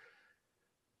are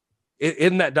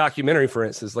in that documentary, for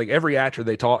instance, like every actor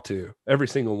they talk to, every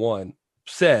single one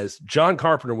says John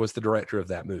Carpenter was the director of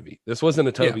that movie. This wasn't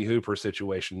a Tobe Hooper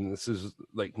situation. This is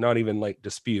like not even like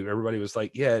dispute. Everybody was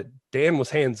like, yeah, Dan was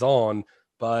hands-on,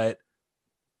 but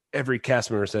every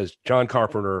cast member says John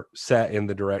Carpenter sat in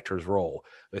the director's role.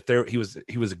 But he was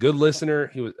a good listener.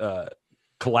 He was a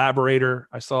collaborator,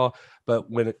 I saw. But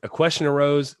when a question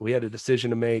arose, we had a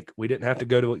decision to make. We didn't have to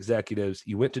go to executives.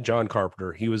 You went to John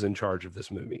Carpenter. He was in charge of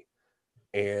this movie.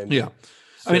 And yeah,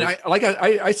 so, I mean,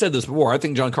 I said this before. I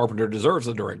think John Carpenter deserves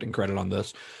the directing credit on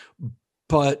this.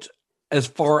 But as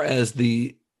far as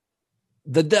the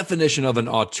definition of an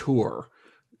auteur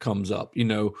comes up, you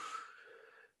know,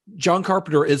 John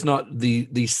Carpenter is not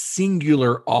the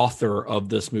singular author of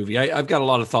this movie. I've got a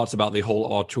lot of thoughts about the whole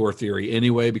auteur theory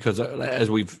anyway, because as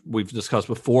we've discussed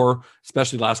before,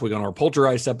 especially last week on our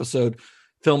Poltergeist episode,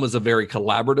 film is a very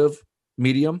collaborative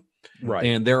medium. Right.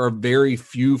 And there are very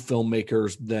few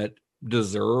filmmakers that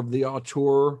deserve the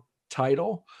auteur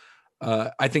title.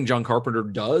 I think John Carpenter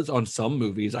does on some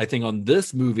movies. I think on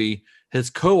this movie, his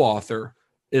co-author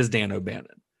is Dan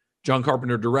O'Bannon. John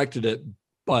Carpenter directed it,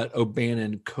 but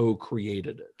O'Bannon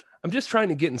co-created it. I'm just trying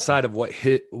to get inside of what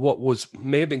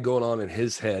may have been going on in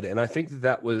his head, and I think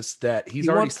that was that he's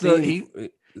already seen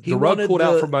the rug pulled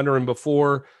out from under him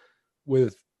before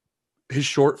with his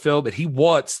short film, but he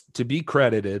wants to be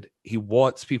credited. He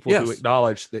wants people to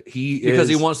acknowledge that because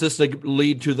he wants this to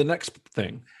lead to the next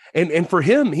thing. And for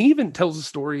him, he even tells a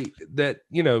story that,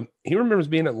 you know, he remembers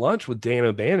being at lunch with Dan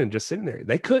O'Bannon just sitting there.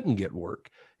 They couldn't get work.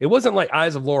 It wasn't like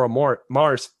Eyes of Laura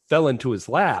Mars fell into his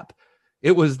lap.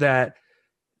 It was that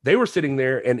they were sitting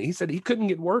there and he said he couldn't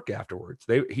get work afterwards.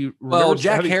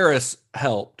 Jack Harris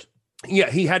helped.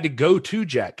 Yeah, he had to go to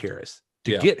Jack Harris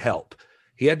to get help.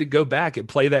 He had to go back and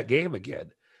play that game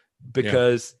again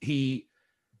because he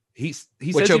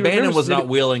which O'Bannon was not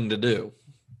willing to do.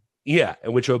 Yeah,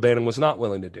 and which O'Bannon was not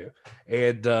willing to do.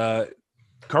 And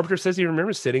Carpenter says he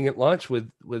remembers sitting at lunch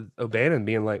with O'Bannon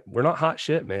being like, we're not hot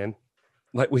shit, man.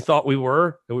 Like we thought we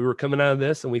were, and we were coming out of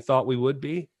this and we thought we would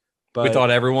be. But we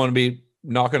thought everyone would be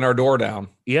knocking our door down.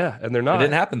 Yeah, and they're not. It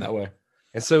didn't happen that way.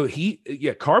 And so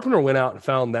Carpenter went out and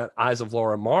found that Eyes of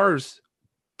Laura Mars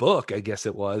book, I guess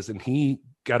it was, and he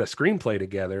got a screenplay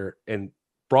together and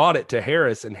brought it to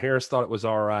Harris, and Harris thought it was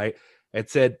all right. And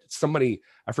said somebody,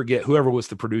 I forget, whoever was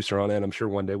the producer on it, I'm sure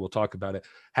one day we'll talk about it,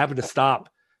 happened to stop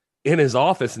in his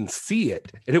office and see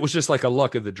it. And it was just like a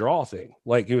luck of the draw thing.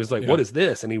 Like he was like, what is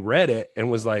this? And he read it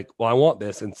and was like, well, I want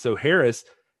this. And so Harris,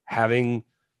 having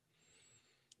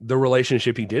the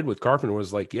relationship he did with Carpenter,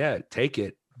 was like, yeah, take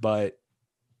it, but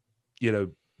you know,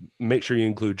 make sure you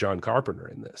include John Carpenter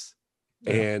in this.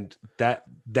 Yeah. And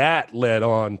that led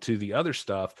on to the other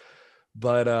stuff.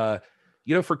 But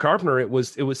you know, for Carpenter, it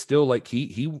was still like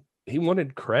he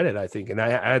wanted credit, I think. And I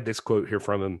had this quote here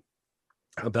from him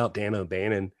about Dan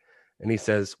O'Bannon. And he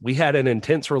says, we had an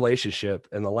intense relationship,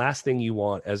 and the last thing you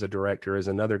want as a director is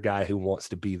another guy who wants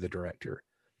to be the director.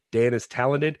 Dan is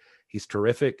talented. He's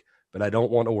terrific, but I don't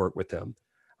want to work with him.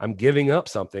 I'm giving up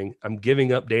something. I'm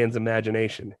giving up Dan's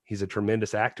imagination. He's a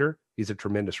tremendous actor. He's a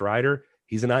tremendous writer.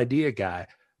 He's an idea guy,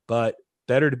 but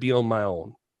better to be on my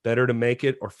own, better to make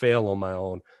it or fail on my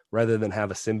own rather than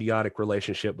have a symbiotic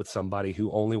relationship with somebody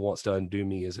who only wants to undo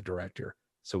me as a director.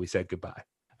 So we said goodbye.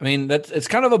 I mean, it's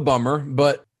kind of a bummer,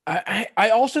 but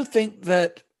I also think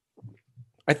that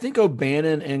I think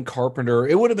O'Bannon and Carpenter,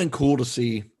 it would have been cool to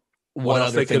see what else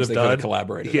other they could things have they could have done.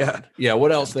 collaborated Yeah. on. Yeah,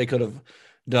 what else they could have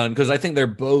done. Because I think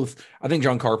I think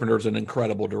John Carpenter is an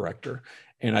incredible director.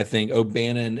 And I think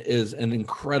O'Bannon is an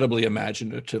incredibly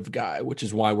imaginative guy, which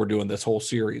is why we're doing this whole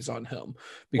series on him.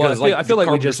 Because I feel like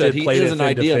we Carpenter just said, did he play is an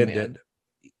idea defend man. it.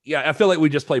 Yeah, I feel like we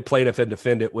just play plaintiff and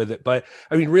defend it with it. But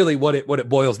I mean, really what it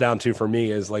boils down to for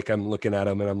me is like, I'm looking at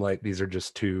them and I'm like, these are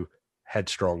just two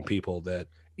headstrong people that.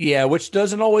 Yeah, which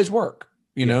doesn't always work,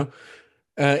 you know.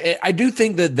 I do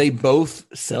think that they both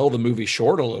sell the movie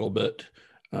short a little bit.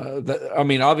 I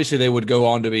mean, obviously they would go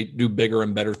on to do bigger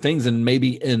and better things. And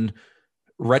maybe in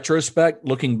retrospect,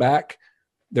 looking back,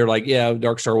 they're like, yeah,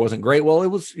 Dark Star wasn't great. Well, it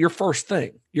was your first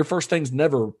thing. Your first thing's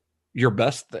never your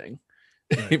best thing.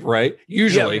 Right?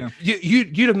 Usually. Yeah.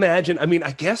 You'd imagine. I mean,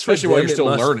 I guess for especially while them, you're still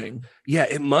it must, learning. Yeah,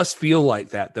 it must feel like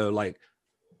that though. Like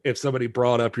if somebody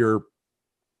brought up your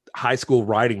high school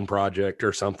writing project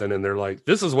or something and they're like,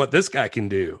 this is what this guy can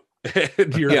do.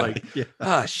 And you're like,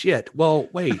 shit. Well,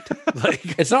 wait.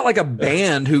 Like it's not like a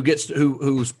band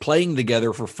who's playing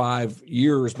together for 5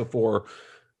 years before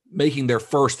making their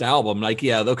first album. Like,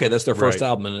 yeah, okay, that's their first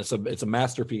album and it's a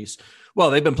masterpiece. Well,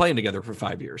 they've been playing together for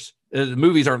 5 years. The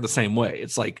movies aren't the same way.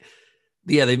 It's like,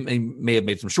 yeah, they may have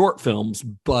made some short films,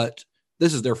 but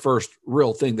this is their first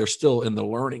real thing. They're still in the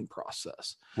learning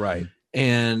process. Right.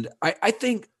 And I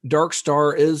think Dark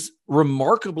Star is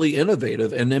remarkably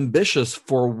innovative and ambitious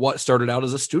for what started out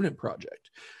as a student project.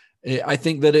 I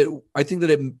think the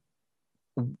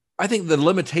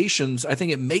limitations, I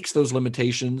think it makes those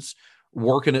limitations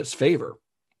work in its favor.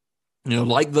 You know,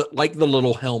 like the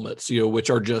little helmets, you know, which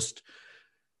are just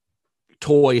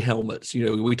toy helmets. You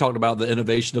know, we talked about the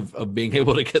innovation of being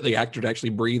able to get the actor to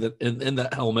actually breathe in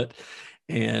that helmet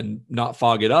and not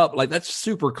fog it up. Like, that's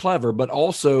super clever, but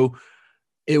also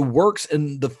it works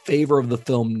in the favor of the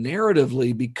film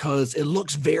narratively because it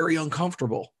looks very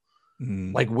uncomfortable.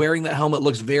 Like wearing that helmet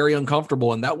looks very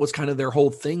uncomfortable. And that was kind of their whole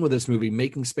thing with this movie,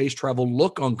 making space travel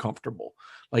look uncomfortable.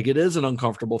 Like, it is an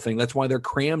uncomfortable thing. That's why they're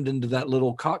crammed into that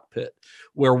little cockpit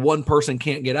where one person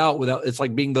can't get out without, it's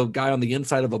like being the guy on the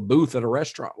inside of a booth at a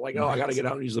restaurant. Like, oh, I got to get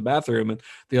out and use the bathroom. And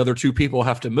the other two people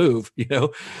have to move, you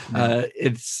know.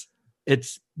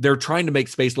 They're trying to make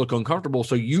space look uncomfortable.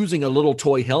 So using a little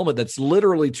toy helmet that's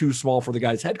literally too small for the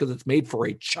guy's head because it's made for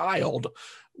a child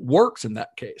works in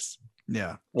that case.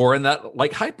 Yeah. Or in that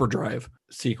like hyperdrive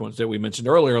sequence that we mentioned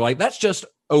earlier, like that's just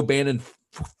O'Bannon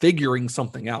figuring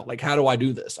something out. Like, how do I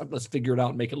do this? Let's figure it out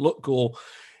and make it look cool.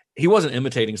 He wasn't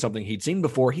imitating something he'd seen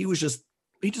before. He just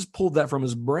pulled that from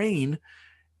his brain.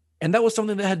 And that was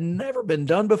something that had never been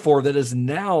done before that is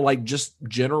now like just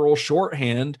general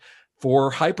shorthand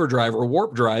for hyperdrive or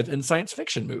warp drive in science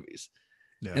fiction movies.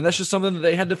 Yeah. And that's just something that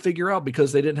they had to figure out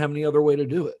because they didn't have any other way to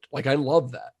do it. Like, I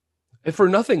love that. If for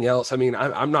nothing else, I mean,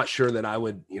 I'm not sure that I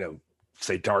would, you know,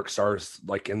 say Dark Star's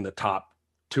like in the top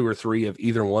 2 or 3 of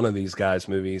either one of these guys'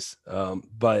 movies.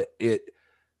 But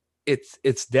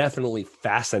it's definitely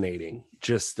fascinating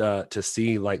just to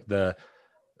see like the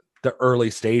early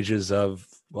stages of,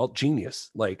 well, genius.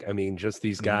 Like, I mean, just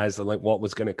these guys and like what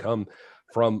was going to come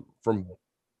from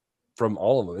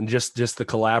all of them, and just the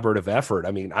collaborative effort.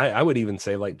 I mean, I would even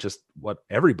say like just what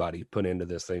everybody put into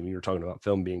this thing. You were talking about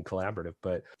film being collaborative,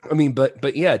 but I mean,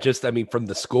 but yeah, just, I mean, from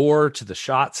the score to the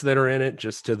shots that are in it,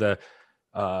 just to the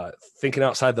thinking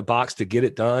outside the box to get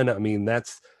it done. I mean,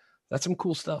 that's some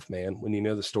cool stuff, man, when you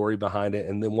know the story behind it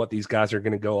and then what these guys are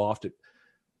going to go off to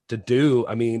do.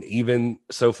 I mean, even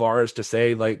so far as to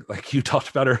say, like you talked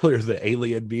about earlier, the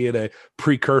alien being a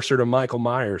precursor to Michael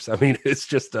Myers. I mean, it's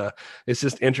just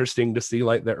interesting to see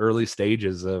like the early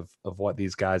stages of what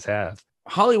these guys have.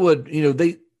 Hollywood, you know,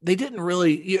 they didn't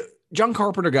really, John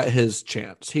Carpenter got his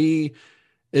chance. He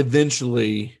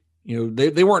eventually, you know,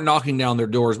 they weren't knocking down their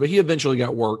doors, but he eventually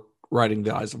got work writing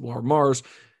The Eyes of Laura Mars,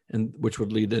 and which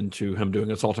would lead into him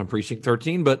doing Assault on Precinct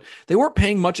 13. But they weren't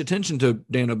paying much attention to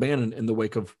Dan O'Bannon in the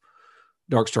wake of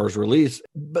Dark Star's release.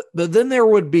 But then there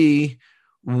would be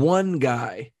one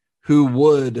guy who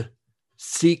would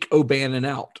seek O'Bannon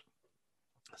out,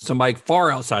 somebody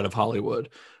far outside of Hollywood,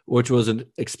 which was an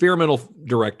experimental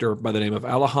director by the name of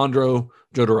Alejandro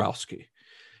Jodorowsky.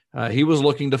 He was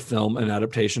looking to film an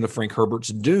adaptation of Frank Herbert's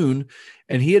Dune,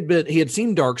 and he had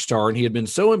seen Dark Star, and he had been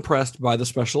so impressed by the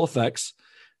special effects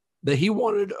that he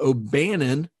wanted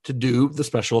O'Bannon to do the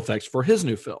special effects for his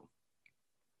new film.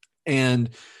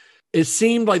 And it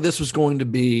seemed like this was going to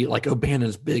be like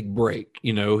O'Bannon's big break.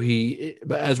 You know,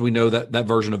 but as we know, that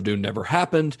version of Dune never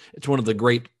happened. It's one of the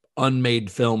great unmade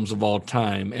films of all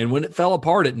time. And when it fell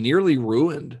apart, it nearly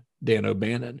ruined Dan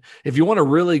O'Bannon. If you want a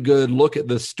really good look at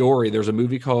this story, there's a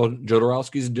movie called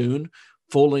Jodorowsky's Dune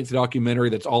full-length documentary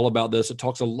that's all about this. It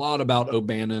talks a lot about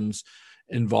O'Bannon's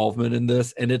involvement in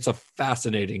this, and it's a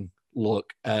fascinating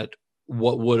look at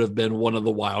what would have been one of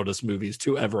the wildest movies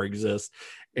to ever exist.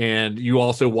 And you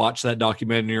also watch that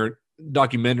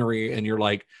documentary and you're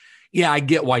like, yeah, I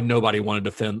get why nobody wanted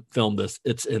to film this.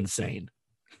 It's insane.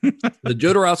 The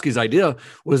Jodorowsky's idea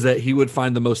was that he would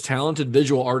find the most talented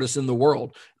visual artists in the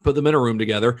world, put them in a room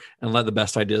together, and let the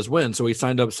best ideas win. So he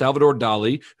signed up Salvador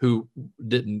Dali, who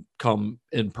didn't come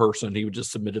in person. He would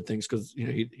just submitted things because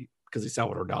he's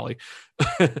Salvador Dali.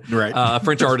 Right.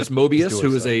 French artist Mobius,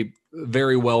 who is a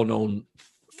very well-known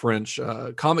French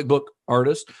comic book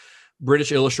artist.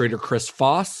 British illustrator Chris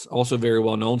Foss, also very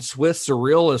well-known. Swiss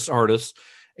surrealist artist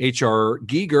H.R.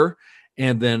 Giger,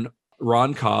 and then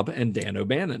Ron Cobb and Dan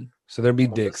O'Bannon. So there'd be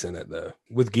dicks in it though.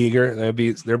 With Giger,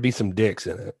 there'd be some dicks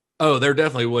in it. Oh, there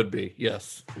definitely would be.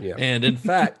 Yes. Yeah. And in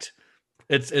fact,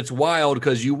 it's wild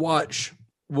because you watch.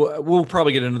 We'll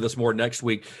probably get into this more next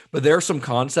week, but there's some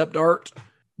concept art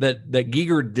that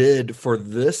Giger did for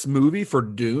this movie, for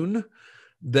Dune,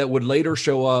 that would later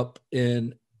show up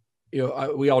in.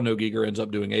 We all know Giger ends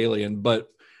up doing Alien, but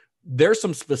there's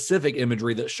some specific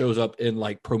imagery that shows up in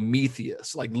like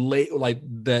Prometheus, like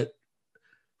that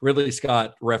Ridley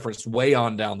Scott referenced way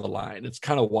on down the line. It's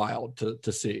kind of wild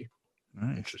to see.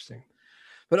 Interesting.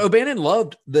 But O'Bannon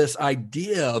loved this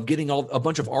idea of getting a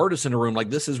bunch of artists in a room. Like,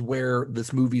 this is where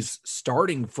this movie's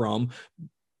starting from,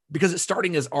 because it's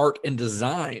starting as art and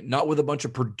design, not with a bunch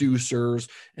of producers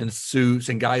and suits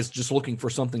and guys just looking for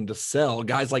something to sell.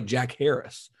 Guys like Jack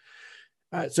Harris.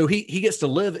 So he gets to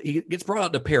live. He gets brought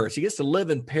out to Paris. He gets to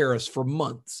live in Paris for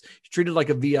months. He's treated like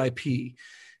a VIP.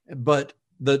 But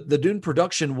the Dune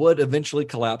production would eventually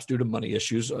collapse due to money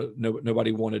issues.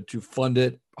 Nobody wanted to fund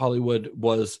it. Hollywood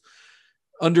was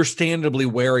understandably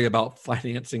wary about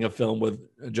financing a film with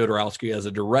Jodorowsky as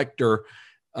a director.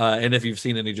 And if you've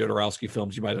seen any Jodorowsky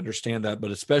films, you might understand that,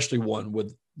 but especially one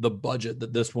with the budget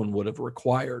that this one would have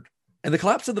required. And the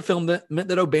collapse of the film meant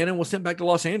that O'Bannon was sent back to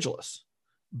Los Angeles.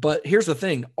 But here's the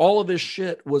thing. All of his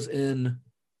shit was in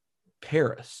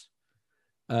Paris.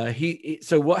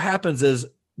 So what happens is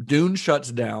Dune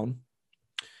shuts down.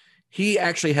 He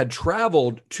actually had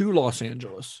traveled to Los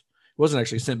Angeles. He wasn't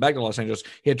actually sent back to Los Angeles.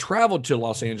 He had traveled to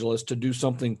Los Angeles to do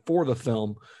something for the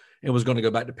film and was going to go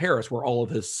back to Paris, where all of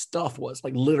his stuff was.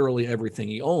 Like, literally everything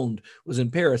he owned was in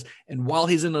Paris. And while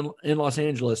he's in Los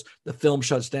Angeles, the film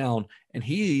shuts down, and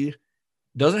he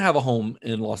doesn't have a home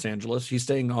in Los Angeles. He's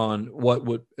staying on what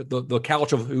would the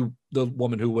couch of the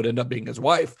woman who would end up being his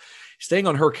wife. He's staying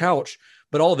on her couch,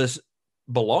 but all of his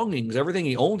belongings, everything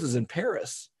he owns, is in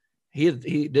Paris. He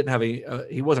didn't have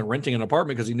he wasn't renting an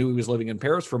apartment because he knew he was living in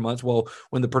Paris for months. Well,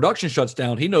 when the production shuts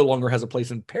down, he no longer has a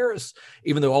place in Paris,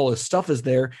 even though all his stuff is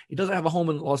there. He doesn't have a home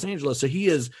in Los Angeles. So he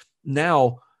is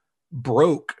now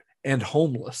broke and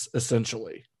homeless,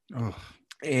 essentially. Oh.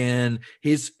 And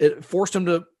it forced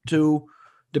him to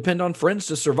depend on friends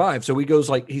to survive. So he goes,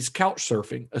 like, he's couch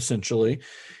surfing, essentially.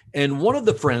 And one of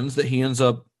the friends that he ends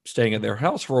up staying at their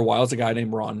house for a while is a guy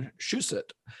named Ron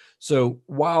Shusett. So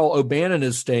while O'Bannon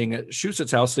is staying at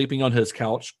Shusett's house, sleeping on his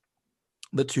couch,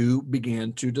 the two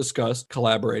began to discuss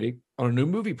collaborating on a new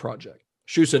movie project.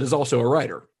 Shusett is also a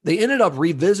writer. They ended up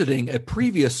revisiting a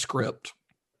previous script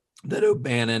that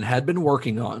O'Bannon had been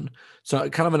working on. So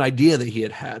kind of an idea that he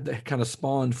had that kind of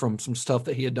spawned from some stuff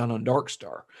that he had done on Dark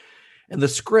Star. And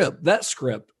that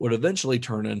script would eventually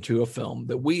turn into a film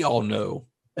that we all know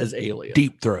as Alien.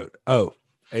 Deep Throat. Oh,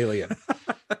 Alien.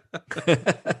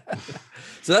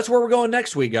 So that's where we're going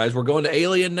next week, guys. We're going to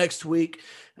Alien next week.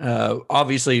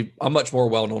 Obviously, a much more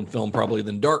well-known film probably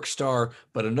than Dark Star,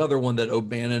 but another one that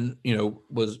O'Bannon,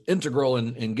 was integral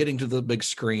in getting to the big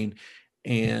screen,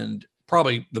 and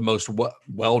probably the most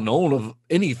well-known of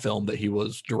any film that he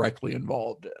was directly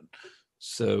involved in.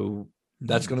 So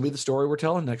that's going to be the story we're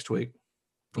telling next week.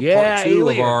 Part 2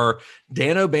 of our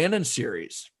Dan O'Bannon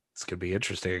series. It's going to be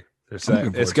interesting. It's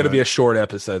going to be a short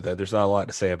episode, though. There's not a lot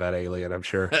to say about Alien, I'm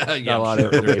sure. Not a lot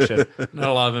of information. Not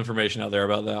a lot of information out there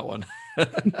about that one.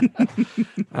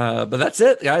 But that's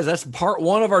it, guys. That's part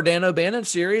 1 of our Dan O'Bannon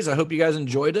series. I hope you guys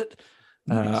enjoyed it.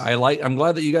 I'm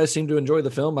glad that you guys seem to enjoy the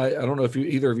film. I don't know if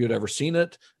either of you had ever seen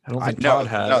it. I don't think Todd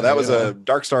had. No, that was a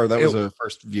Dark Star. That was a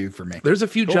first view for me. There's a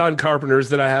few John Carpenters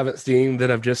that I haven't seen that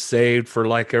I've just saved for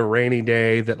like a rainy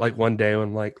day, that like one day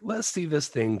I'm like, let's see this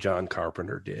thing John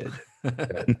Carpenter did.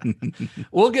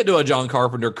 We'll get to a John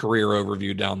Carpenter career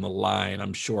overview down the line,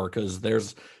 I'm sure, because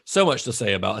there's so much to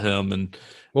say about him. And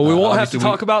well, we won't have to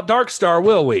talk about Dark Star,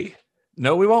 will we?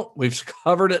 No, we won't. We've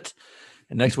covered it.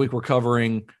 And next week we're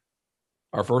covering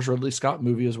our first Ridley Scott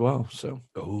movie as well. So,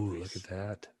 look at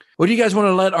that. What do you guys want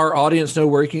to let our audience know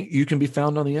where you can be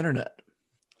found on the internet?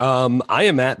 I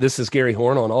am at This Is Gary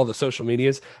Horn on all the social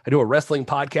medias. I do a wrestling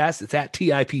podcast. It's at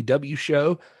TIPW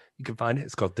Show. You can find it.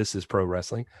 It's called This Is Pro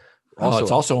Wrestling.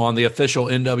 It's also on the official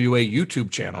NWA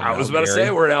YouTube channel. I was about to say,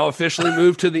 we're now officially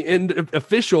moved to the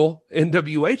official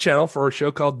NWA channel for a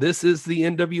show called This Is the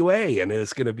NWA, and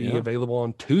it's going to be available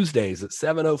on Tuesdays at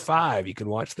 7:05. You can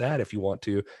watch that if you want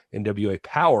to. NWA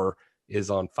Power is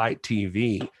on Fight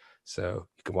TV, so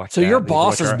you can watch. So your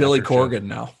boss is Billy Corgan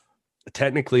now.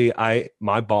 Technically,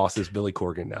 my boss is Billy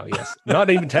Corgan now. Yes, not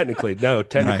even technically. No,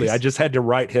 technically, nice. I just had to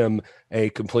write him a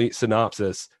complete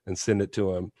synopsis and send it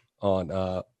to him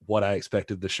on what I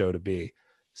expected the show to be,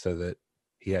 so that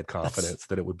he had confidence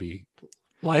that it would be.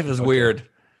 Life is weird.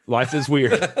 Life is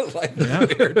weird. Life is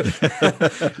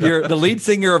weird. You're the lead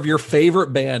singer of your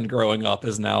favorite band growing up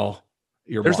is now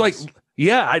your There's boss.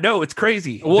 I know, it's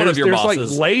crazy. One of your there's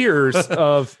bosses. Like layers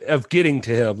of getting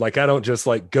to him. Like I don't just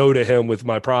like go to him with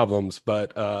my problems,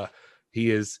 but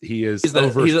he's at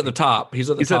the top. He's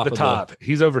at the top.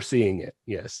 He's overseeing it.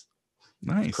 Yes.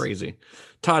 Nice. Crazy.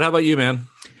 Todd, how about you, man?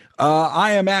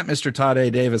 I am at Mr. Todd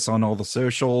A. Davis on all the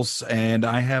socials, and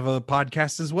I have a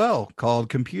podcast as well called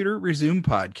Computer Resume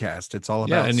Podcast. It's all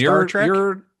about Star Trek.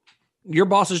 Your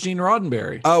boss is Gene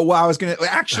Roddenberry. Oh, well, I was going to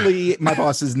actually, my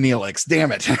boss is Neelix.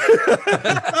 Damn it.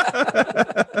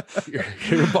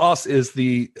 Your boss is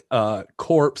the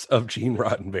corpse of Gene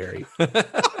Roddenberry.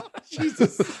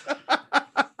 Jesus.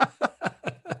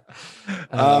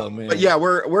 Man. But yeah,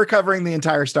 we're covering the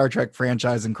entire Star Trek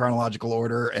franchise in chronological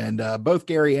order, and both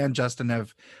Gary and Justin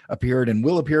have appeared and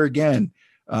will appear again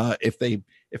if they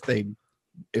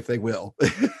will.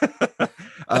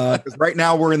 Because right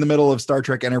now we're in the middle of Star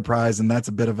Trek Enterprise, and that's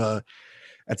a bit of a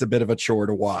chore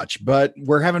to watch. But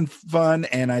we're having fun,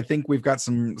 and I think we've got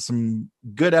some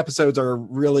good episodes are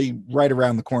really right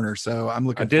around the corner. So I'm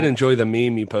looking. I did enjoy the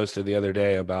meme you posted the other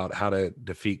day about how to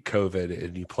defeat COVID,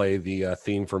 and you play the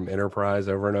theme from Enterprise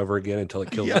over and over again until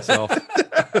it kills itself.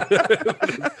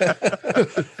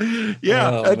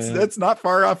 Yeah, that's not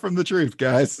far off from the truth,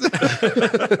 guys.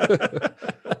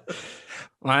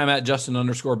 I'm at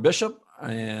Justin_Bishop,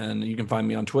 and you can find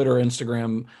me on Twitter,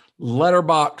 Instagram,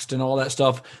 Letterboxd, and all that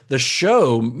stuff. The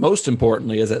show, most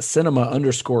importantly, is at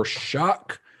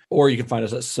cinema_shock, or you can find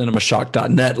us at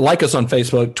cinemashock.net. Like us on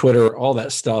Facebook, Twitter, all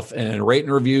that stuff, and rate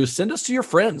and review. Send us to your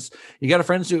friends. You got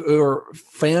friends who are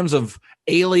fans of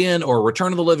Alien or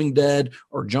Return of the Living Dead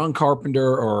or John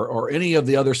Carpenter or any of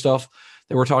the other stuff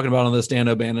that we're talking about on this Dan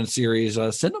O'Bannon series.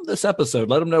 Send them this episode.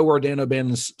 Let them know where Dan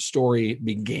O'Bannon's story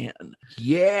began.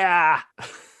 Yeah.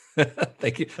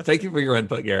 Thank you for your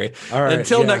input, Gary. All right.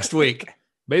 Until next week.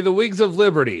 May the wings of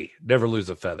liberty never lose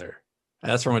a feather.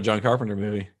 That's from a John Carpenter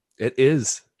movie. It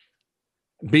is.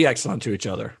 Be excellent to each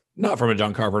other. Not from a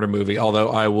John Carpenter movie, although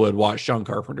I would watch John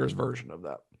Carpenter's version of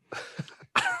that.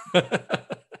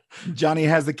 Johnny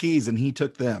has the keys, and he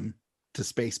took them to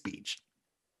Space Beach.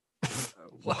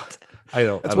 What?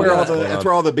 That's where all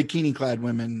the bikini clad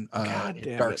women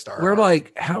Dark Star. We're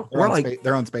like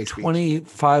they're on Space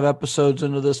 25 episodes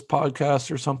into this podcast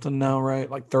or something now,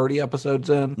 right? Like 30 episodes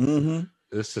in. Mm-hmm.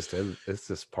 It's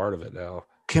just part of it now.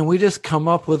 Can we just come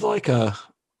up with like a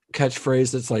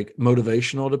catchphrase that's like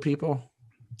motivational to people?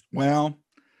 Well,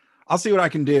 I'll see what I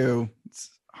can do. It's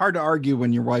hard to argue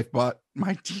when your wife bought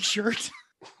my t-shirt.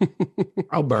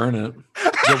 I'll burn it.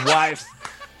 Your wife.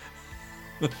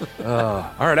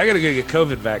 All right, I gotta go get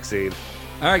COVID vaccine.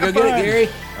 All right, go get it, Gary.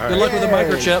 Good luck with the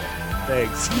microchip.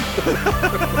 Thanks.